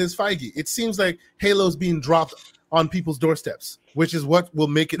genius that is Feige. It seems like Halo's being dropped on people's doorsteps, which is what will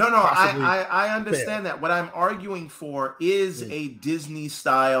make it. I understand that. What I'm arguing for is a Disney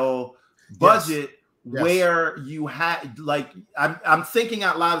style budget. Yes. Where you had, like, I'm thinking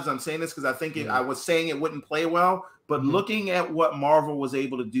out loud as I'm saying this, because I think I was saying it wouldn't play well, but looking at what Marvel was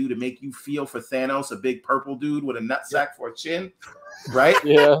able to do to make you feel for Thanos, a big purple dude with a nutsack for a chin, right?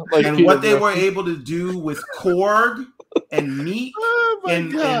 Yeah, and what they were able to do with Korg and Meek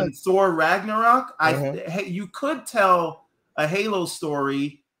and Thor Ragnarok, you could tell a Halo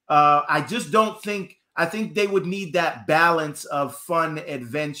story. I just don't think. I think they would need that balance of fun,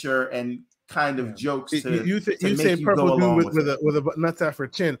 adventure, and kind of jokes. You say purple dude with a nutsack for a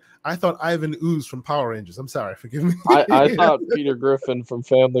chin. I thought Ivan Ooze from Power Rangers. I'm sorry, forgive me. I thought Peter Griffin from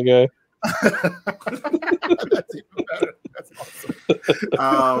Family Guy. That's even better. That's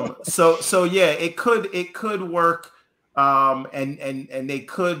awesome. So yeah, it could work. And they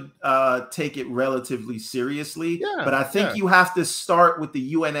could take it relatively seriously. Yeah, but I think you have to start with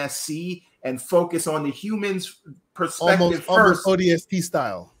the UNSC and focus on the humans' perspective almost ODST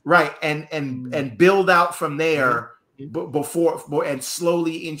style, right? And build out from there before and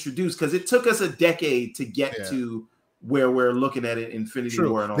slowly introduce, because it took us a decade to get to where we're looking at it, Infinity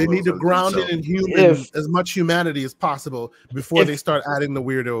War and all they need to those ground things. it in human as much humanity as possible before they start adding the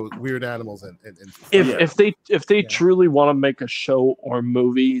weird animals and if they truly want to make a show or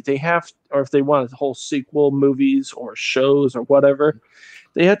movie, they have, or if they want a whole sequel movies or shows or whatever,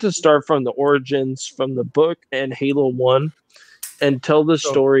 they have to start from the origins from the book and Halo 1 and tell the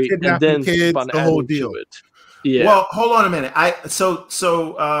story and then kids, the whole deal. To it. Yeah. Well, hold on a minute. And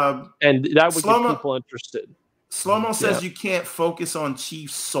that would get people interested. Slow-Mo says you can't focus on Chief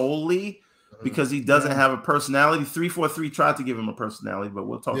solely because he doesn't have a personality. 343 tried to give him a personality, but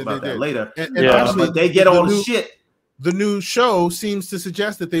we'll talk about that later. And actually, but they get all the shit. The new show seems to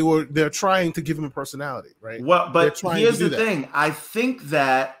suggest that they're trying to give him a personality, right? Well, but here's the thing. I think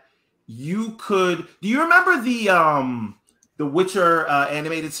that you could. Do you remember the Witcher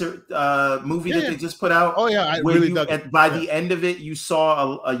animated movie that they just put out? Oh yeah, I really dug it. By the end of it, you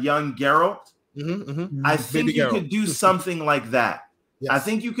saw a young Geralt. I think Baby you Geralt. Could do something like that. Yes. I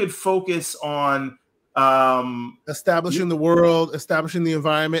think you could focus on establishing the world, establishing the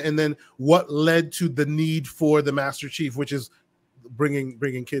environment, and then what led to the need for the Master Chief, which is bringing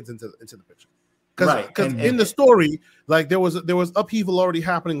kids into the picture. Because in the story, like there was upheaval already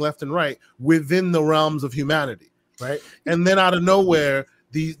happening left and right within the realms of humanity, right? And then out of nowhere,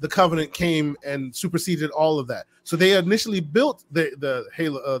 the Covenant came and superseded all of that. So they initially built the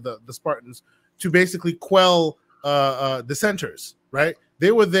Halo, the Spartans, to basically quell dissenters, right?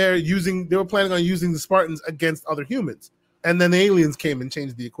 They were planning on using the Spartans against other humans, and then the aliens came and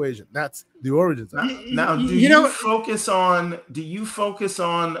changed the equation. That's the origins of it. Now, do you focus on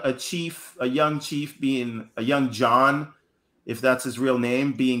a young chief being a young John, if that's his real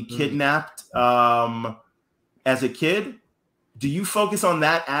name, being kidnapped as a kid? Do you focus on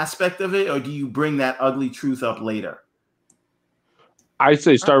that aspect of it, or do you bring that ugly truth up later? I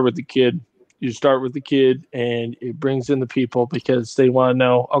say start with the kid. You start with the kid, and it brings in the people because they want to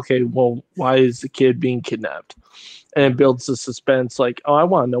know, okay, well, why is the kid being kidnapped? And it builds the suspense, like, oh, I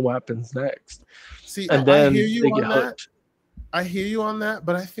want to know what happens next. See, and then I hear you they on get that. hooked. I hear you on that,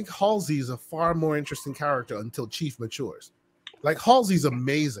 but I think Halsey is a far more interesting character until Chief matures. Like, Halsey's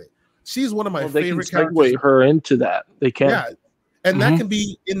amazing. She's one of my favorite characters. They can segue her into that. They can. Yeah, and that can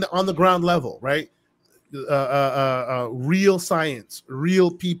be on the ground level, right? Real science,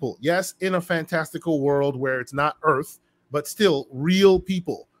 real people. Yes, in a fantastical world where it's not Earth, but still real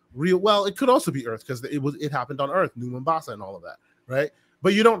people. Well, it could also be Earth because it happened on Earth, New Mombasa and all of that, right?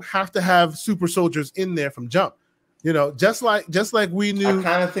 But you don't have to have super soldiers in there from jump. You know, just like we knew. I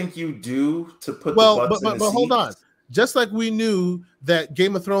kind of think you do to put. But hold on. Just like we knew that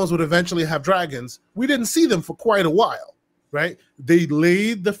Game of Thrones would eventually have dragons, we didn't see them for quite a while. Right? They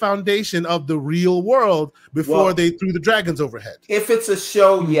laid the foundation of the real world before they threw the dragons overhead. If it's a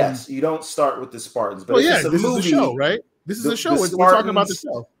show, yes, you don't start with the Spartans. But this is a show, right? This is a show. We're talking about the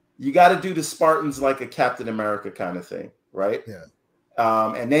show. You got to do the Spartans like a Captain America kind of thing, right? Yeah.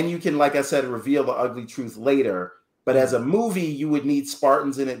 And then you can, like I said, reveal the ugly truth later. But as a movie, you would need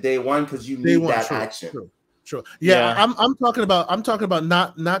Spartans in it day one because you need that action. True. Yeah, I'm talking about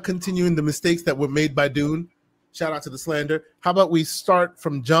not continuing the mistakes that were made by Dune. Shout out to the slander. How about we start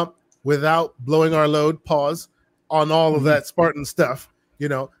from jump without blowing our load, pause on all of that Spartan stuff,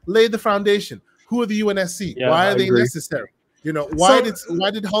 lay the foundation. Who are the UNSC? Why are they necessary? Why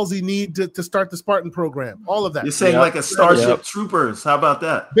did Halsey need to start the Spartan program? All of that. You're saying like a Starship Troopers. How about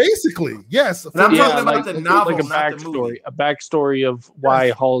that? Basically, yes. And I'm talking about the novel, like a backstory of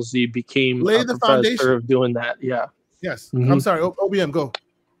why Halsey became a professor of doing that. Yeah. Yes. I'm sorry. OBM, go.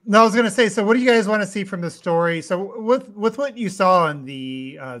 No, I was going to say, so what do you guys want to see from the story? So with what you saw in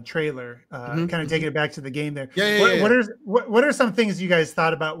the trailer, kind of taking it back to the game there. What are some things you guys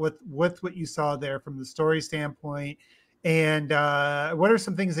thought about with what you saw there from the story standpoint? And what are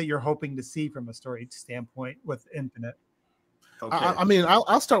some things that you're hoping to see from a story standpoint with Infinite? Okay.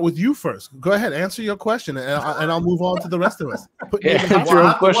 I'll start with you first. Go ahead, answer your question, and I'll move on to the rest of us. Answer your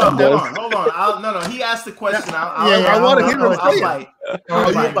own question. Hold on. No. He asked the question. I want to hear him say it.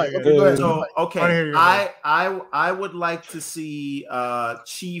 I would like to see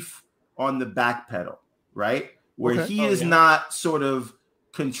Chief on the back pedal, right, where he is not sort of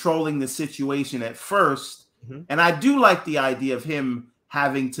controlling the situation at first. And I do like the idea of him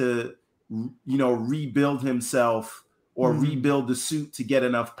having to, rebuild himself. Or rebuild the suit to get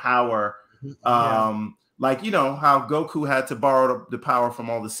enough power. Like, how Goku had to borrow the power from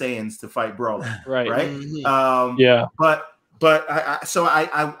all the Saiyans to fight Broly. Right. But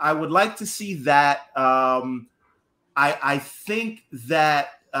I would like to see that. I think that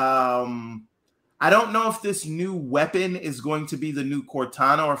I don't know if this new weapon is going to be the new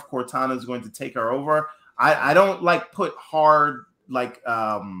Cortana or if Cortana is going to take her over. I don't like put hard like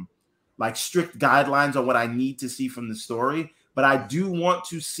strict guidelines on what I need to see from the story, but I do want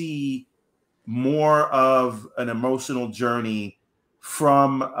to see more of an emotional journey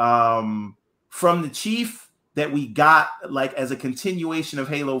from the Chief that we got like as a continuation of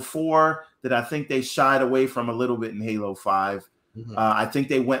Halo 4 that I think they shied away from a little bit in Halo 5. I think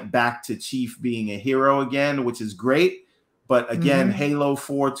they went back to Chief being a hero again, which is great. But again, Halo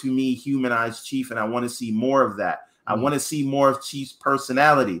 4 to me humanized Chief, and I want to see more of that. I want to see more of Chief's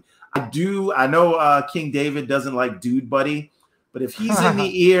personality. I know King David doesn't like Dude Buddy, but if he's in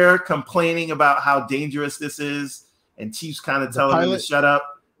the ear complaining about how dangerous this is, and Chief's kind of telling him to shut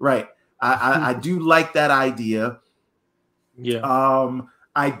up, right? I do like that idea. Yeah.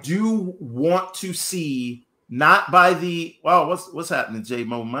 I do want to see not by the what's happening,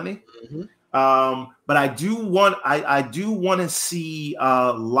 J-Mo Money. But I do want to see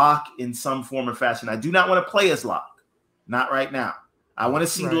Locke in some form or fashion. I do not want to play as Locke, not right now. I want to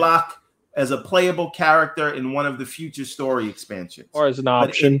see Locke as a playable character in one of the future story expansions, or as an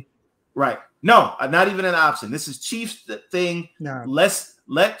option. No, not even an option. This is Chief's thing. No.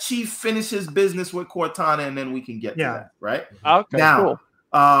 Let Chief finish his business with Cortana, and then we can get to that. Right. Okay. Now,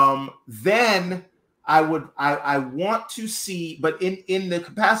 cool. Then I want to see, but in the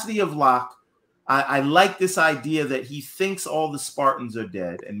capacity of Locke, I like this idea that he thinks all the Spartans are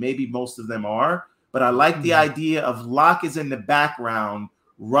dead, and maybe most of them are. But I like the idea of Locke is in the background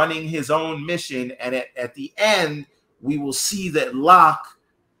running his own mission, and at the end, we will see that Locke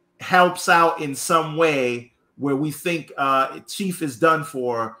helps out in some way where we think Chief is done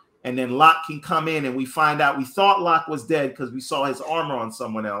for, and then Locke can come in, and we find out we thought Locke was dead because we saw his armor on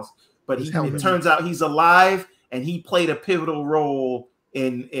someone else, but it turns out he's alive, and he played a pivotal role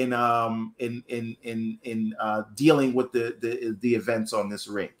in dealing with the events on this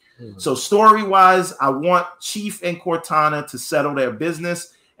ring. So story-wise, I want Chief and Cortana to settle their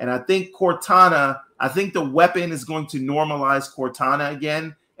business, and I think the weapon is going to normalize Cortana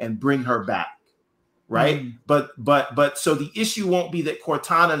again and bring her back, right? But so the issue won't be that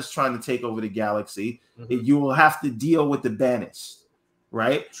Cortana is trying to take over the galaxy. You will have to deal with the Banished,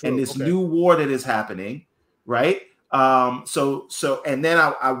 right? True, and this new war that is happening, right? So and then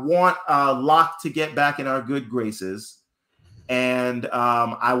I want Locke to get back in our good graces. And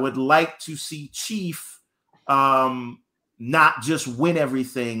I would like to see Chief not just win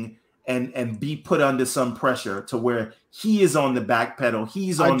everything and be put under some pressure to where he is on the back pedal.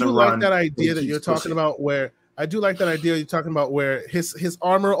 He's on the run. I do like that idea that you're talking about where his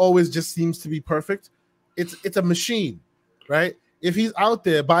armor always just seems to be perfect. It's a machine, right? If he's out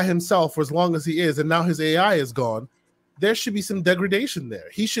there by himself for as long as he is, and now his AI is gone, there should be some degradation there.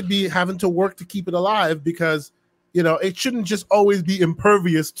 He should be having to work to keep it alive because it shouldn't just always be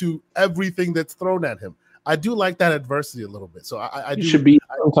impervious to everything that's thrown at him. I do like that adversity a little bit. So he should be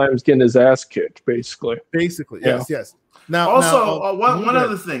sometimes getting his ass kicked, basically. Yes. Now, also, one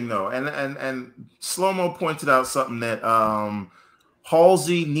other thing though, and Slow-Mo pointed out something that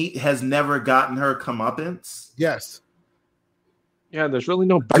Halsey has never gotten her comeuppance. Yes. Yeah, there's really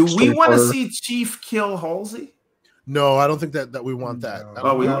no. Do we want to see Chief kill Halsey? No, I don't think that we want that.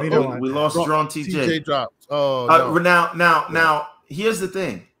 We lost Drone TJ. TJ dropped. No. Now, here's the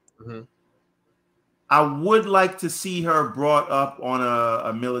thing. I would like to see her brought up on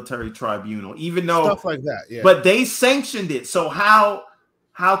a military tribunal, even though stuff like that. Yeah. But they sanctioned it, so how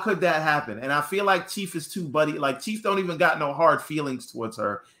could that happen? And I feel like Chief is too buddy. Like Chief don't even got no hard feelings towards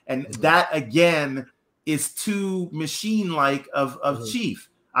her, and that again is too machine-like of Chief.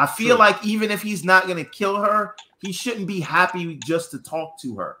 I feel like even if he's not going to kill her, he shouldn't be happy just to talk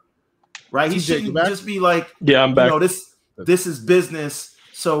to her, right? He shouldn't just be like, "Yeah, I'm back." This is business.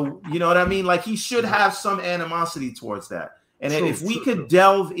 So you know what I mean? Like he should have some animosity towards that. And if we could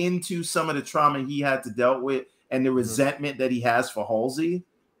delve into some of the trauma he had to deal with and the resentment that he has for Halsey,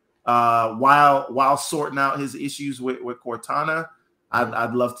 while sorting out his issues with Cortana,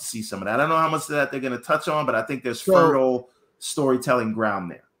 I'd love to see some of that. I don't know how much of that they're going to touch on, but I think there's fertile storytelling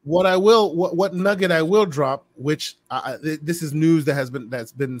ground there. What nugget I will drop, which this is news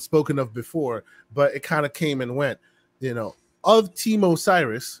that's been spoken of before, but it kind of came and went. Of Team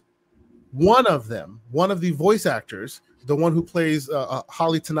Osiris, one of the voice actors, the one who plays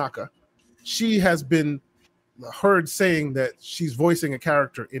Holly Tanaka, she has been heard saying that she's voicing a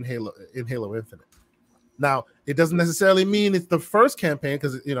character in Halo Infinite. Now, it doesn't necessarily mean it's the first campaign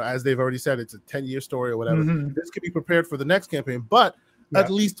because as they've already said, it's a 10-year story or whatever. This could be prepared for the next campaign, but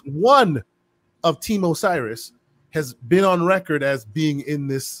at least one of Team Osiris has been on record as being in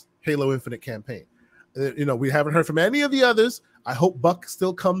this Halo Infinite campaign. We haven't heard from any of the others. I hope Buck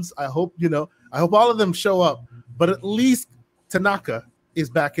still comes. I hope all of them show up. But at least Tanaka is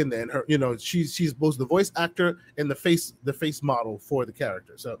back in there, and her, she's both the voice actor and the face model for the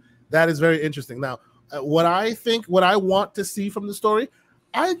character. So that is very interesting. Now, what I want to see from the story,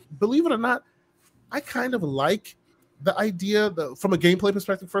 I believe it or not, I kind of like the idea from a gameplay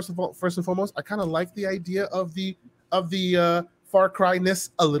perspective. First and foremost, I kind of like the idea of the Far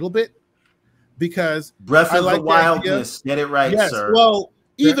Cry-ness a little bit, because Breath of the Wildness. Get it right, yes, sir. Well,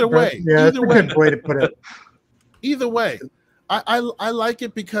 either way, that's a good way to put it. Either way, I like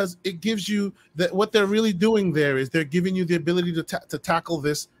it because it gives you that what they're really doing there is they're giving you the ability to tackle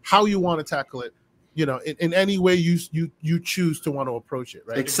this how you want to tackle it, in any way you choose to want to approach it,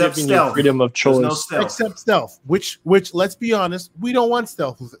 right? Except stealth. Freedom of choice. No stealth. Except stealth, which let's be honest, we don't want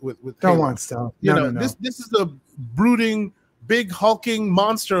stealth with don't Halo. Want stealth. No. This is a brooding, big hulking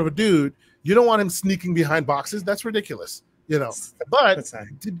monster of a dude. You don't want him sneaking behind boxes. That's ridiculous. But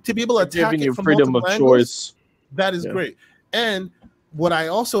to be able to attack giving it you from freedom of multiple angles, choice. that is great. And what I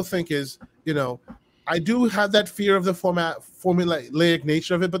also think is, I do have that fear of the formulaic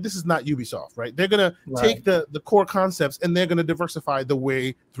nature of it, but this is not Ubisoft, right? They're going to take the core concepts and they're going to diversify the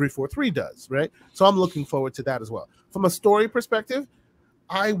way 343 does, right? So I'm looking forward to that as well. From a story perspective,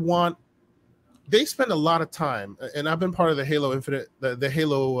 they spend a lot of time, and I've been part of the Halo Infinite, the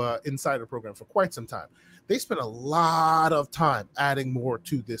Halo Insider program for quite some time. They spend a lot of time adding more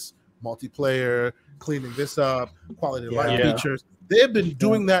to this multiplayer, cleaning this up, quality of life features. They've been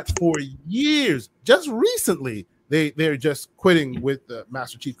doing that for years. Just recently, they're just quitting with the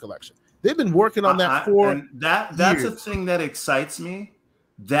Master Chief Collection. They've been working on that for that's years. a thing that excites me,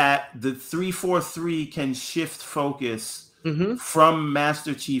 that the 343 can shift focus from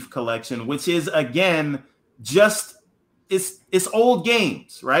Master Chief Collection, which is, again, just it's old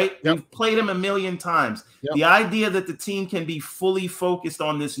games, right? Yep. We've played them a million times. Yep. The idea that the team can be fully focused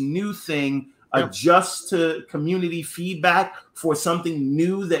on this new thing, adjust to community feedback for something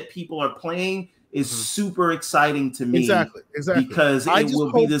new that people are playing, is super exciting to me. Exactly. Because it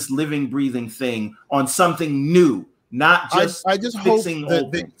will be this living, breathing thing on something new, not just fixing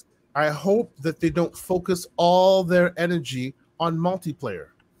old things. I hope that they don't focus all their energy on multiplayer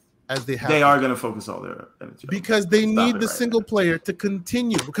as they have. They are going to focus all their energy. Because they need the single player to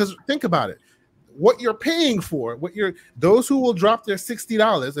continue. Because think about it. What you're paying for, those who will drop their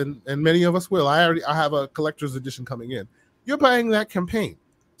 $60, and many of us will. I have a collector's edition coming in. You're buying that campaign.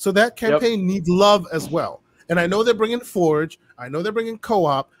 So that campaign needs love as well. And I know they're bringing Forge. I know they're bringing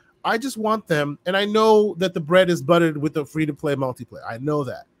co-op. I just want them. And I know that the bread is buttered with the free-to-play multiplayer. I know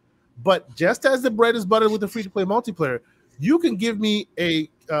that. But just as the bread is buttered with the free-to-play multiplayer, you can give me a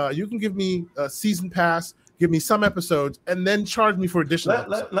season pass, give me some episodes, and then charge me for additional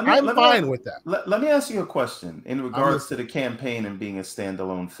episodes. I'm fine with that. Let me ask you a question in regards to the campaign and being a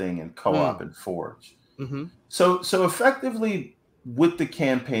standalone thing and co-op and Forge. So effectively with the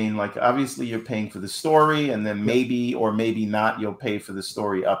campaign, like obviously you're paying for the story, and then maybe or maybe not you'll pay for the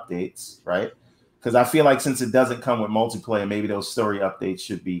story updates, right? Because I feel like since it doesn't come with multiplayer, maybe those story updates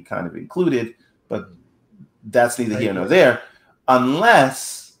should be kind of included, but that's neither here nor there.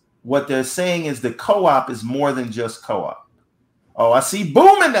 Unless what they're saying is the co-op is more than just co-op. Oh, I see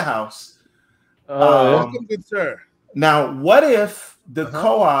Boom in the house. Welcome, good sir. Now, what if the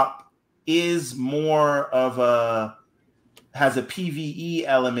co-op is more of has a PvE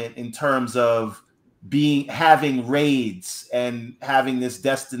element in terms of having raids and having this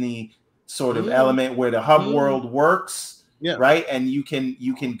Destiny sort of element where the hub world works, right? And you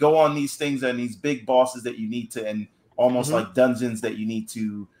can go on these things and these big bosses that you need to, and almost like dungeons that you need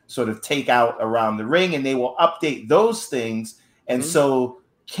to sort of take out around the ring, and they will update those things. And so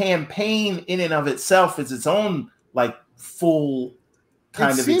campaign in and of itself is its own like full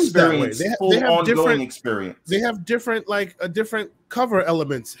kind of experience, full ongoing experience. They have different cover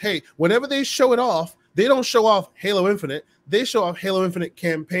elements. Hey, whenever they show it off, they don't show off Halo Infinite. They show off Halo Infinite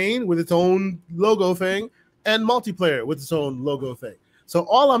campaign with its own logo thing and multiplayer with its own logo thing. So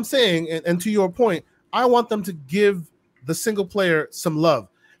all I'm saying, and to your point, I want them to give the single player some love.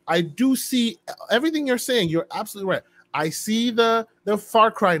 I do see everything you're saying. You're absolutely right. I see the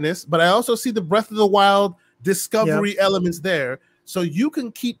Far Cry-ness, but I also see the Breath of the Wild discovery elements there. So you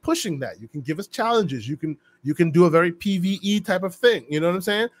can keep pushing that. You can give us challenges. You can do a very PvE type of thing. You know what I'm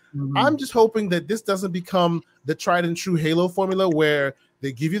saying? I'm just hoping that this doesn't become the tried and true Halo formula where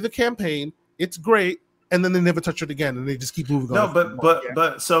they give you the campaign, it's great, and then they never touch it again, and they just keep moving on. No,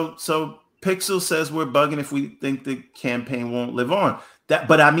 but so Pixel says we're bugging if we think the campaign won't live on.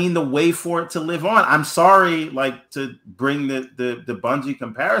 But I mean the way for it to live on. I'm sorry, like to bring the Bungie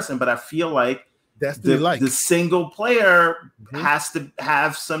comparison, but I feel like Destiny-like. The single player has to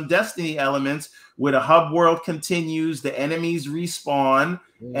have some Destiny elements where the hub world continues, the enemies respawn,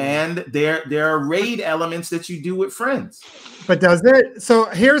 and there are raid elements that you do with friends. But does it? So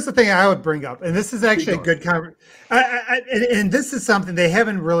here's the thing I would bring up, and this is actually a good conversation. And this is something they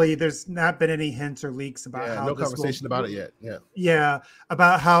haven't really. There's not been any hints or leaks about how no this conversation about it yet. Yeah,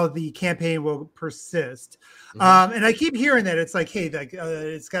 about how the campaign will persist. And I keep hearing that it's like, hey,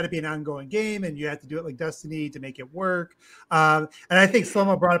 it's got to be an ongoing game, and you have to do it like Destiny to make it work. And I think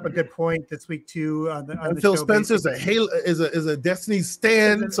Slomo brought up a good point this week too. On the Phil show, Spencer's a Halo is a Destiny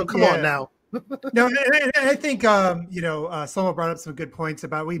stan. So come on now. No, and I think Slomo brought up some good points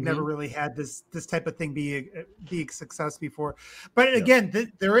about we've never really had this type of thing be a success before. But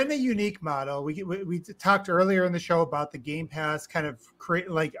again, they're in a unique model. We talked earlier in the show about the Game Pass kind of create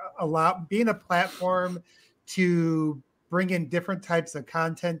like being a platform to bring in different types of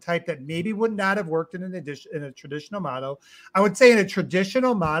content type that maybe would not have worked in a traditional model. I would say in a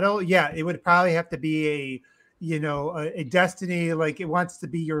traditional model, it would probably have to be a Destiny, like it wants to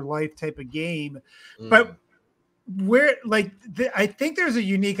be your life type of game. But where I think there's a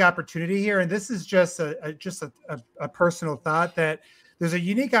unique opportunity here, and this is just a personal thought, that there's a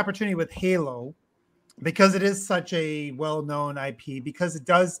unique opportunity with Halo because it is such a well-known IP, because it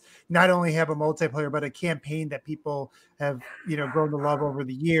does not only have a multiplayer but a campaign that people have grown to love over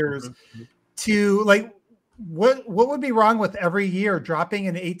the years. To like, what would be wrong with every year dropping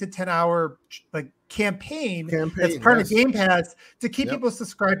an 8 to 10 hour campaign that's part of Game Pass to keep people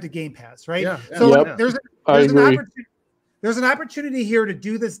subscribed to Game Pass, right? There's an opportunity here to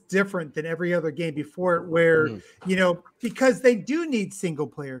do this different than every other game before it, where because they do need single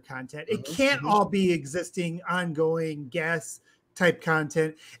player content. It can't all be existing ongoing gas type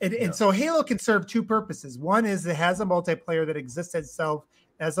content, and so Halo can serve two purposes. One is it has a multiplayer that exists itself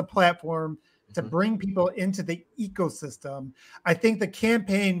as a platform to bring people into the ecosystem. I think the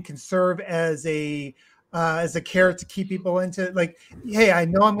campaign can serve as a carrot to keep people into, like, hey, I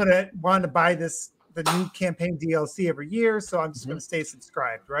know I'm going to want to buy the new campaign DLC every year, so I'm just going to stay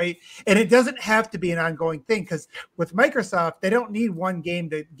subscribed, right? And it doesn't have to be an ongoing thing, because with Microsoft, they don't need one game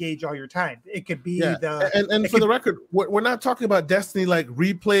to gauge all your time. It could be for the record, we're not talking about Destiny like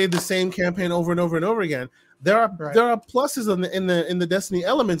replay the same campaign over and over and over again. There are pluses in the Destiny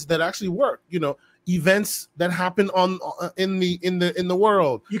elements that actually work. Events that happen in the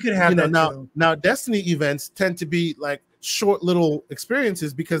world. You could have that now. Destiny events tend to be like short little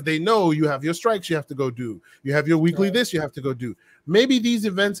experiences, because they know you have your strikes you have to go do. You have your weekly this you have to go do. Maybe these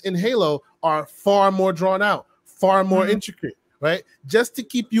events in Halo are far more drawn out, far more intricate, right? Just to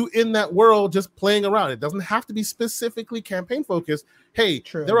keep you in that world, just playing around. It doesn't have to be specifically campaign focused. Hey,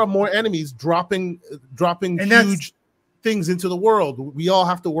 there are more enemies dropping huge things into the world. We all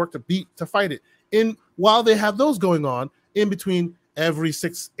have to work to fight it. While they have those going on, in between every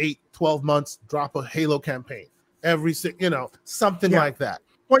 6, 8, 12 months, drop a Halo campaign. Every something like that.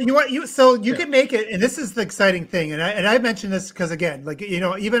 Well, you can make it, and this is the exciting thing, and I mentioned this because, again, like,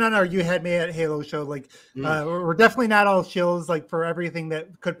 even on our You Had Me at Halo show, like, we're definitely not all shills like for everything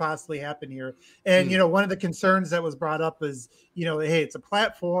that could possibly happen here. And one of the concerns that was brought up is, hey, it's a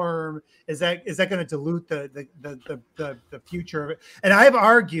platform. Is that going to dilute the future of it? And I've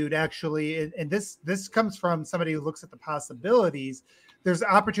argued, actually, and this comes from somebody who looks at the possibilities. There's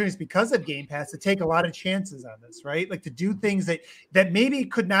opportunities because of Game Pass to take a lot of chances on this, right? Like to do things that maybe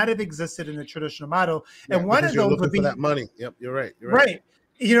could not have existed in a traditional model. And one of those would be that money. Yep, you're right. Right.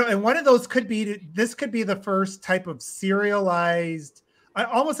 And one of those could be the first type of serialized,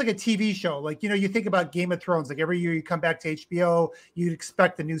 almost like a TV show. Like, you think about Game of Thrones, like every year you come back to HBO, you'd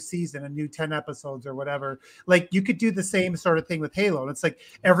expect a new season, a new 10 episodes or whatever. Like you could do the same sort of thing with Halo. And it's like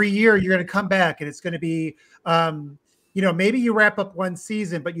every year you're going to come back and it's going to be, maybe you wrap up one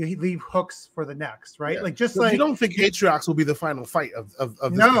season, but you leave hooks for the next, right? Like just like you don't think Atriox will be the final fight of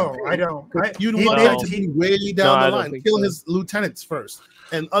this No, campaign. I don't. You'd want that to be way down the line. Kill his lieutenants first,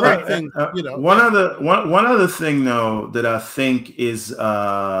 and other things. One other thing though that I think is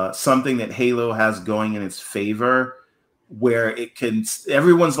something that Halo has going in its favor, where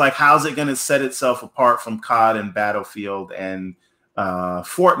everyone's like, how's it going to set itself apart from COD and Battlefield and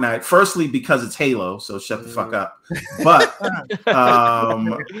Fortnite? Firstly, because it's Halo, so shut the fuck up. But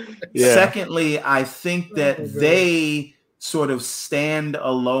secondly, I think that they sort of stand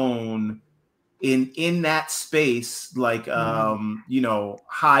alone in that space, like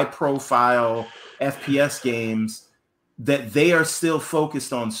high profile FPS games, that they are still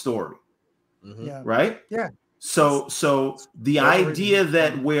focused on story. Right? Yeah. So the idea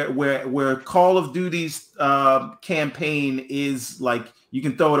that where Call of Duty's campaign is like you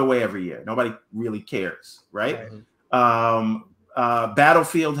can throw it away every year, nobody really cares, right?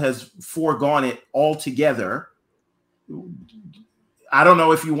 Battlefield has foregone it altogether. I don't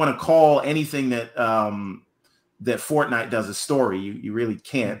know if you want to call anything that that Fortnite does a story. You really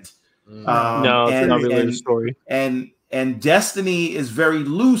can't. No, it's not really a story. And Destiny is very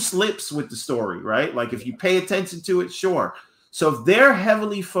loose lips with the story, right? Like if you pay attention to it, sure. So if they're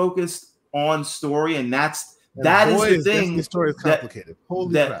heavily focused on story, and that is the thing. The story is complicated.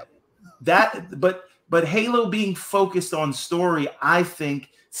 Holy crap! But Halo being focused on story, I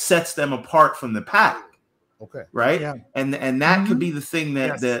think, sets them apart from the pack. Okay. Right. Yeah. And that could be the thing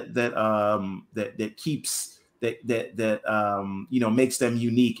that Yes. that keeps makes them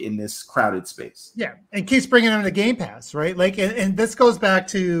unique in this crowded space. Yeah, and keeps bringing them to Game Pass, right? Like, and this goes back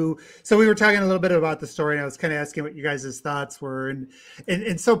to, so we were talking a little bit about the story, and I was kind of asking what you guys' thoughts were,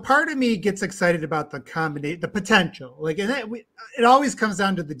 and so part of me gets excited about the potential, like, and it always comes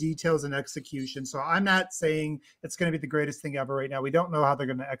down to the details and execution. So I'm not saying it's going to be the greatest thing ever right now. We don't know how they're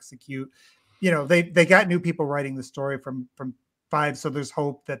going to execute. You know, they got new people writing the story from 5, so there's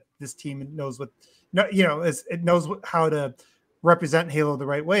hope that this team knows what. No, you know, it knows how to represent Halo the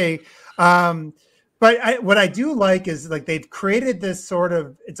right way. But what I do like is like they've created this sort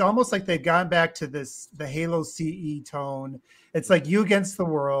of, it's almost like they've gone back to the Halo CE tone. It's like you against the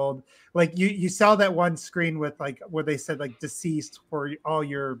world. Like you saw that one screen with like where they said like deceased for all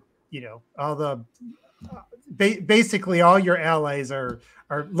your, you know, all the basically all your allies are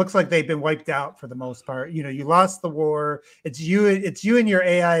looks like they've been wiped out for the most part. You know, you lost the war. It's you and your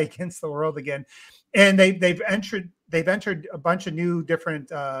AI against the world again. And they've entered a bunch of new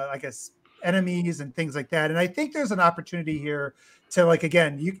different I guess enemies and things like that. And I think there's an opportunity here to, like,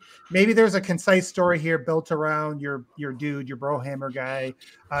 again, maybe there's a concise story here built around your dude, your Brohammer guy,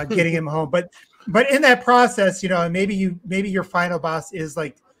 getting him home. But in that process, you know, maybe your final boss is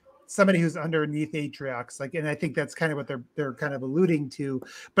like somebody who's underneath Atriox, like, and I think that's kind of what they're kind of alluding to.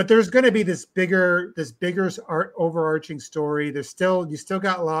 But there's going to be this bigger overarching story. You still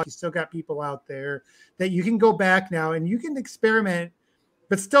got Lost, you still got people out there that you can go back now and you can experiment,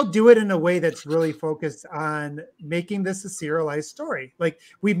 but still do it in a way that's really focused on making this a serialized story. Like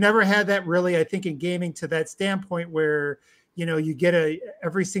we've never had that really, I think, in gaming to that standpoint where, you know, you get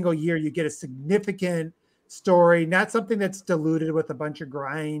every single year you get a significant story, not something that's diluted with a bunch of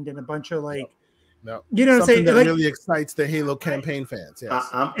grind and a bunch of like, no. You know what I'm saying? That like, really excites the Halo campaign fans. Yes.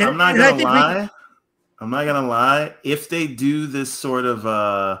 I'm not gonna lie. I'm not gonna lie. If they do this sort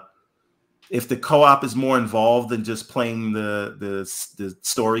of, if the co-op is more involved than just playing the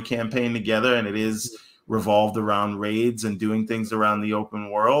story campaign together, and it is revolved around raids and doing things around the open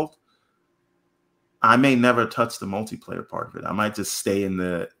world, I may never touch the multiplayer part of it. I might just stay in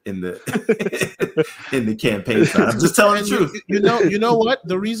the in the campaign side. I'm just telling the truth. You know what?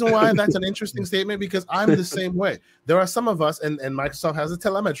 The reason why that's an interesting statement, because I'm the same way. There are some of us, and Microsoft has a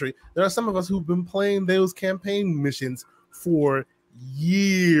telemetry. There are some of us who've been playing those campaign missions for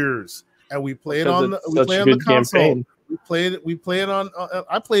years, and we play it on the console. Campaign. We play it on.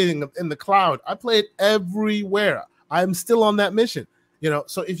 I play it in the cloud. I play it everywhere. I'm still on that mission. You know,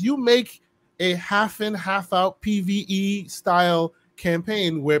 so if you make a half in, half out PvE style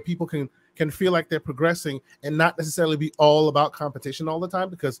campaign where people can feel like they're progressing and not necessarily be all about competition all the time,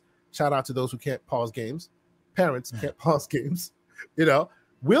 because shout out to those who can't pause games. Parents can't pause games, you know,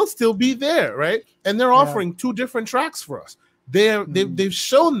 we'll still be there, right? And they're offering 2 different tracks for us. They've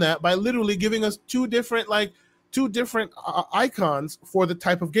shown that by literally giving us 2 different icons for the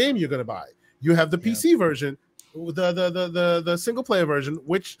type of game you're going to buy. You have the PC version, the single player version,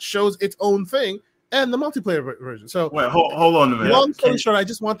 which shows its own thing, and the multiplayer version. So wait, hold on a minute. Long story short, I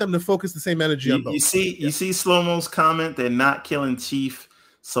just want them to focus the same energy on both. You see Slow-Mo's comment, they're not killing Chief,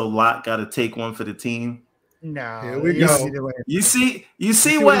 so Locke got to take one for the team. No, here we go. You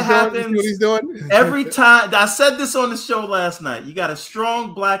see what happens what he's doing? Every time. I said this on the show last night. You got a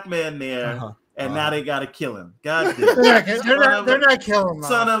strong black man there. And now they got to kill him. God damn. They're not killing him.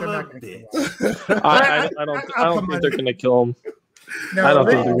 Son of a bitch. I don't think they're going to kill him. No, I don't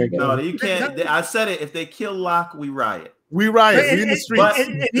think they're going to kill him. No, you can't. I said it. If they kill Locke, we riot. We riot. We in the streets.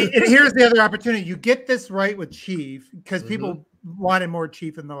 And here's the other opportunity. You get this right with Chief, because people wanted more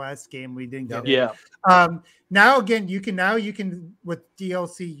Chief in the last game. We didn't get it. Yeah. Now again, you can with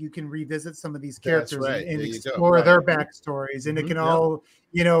DLC, you can revisit some of these characters and explore their backstories, and it can all,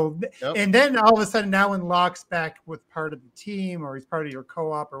 and then all of a sudden now when Locke's back with part of the team, or he's part of your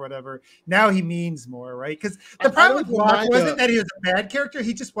co-op or whatever, now he means more, right? Because the problem with Locke wasn't that he was a bad character;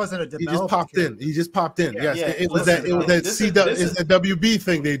 he just wasn't a developer. He just popped in. Yeah, Yes, it was that the WB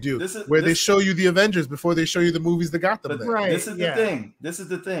thing they do, where they show you the Avengers before they show you the movies that got them there. Right. This is the thing. This is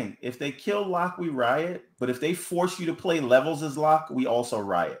the thing. If they kill Locke, we riot. But if they force you to play levels as Locke, we also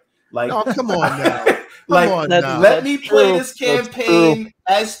riot. Like, oh, come on now. Let me play this campaign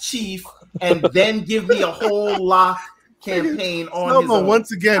as Chief, and then give me a whole Locke campaign on his own.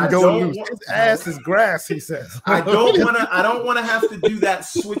 Once again, go loose. His ass is grass, he says. I don't want to have to do that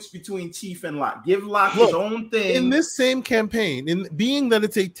switch between Chief and Locke. Give Locke his own thing. In this same campaign, in being that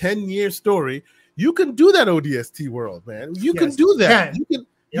it's a 10-year story, you can do that ODST world, man. You can do that.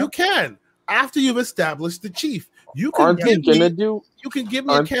 You can. After you've established the Chief, you can give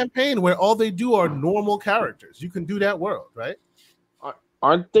me a campaign where all they do are normal characters. You can do that world, right?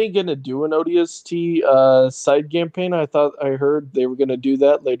 Aren't they going to do an ODST side campaign? I heard they were going to do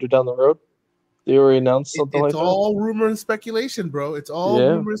that later down the road. They already announced something like that. It's all rumor and speculation, bro. It's all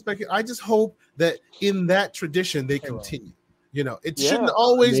rumor and speculation. I just hope that in that tradition they continue. It shouldn't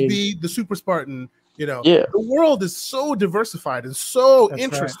always be the Super Spartan. The world is so diversified and so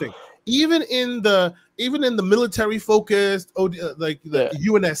interesting. Right. Even in the military focused, like the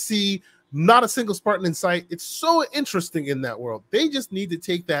UNSC, not a single Spartan in sight. It's so interesting in that world. They just need to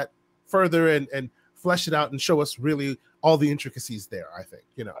take that further and flesh it out and show us really all the intricacies there, I think.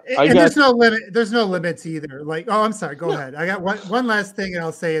 And there's no limit. There's no limits either. Like, oh, I'm sorry. Go ahead. I got one last thing, and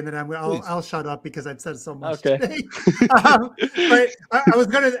I'll say, and then I'll shut up because I've said so much today. But I was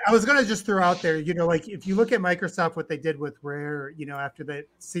gonna just throw out there, like if you look at Microsoft, what they did with Rare, after they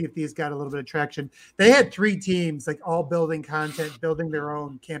see if these got a little bit of traction, they had 3 teams, like all building content, building their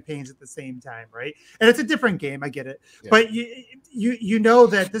own campaigns at the same time, right? And it's a different game. I get it, but you know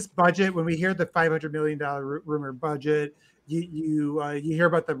that this budget, when we hear the $500 million rumored budget. You hear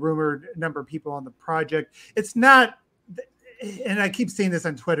about the rumored number of people on the project. It's not, and I keep seeing this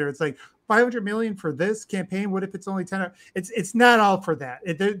on Twitter. It's like 500 million for this campaign. What if it's only 10? It's not all for that.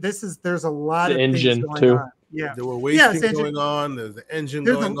 There's a lot of engine things too. On. Yeah, there were wasting going on. There's the engine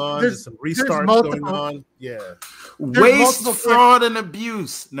going on. There's some restarts going on. Yeah, waste, fraud, and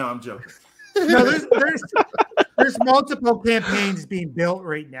abuse. No, I'm joking. No, there's multiple campaigns being built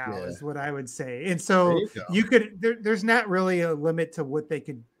right now, is what I would say. And so there's not really a limit to what they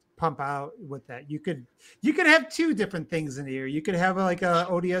could pump out with that. You could have 2 different things in here. You could have like a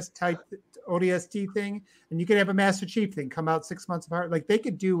ODST thing, and you could have a Master Chief thing come out 6 months apart. Like they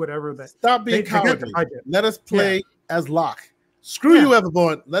could do whatever. Stop being cowardly. Let us play as Locke. Screw you,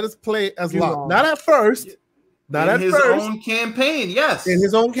 Everborn. Let us play as Locke. Not at first. Not in his own campaign, yes. In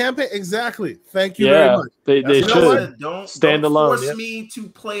his own campaign, exactly. Thank you very much. They should. Don't stand alone. Force me to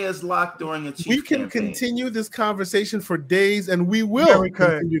play as Locke during a Chief We can continue this conversation for days, and we will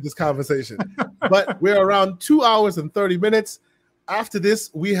continue this conversation. But we're around 2 hours and 30 minutes. After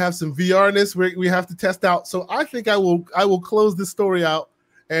this, we have some VRness we have to test out. So I think I will close this story out,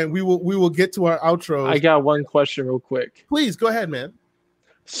 and we will get to our outro. I got one question real quick. Please go ahead, man.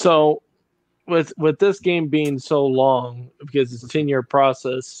 So. With this game being so long, because it's a 10-year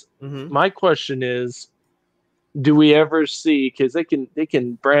process, my question is, do we ever see, because they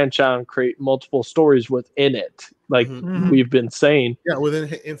can branch out and create multiple stories within it, like we've been saying. Yeah,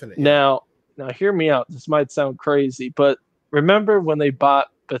 within Infinite. Now hear me out. This might sound crazy, but remember when they bought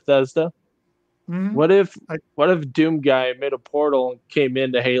Bethesda? What if Doom Guy made a portal and came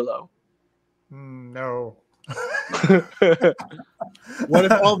into Halo? No. What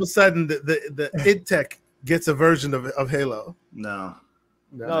if all of a sudden the id Tech gets a version of Halo? No.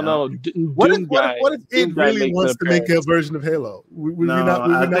 What if it really wants to make a version of Halo?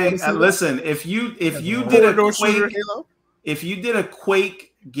 Listen, if you did a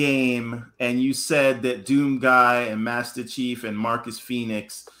Quake game and you said that Doom Guy and Master Chief and Marcus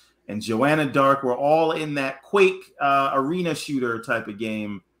Phoenix and Joanna Dark were all in that Quake arena shooter type of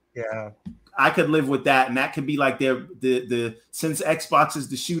game, I could live with that, and that could be like the since Xbox is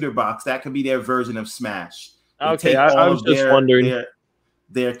the shooter box, that could be their version of Smash. Okay, I was just wondering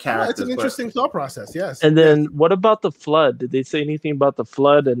their characters. It's an interesting thought process, yes. And then what about the Flood? Did they say anything about the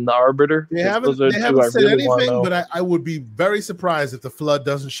Flood and the Arbiter? They haven't said anything, but I would be very surprised if the Flood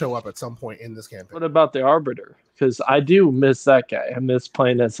doesn't show up at some point in this campaign. What about the Arbiter? Because I do miss that guy. I miss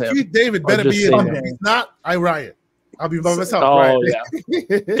playing as him. David better be in there. If he's not, I riot. I'll be by myself. Oh right?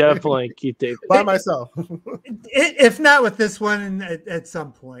 yeah, definitely Keith David. By myself. If not with this one, at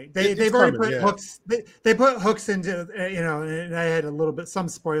some point they've already put hooks. They put hooks into and I had a little bit some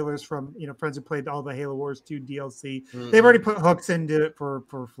spoilers from friends who played all the Halo Wars 2 DLC. Mm-hmm. They've already put hooks into it for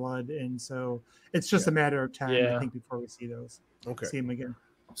Flood, and so it's just a matter of time. I think before we see those. Okay. See them again.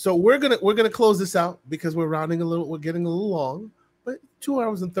 So we're gonna close this out because we're getting a little long. But 2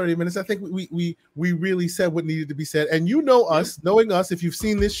 hours and 30 minutes. I think we really said what needed to be said. And knowing us, if you've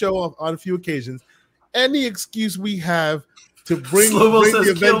seen this show on a few occasions, any excuse we have to bring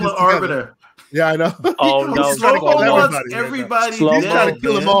the Avengers Arbiter. Yeah, I know. Oh no! Slow-mo wants everybody. He's trying to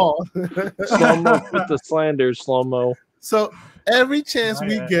kill them all. Slow-mo with the slander. Slow-mo. So every chance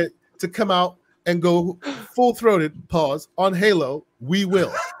we get to come out and go full-throated on Halo, we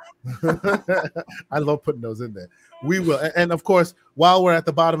will. I love putting those in there. We will, and of course, while we're at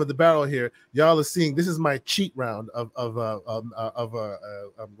the bottom of the barrel here, y'all are seeing this is my cheat round of what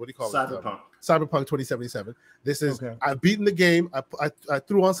do you call Cyberpunk. Cyberpunk 2077. This is I've beaten the game. I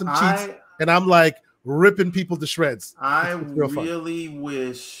threw on some cheats, and I'm like ripping people to shreds. I really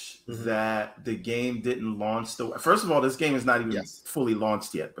wish that the game didn't launch First of all, this game is not even fully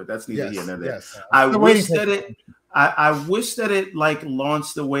launched yet, but that's neither here nor there. Yes. I wish that it. I wish that it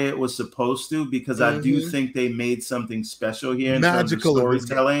launched the way it was supposed to, because I do think they made something special here in terms of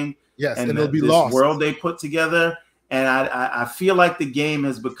storytelling. Yes, and it'll be this lost. World they put together. And I feel like the game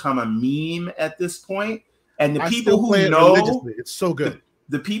has become a meme at this point. And the people who know it's so good.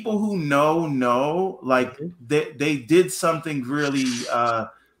 The people who know like they did something really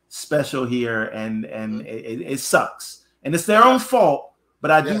special here, and it sucks. And it's their own fault. But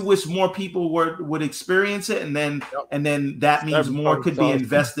I do wish more people would experience it, and then that means more could be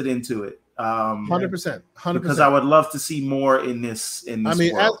invested into it. 100%. Because I would love to see more in this. I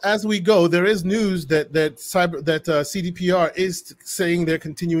mean, as we go, there is news that CDPR is saying they're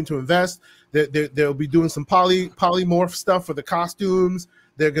continuing to invest. They'll be doing some polymorph stuff for the costumes.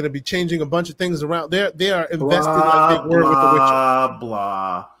 They're going to be changing a bunch of things around. They are investing like they were with The Witcher.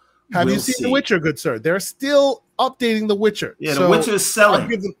 Blah. Have you seen The Witcher, good sir? They're still updating The Witcher. Yeah, The Witcher is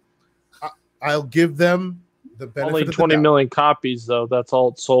selling. I'll give them the benefit Only of the 20 doubt. million copies, though. That's all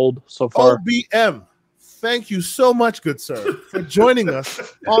it's sold so far. OBM, thank you so much, good sir, for joining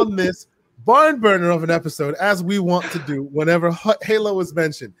us on this barn burner of an episode, as we want to do whenever Halo is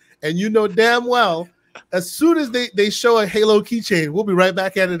mentioned. And you know damn well, as soon as they show a Halo keychain, we'll be right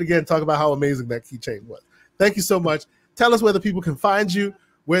back at it again, talk about how amazing that keychain was. Thank you so much. Tell us where the people can find you,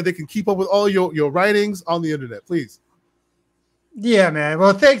 where they can keep up with all your writings on the internet, please. Yeah, man.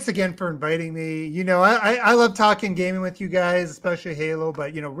 Well, thanks again for inviting me. I love talking gaming with you guys, especially Halo,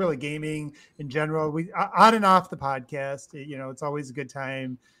 but really gaming in general. We on and off the podcast. It's always a good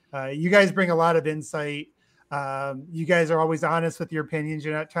time. You guys bring a lot of insight. You guys are always honest with your opinions.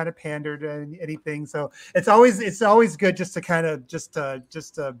 You're not trying to pander to anything. So it's always good just to kind of just to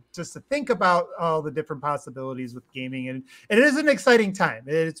think about all the different possibilities with gaming, and it is an exciting time.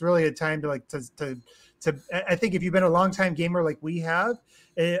 It's really a time to I think if you've been a long time gamer like we have,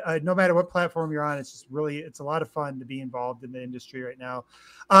 no matter what platform you're on, it's a lot of fun to be involved in the industry right now.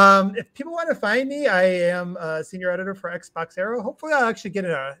 If people want to find me, I am a senior editor for Xbox Era. Hopefully I'll actually get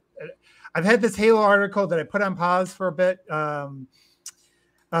I've had this Halo article that I put on pause for a bit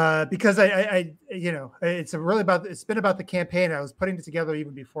because it's been about the campaign. I was putting it together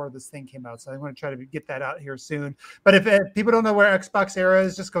even before this thing came out, so I want to try to get that out here soon. But if people don't know where Xbox Era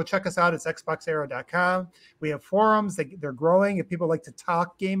is, just go check us out. It's xboxera.com. We have forums. They're growing. If people like to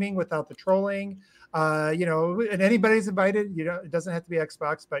talk gaming without the trolling, and anybody's invited. It doesn't have to be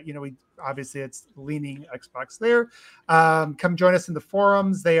Xbox, but we obviously it's leaning Xbox there. Come join us in the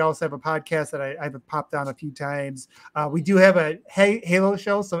forums. They also have a podcast that I've popped on a few times. We do have a Halo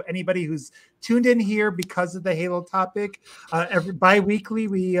show, so anybody who's tuned in here because of the Halo topic, every bi-weekly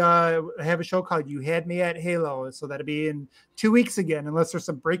we have a show called You Had Me at Halo, so that'll be in 2 weeks again, unless there's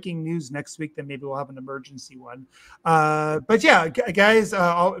some breaking news next week, then maybe we'll have an emergency one. But yeah, guys,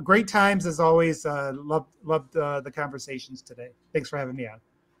 great times as always. Loved the conversations today. Thanks for having me on.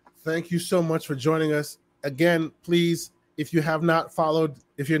 Thank you so much for joining us again. Please, if you have not followed,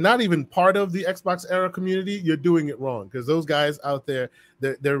 if you're not even part of the Xbox Era community, you're doing it wrong, because those guys out there,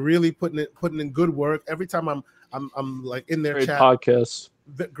 they're really putting in good work. Every time I'm like in their chat,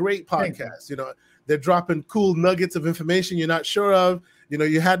 great podcast. They're dropping cool nuggets of information you're not sure of.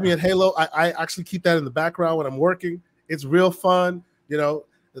 You had me at Halo. I actually keep that in the background when I'm working. It's real fun.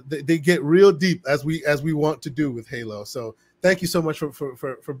 They get real deep as we want to do with Halo. So thank you so much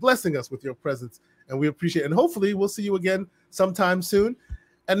for blessing us with your presence, and we appreciate it. And hopefully we'll see you again sometime soon.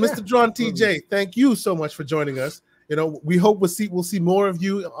 And Mr. Drawn TJ, thank you so much for joining us. You know, we hope we'll see more of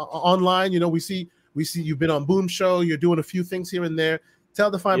you online. You know, we see you've been on Boom Show. You're doing a few things here and there.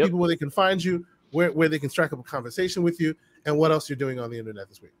 Tell the fine people where they can find you, where they can strike up a conversation with you, and what else you're doing on the internet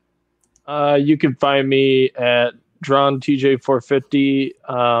this week. You can find me at DrawnTJ450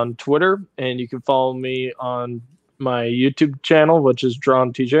 on Twitter, and you can follow me on my YouTube channel, which is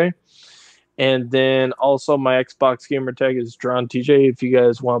DrawnTJ. And then also my Xbox gamer tag is DrawnTJ if you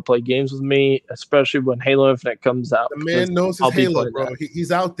guys want to play games with me, especially when Halo Infinite comes out. The man knows his Halo, bro.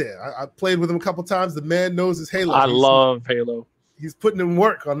 He's out there. I played with him a couple times. The man knows his Halo. I love Halo. He's putting in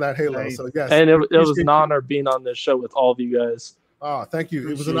work on that Halo. Nice. So yes. And it was an honor being on this show with all of you guys. Oh, thank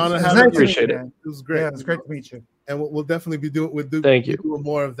you. It was an honor having you. Appreciate it. It was great. Yeah, it was great to meet you. And we'll definitely be doing doing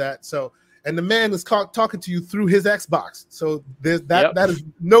more of that. So, and the man is talking to you through his Xbox. So there's that. That is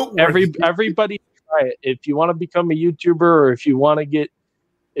noteworthy. Everybody try it. If you want to become a YouTuber, or if you want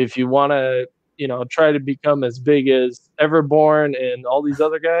to try to become as big as Everborn and all these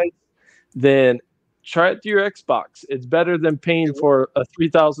other guys, then try it through your Xbox. It's better than paying for a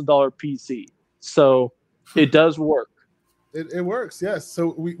 $3,000 PC. So it does work. It works, yes.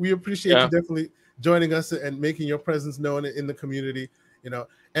 So we appreciate you definitely joining us and making your presence known in the community. You know,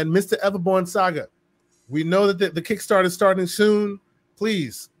 and Mr. Everborn Saga, we know that the Kickstarter is starting soon.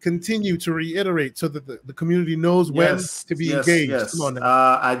 Please continue to reiterate so that the community knows when to be engaged. Yes. Come on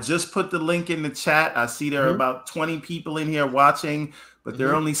now. I just put the link in the chat. I see there are about 20 people in here watching, but there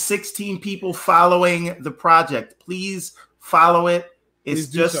are only 16 people following the project. Please follow it. It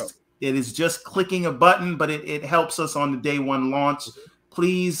is just clicking a button, but it helps us on the day one launch.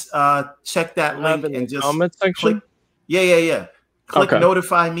 Please check that link and just comment section. Click. Yeah. Click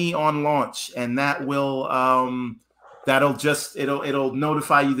notify me on launch, and that will it'll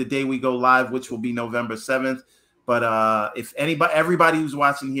notify you the day we go live, which will be November 7th. But if everybody who's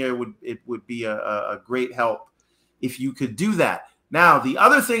watching here it would be a great help if you could do that. Now, the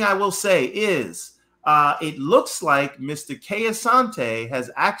other thing I will say is it looks like Mr. K. Asante has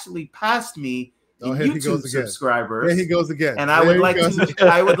actually passed me in YouTube subscribers. There he goes again. And I would like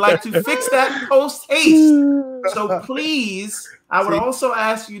to fix that post haste. So please, I would also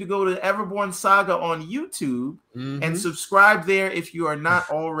ask you to go to Everborn Saga on YouTube and subscribe there if you are not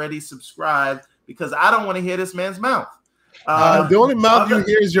already subscribed, because I don't want to hear this man's mouth. The only mouth you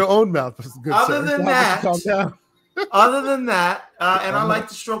hear is your own mouth. Other than that, and I like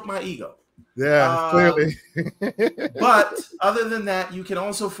to stroke my ego. Yeah, clearly. But other than that, you can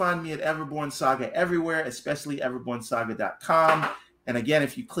also find me at Everborn Saga everywhere, especially everbornsaga.com. And again,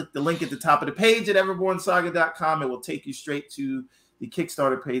 if you click the link at the top of the page at everbornsaga.com, it will take you straight to the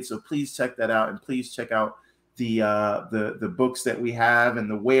Kickstarter page. So please check that out, and please check out the books that we have and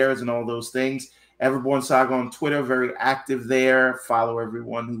the wares and all those things. Everborn Saga on Twitter, very active there. Try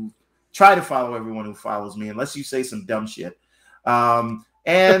to follow everyone who follows me, unless you say some dumb shit.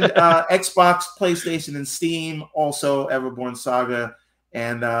 And Xbox, PlayStation, and Steam, also Everborn Saga.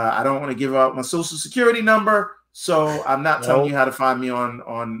 And I don't want to give out my social security number, so I'm not telling you how to find me on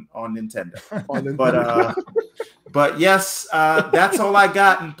Nintendo. But yes, that's all I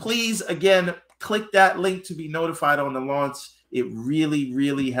got. And please, again, click that link to be notified on the launch. It really,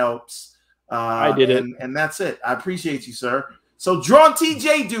 really helps. I did it. And that's it. I appreciate you, sir. So Drawn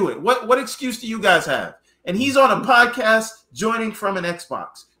TJ, do it. What excuse do you guys have? And he's on a podcast joining from an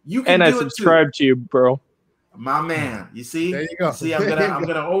Xbox. You can do it too. And I subscribe to you, bro. My man. You see? There you go. See, I'm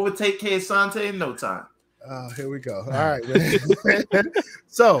gonna overtake K. Asante in no time. Here we go. All right, man.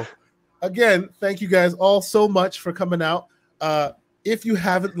 So again, thank you guys all so much for coming out. If you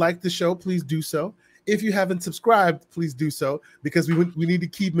haven't liked the show, please do so. If you haven't subscribed, please do so, because we need to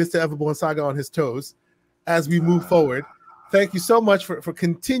keep Mr. Everborn Saga on his toes as we move forward. Thank you so much for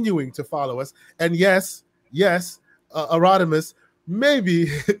continuing to follow us. And yes, Arodimus, maybe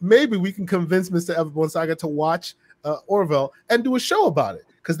we can convince Mr. Everborn Saga to watch Orville and do a show about it,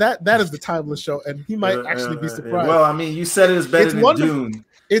 because that is the timeless show, and he might actually be surprised. Well, I mean, you said it is better than Dune.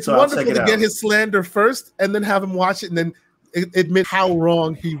 It's wonderful to get his slander first and then have him watch it and then admit how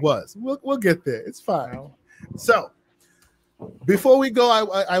wrong he was. We'll get there. It's fine. So before we go,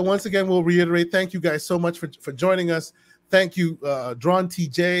 I once again will reiterate, thank you guys so much for joining us. Thank you, Drawn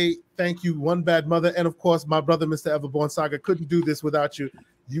TJ. Thank you, One Bad Mother, and of course, my brother, Mr. Everborn Saga. Couldn't do this without you.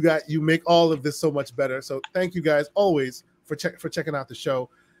 You make all of this so much better. So thank you guys always for checking out the show.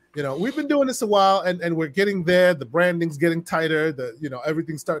 You know, we've been doing this a while, and we're getting there. The branding's getting tighter.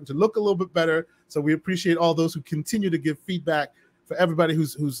 Everything's starting to look a little bit better. So we appreciate all those who continue to give feedback. For everybody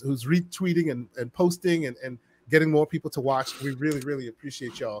who's retweeting and posting and getting more people to watch, we really, really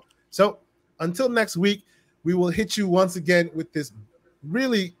appreciate y'all. So until next week, we will hit you once again with this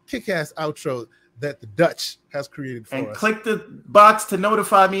really kick-ass outro. that the Dutch has created for and us. click the box to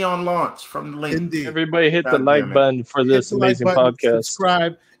notify me on launch from the link. Indeed. Everybody hit the God like damn it. button for this Hit the like amazing button, podcast.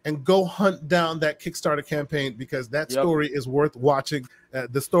 subscribe, and go hunt down that Kickstarter campaign, because that Yep. story is worth watching.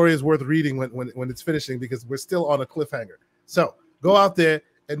 The story is worth reading when it's finishing, because we're still on a cliffhanger. So go out there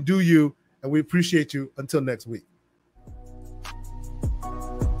and do you, and we appreciate you. Until next week.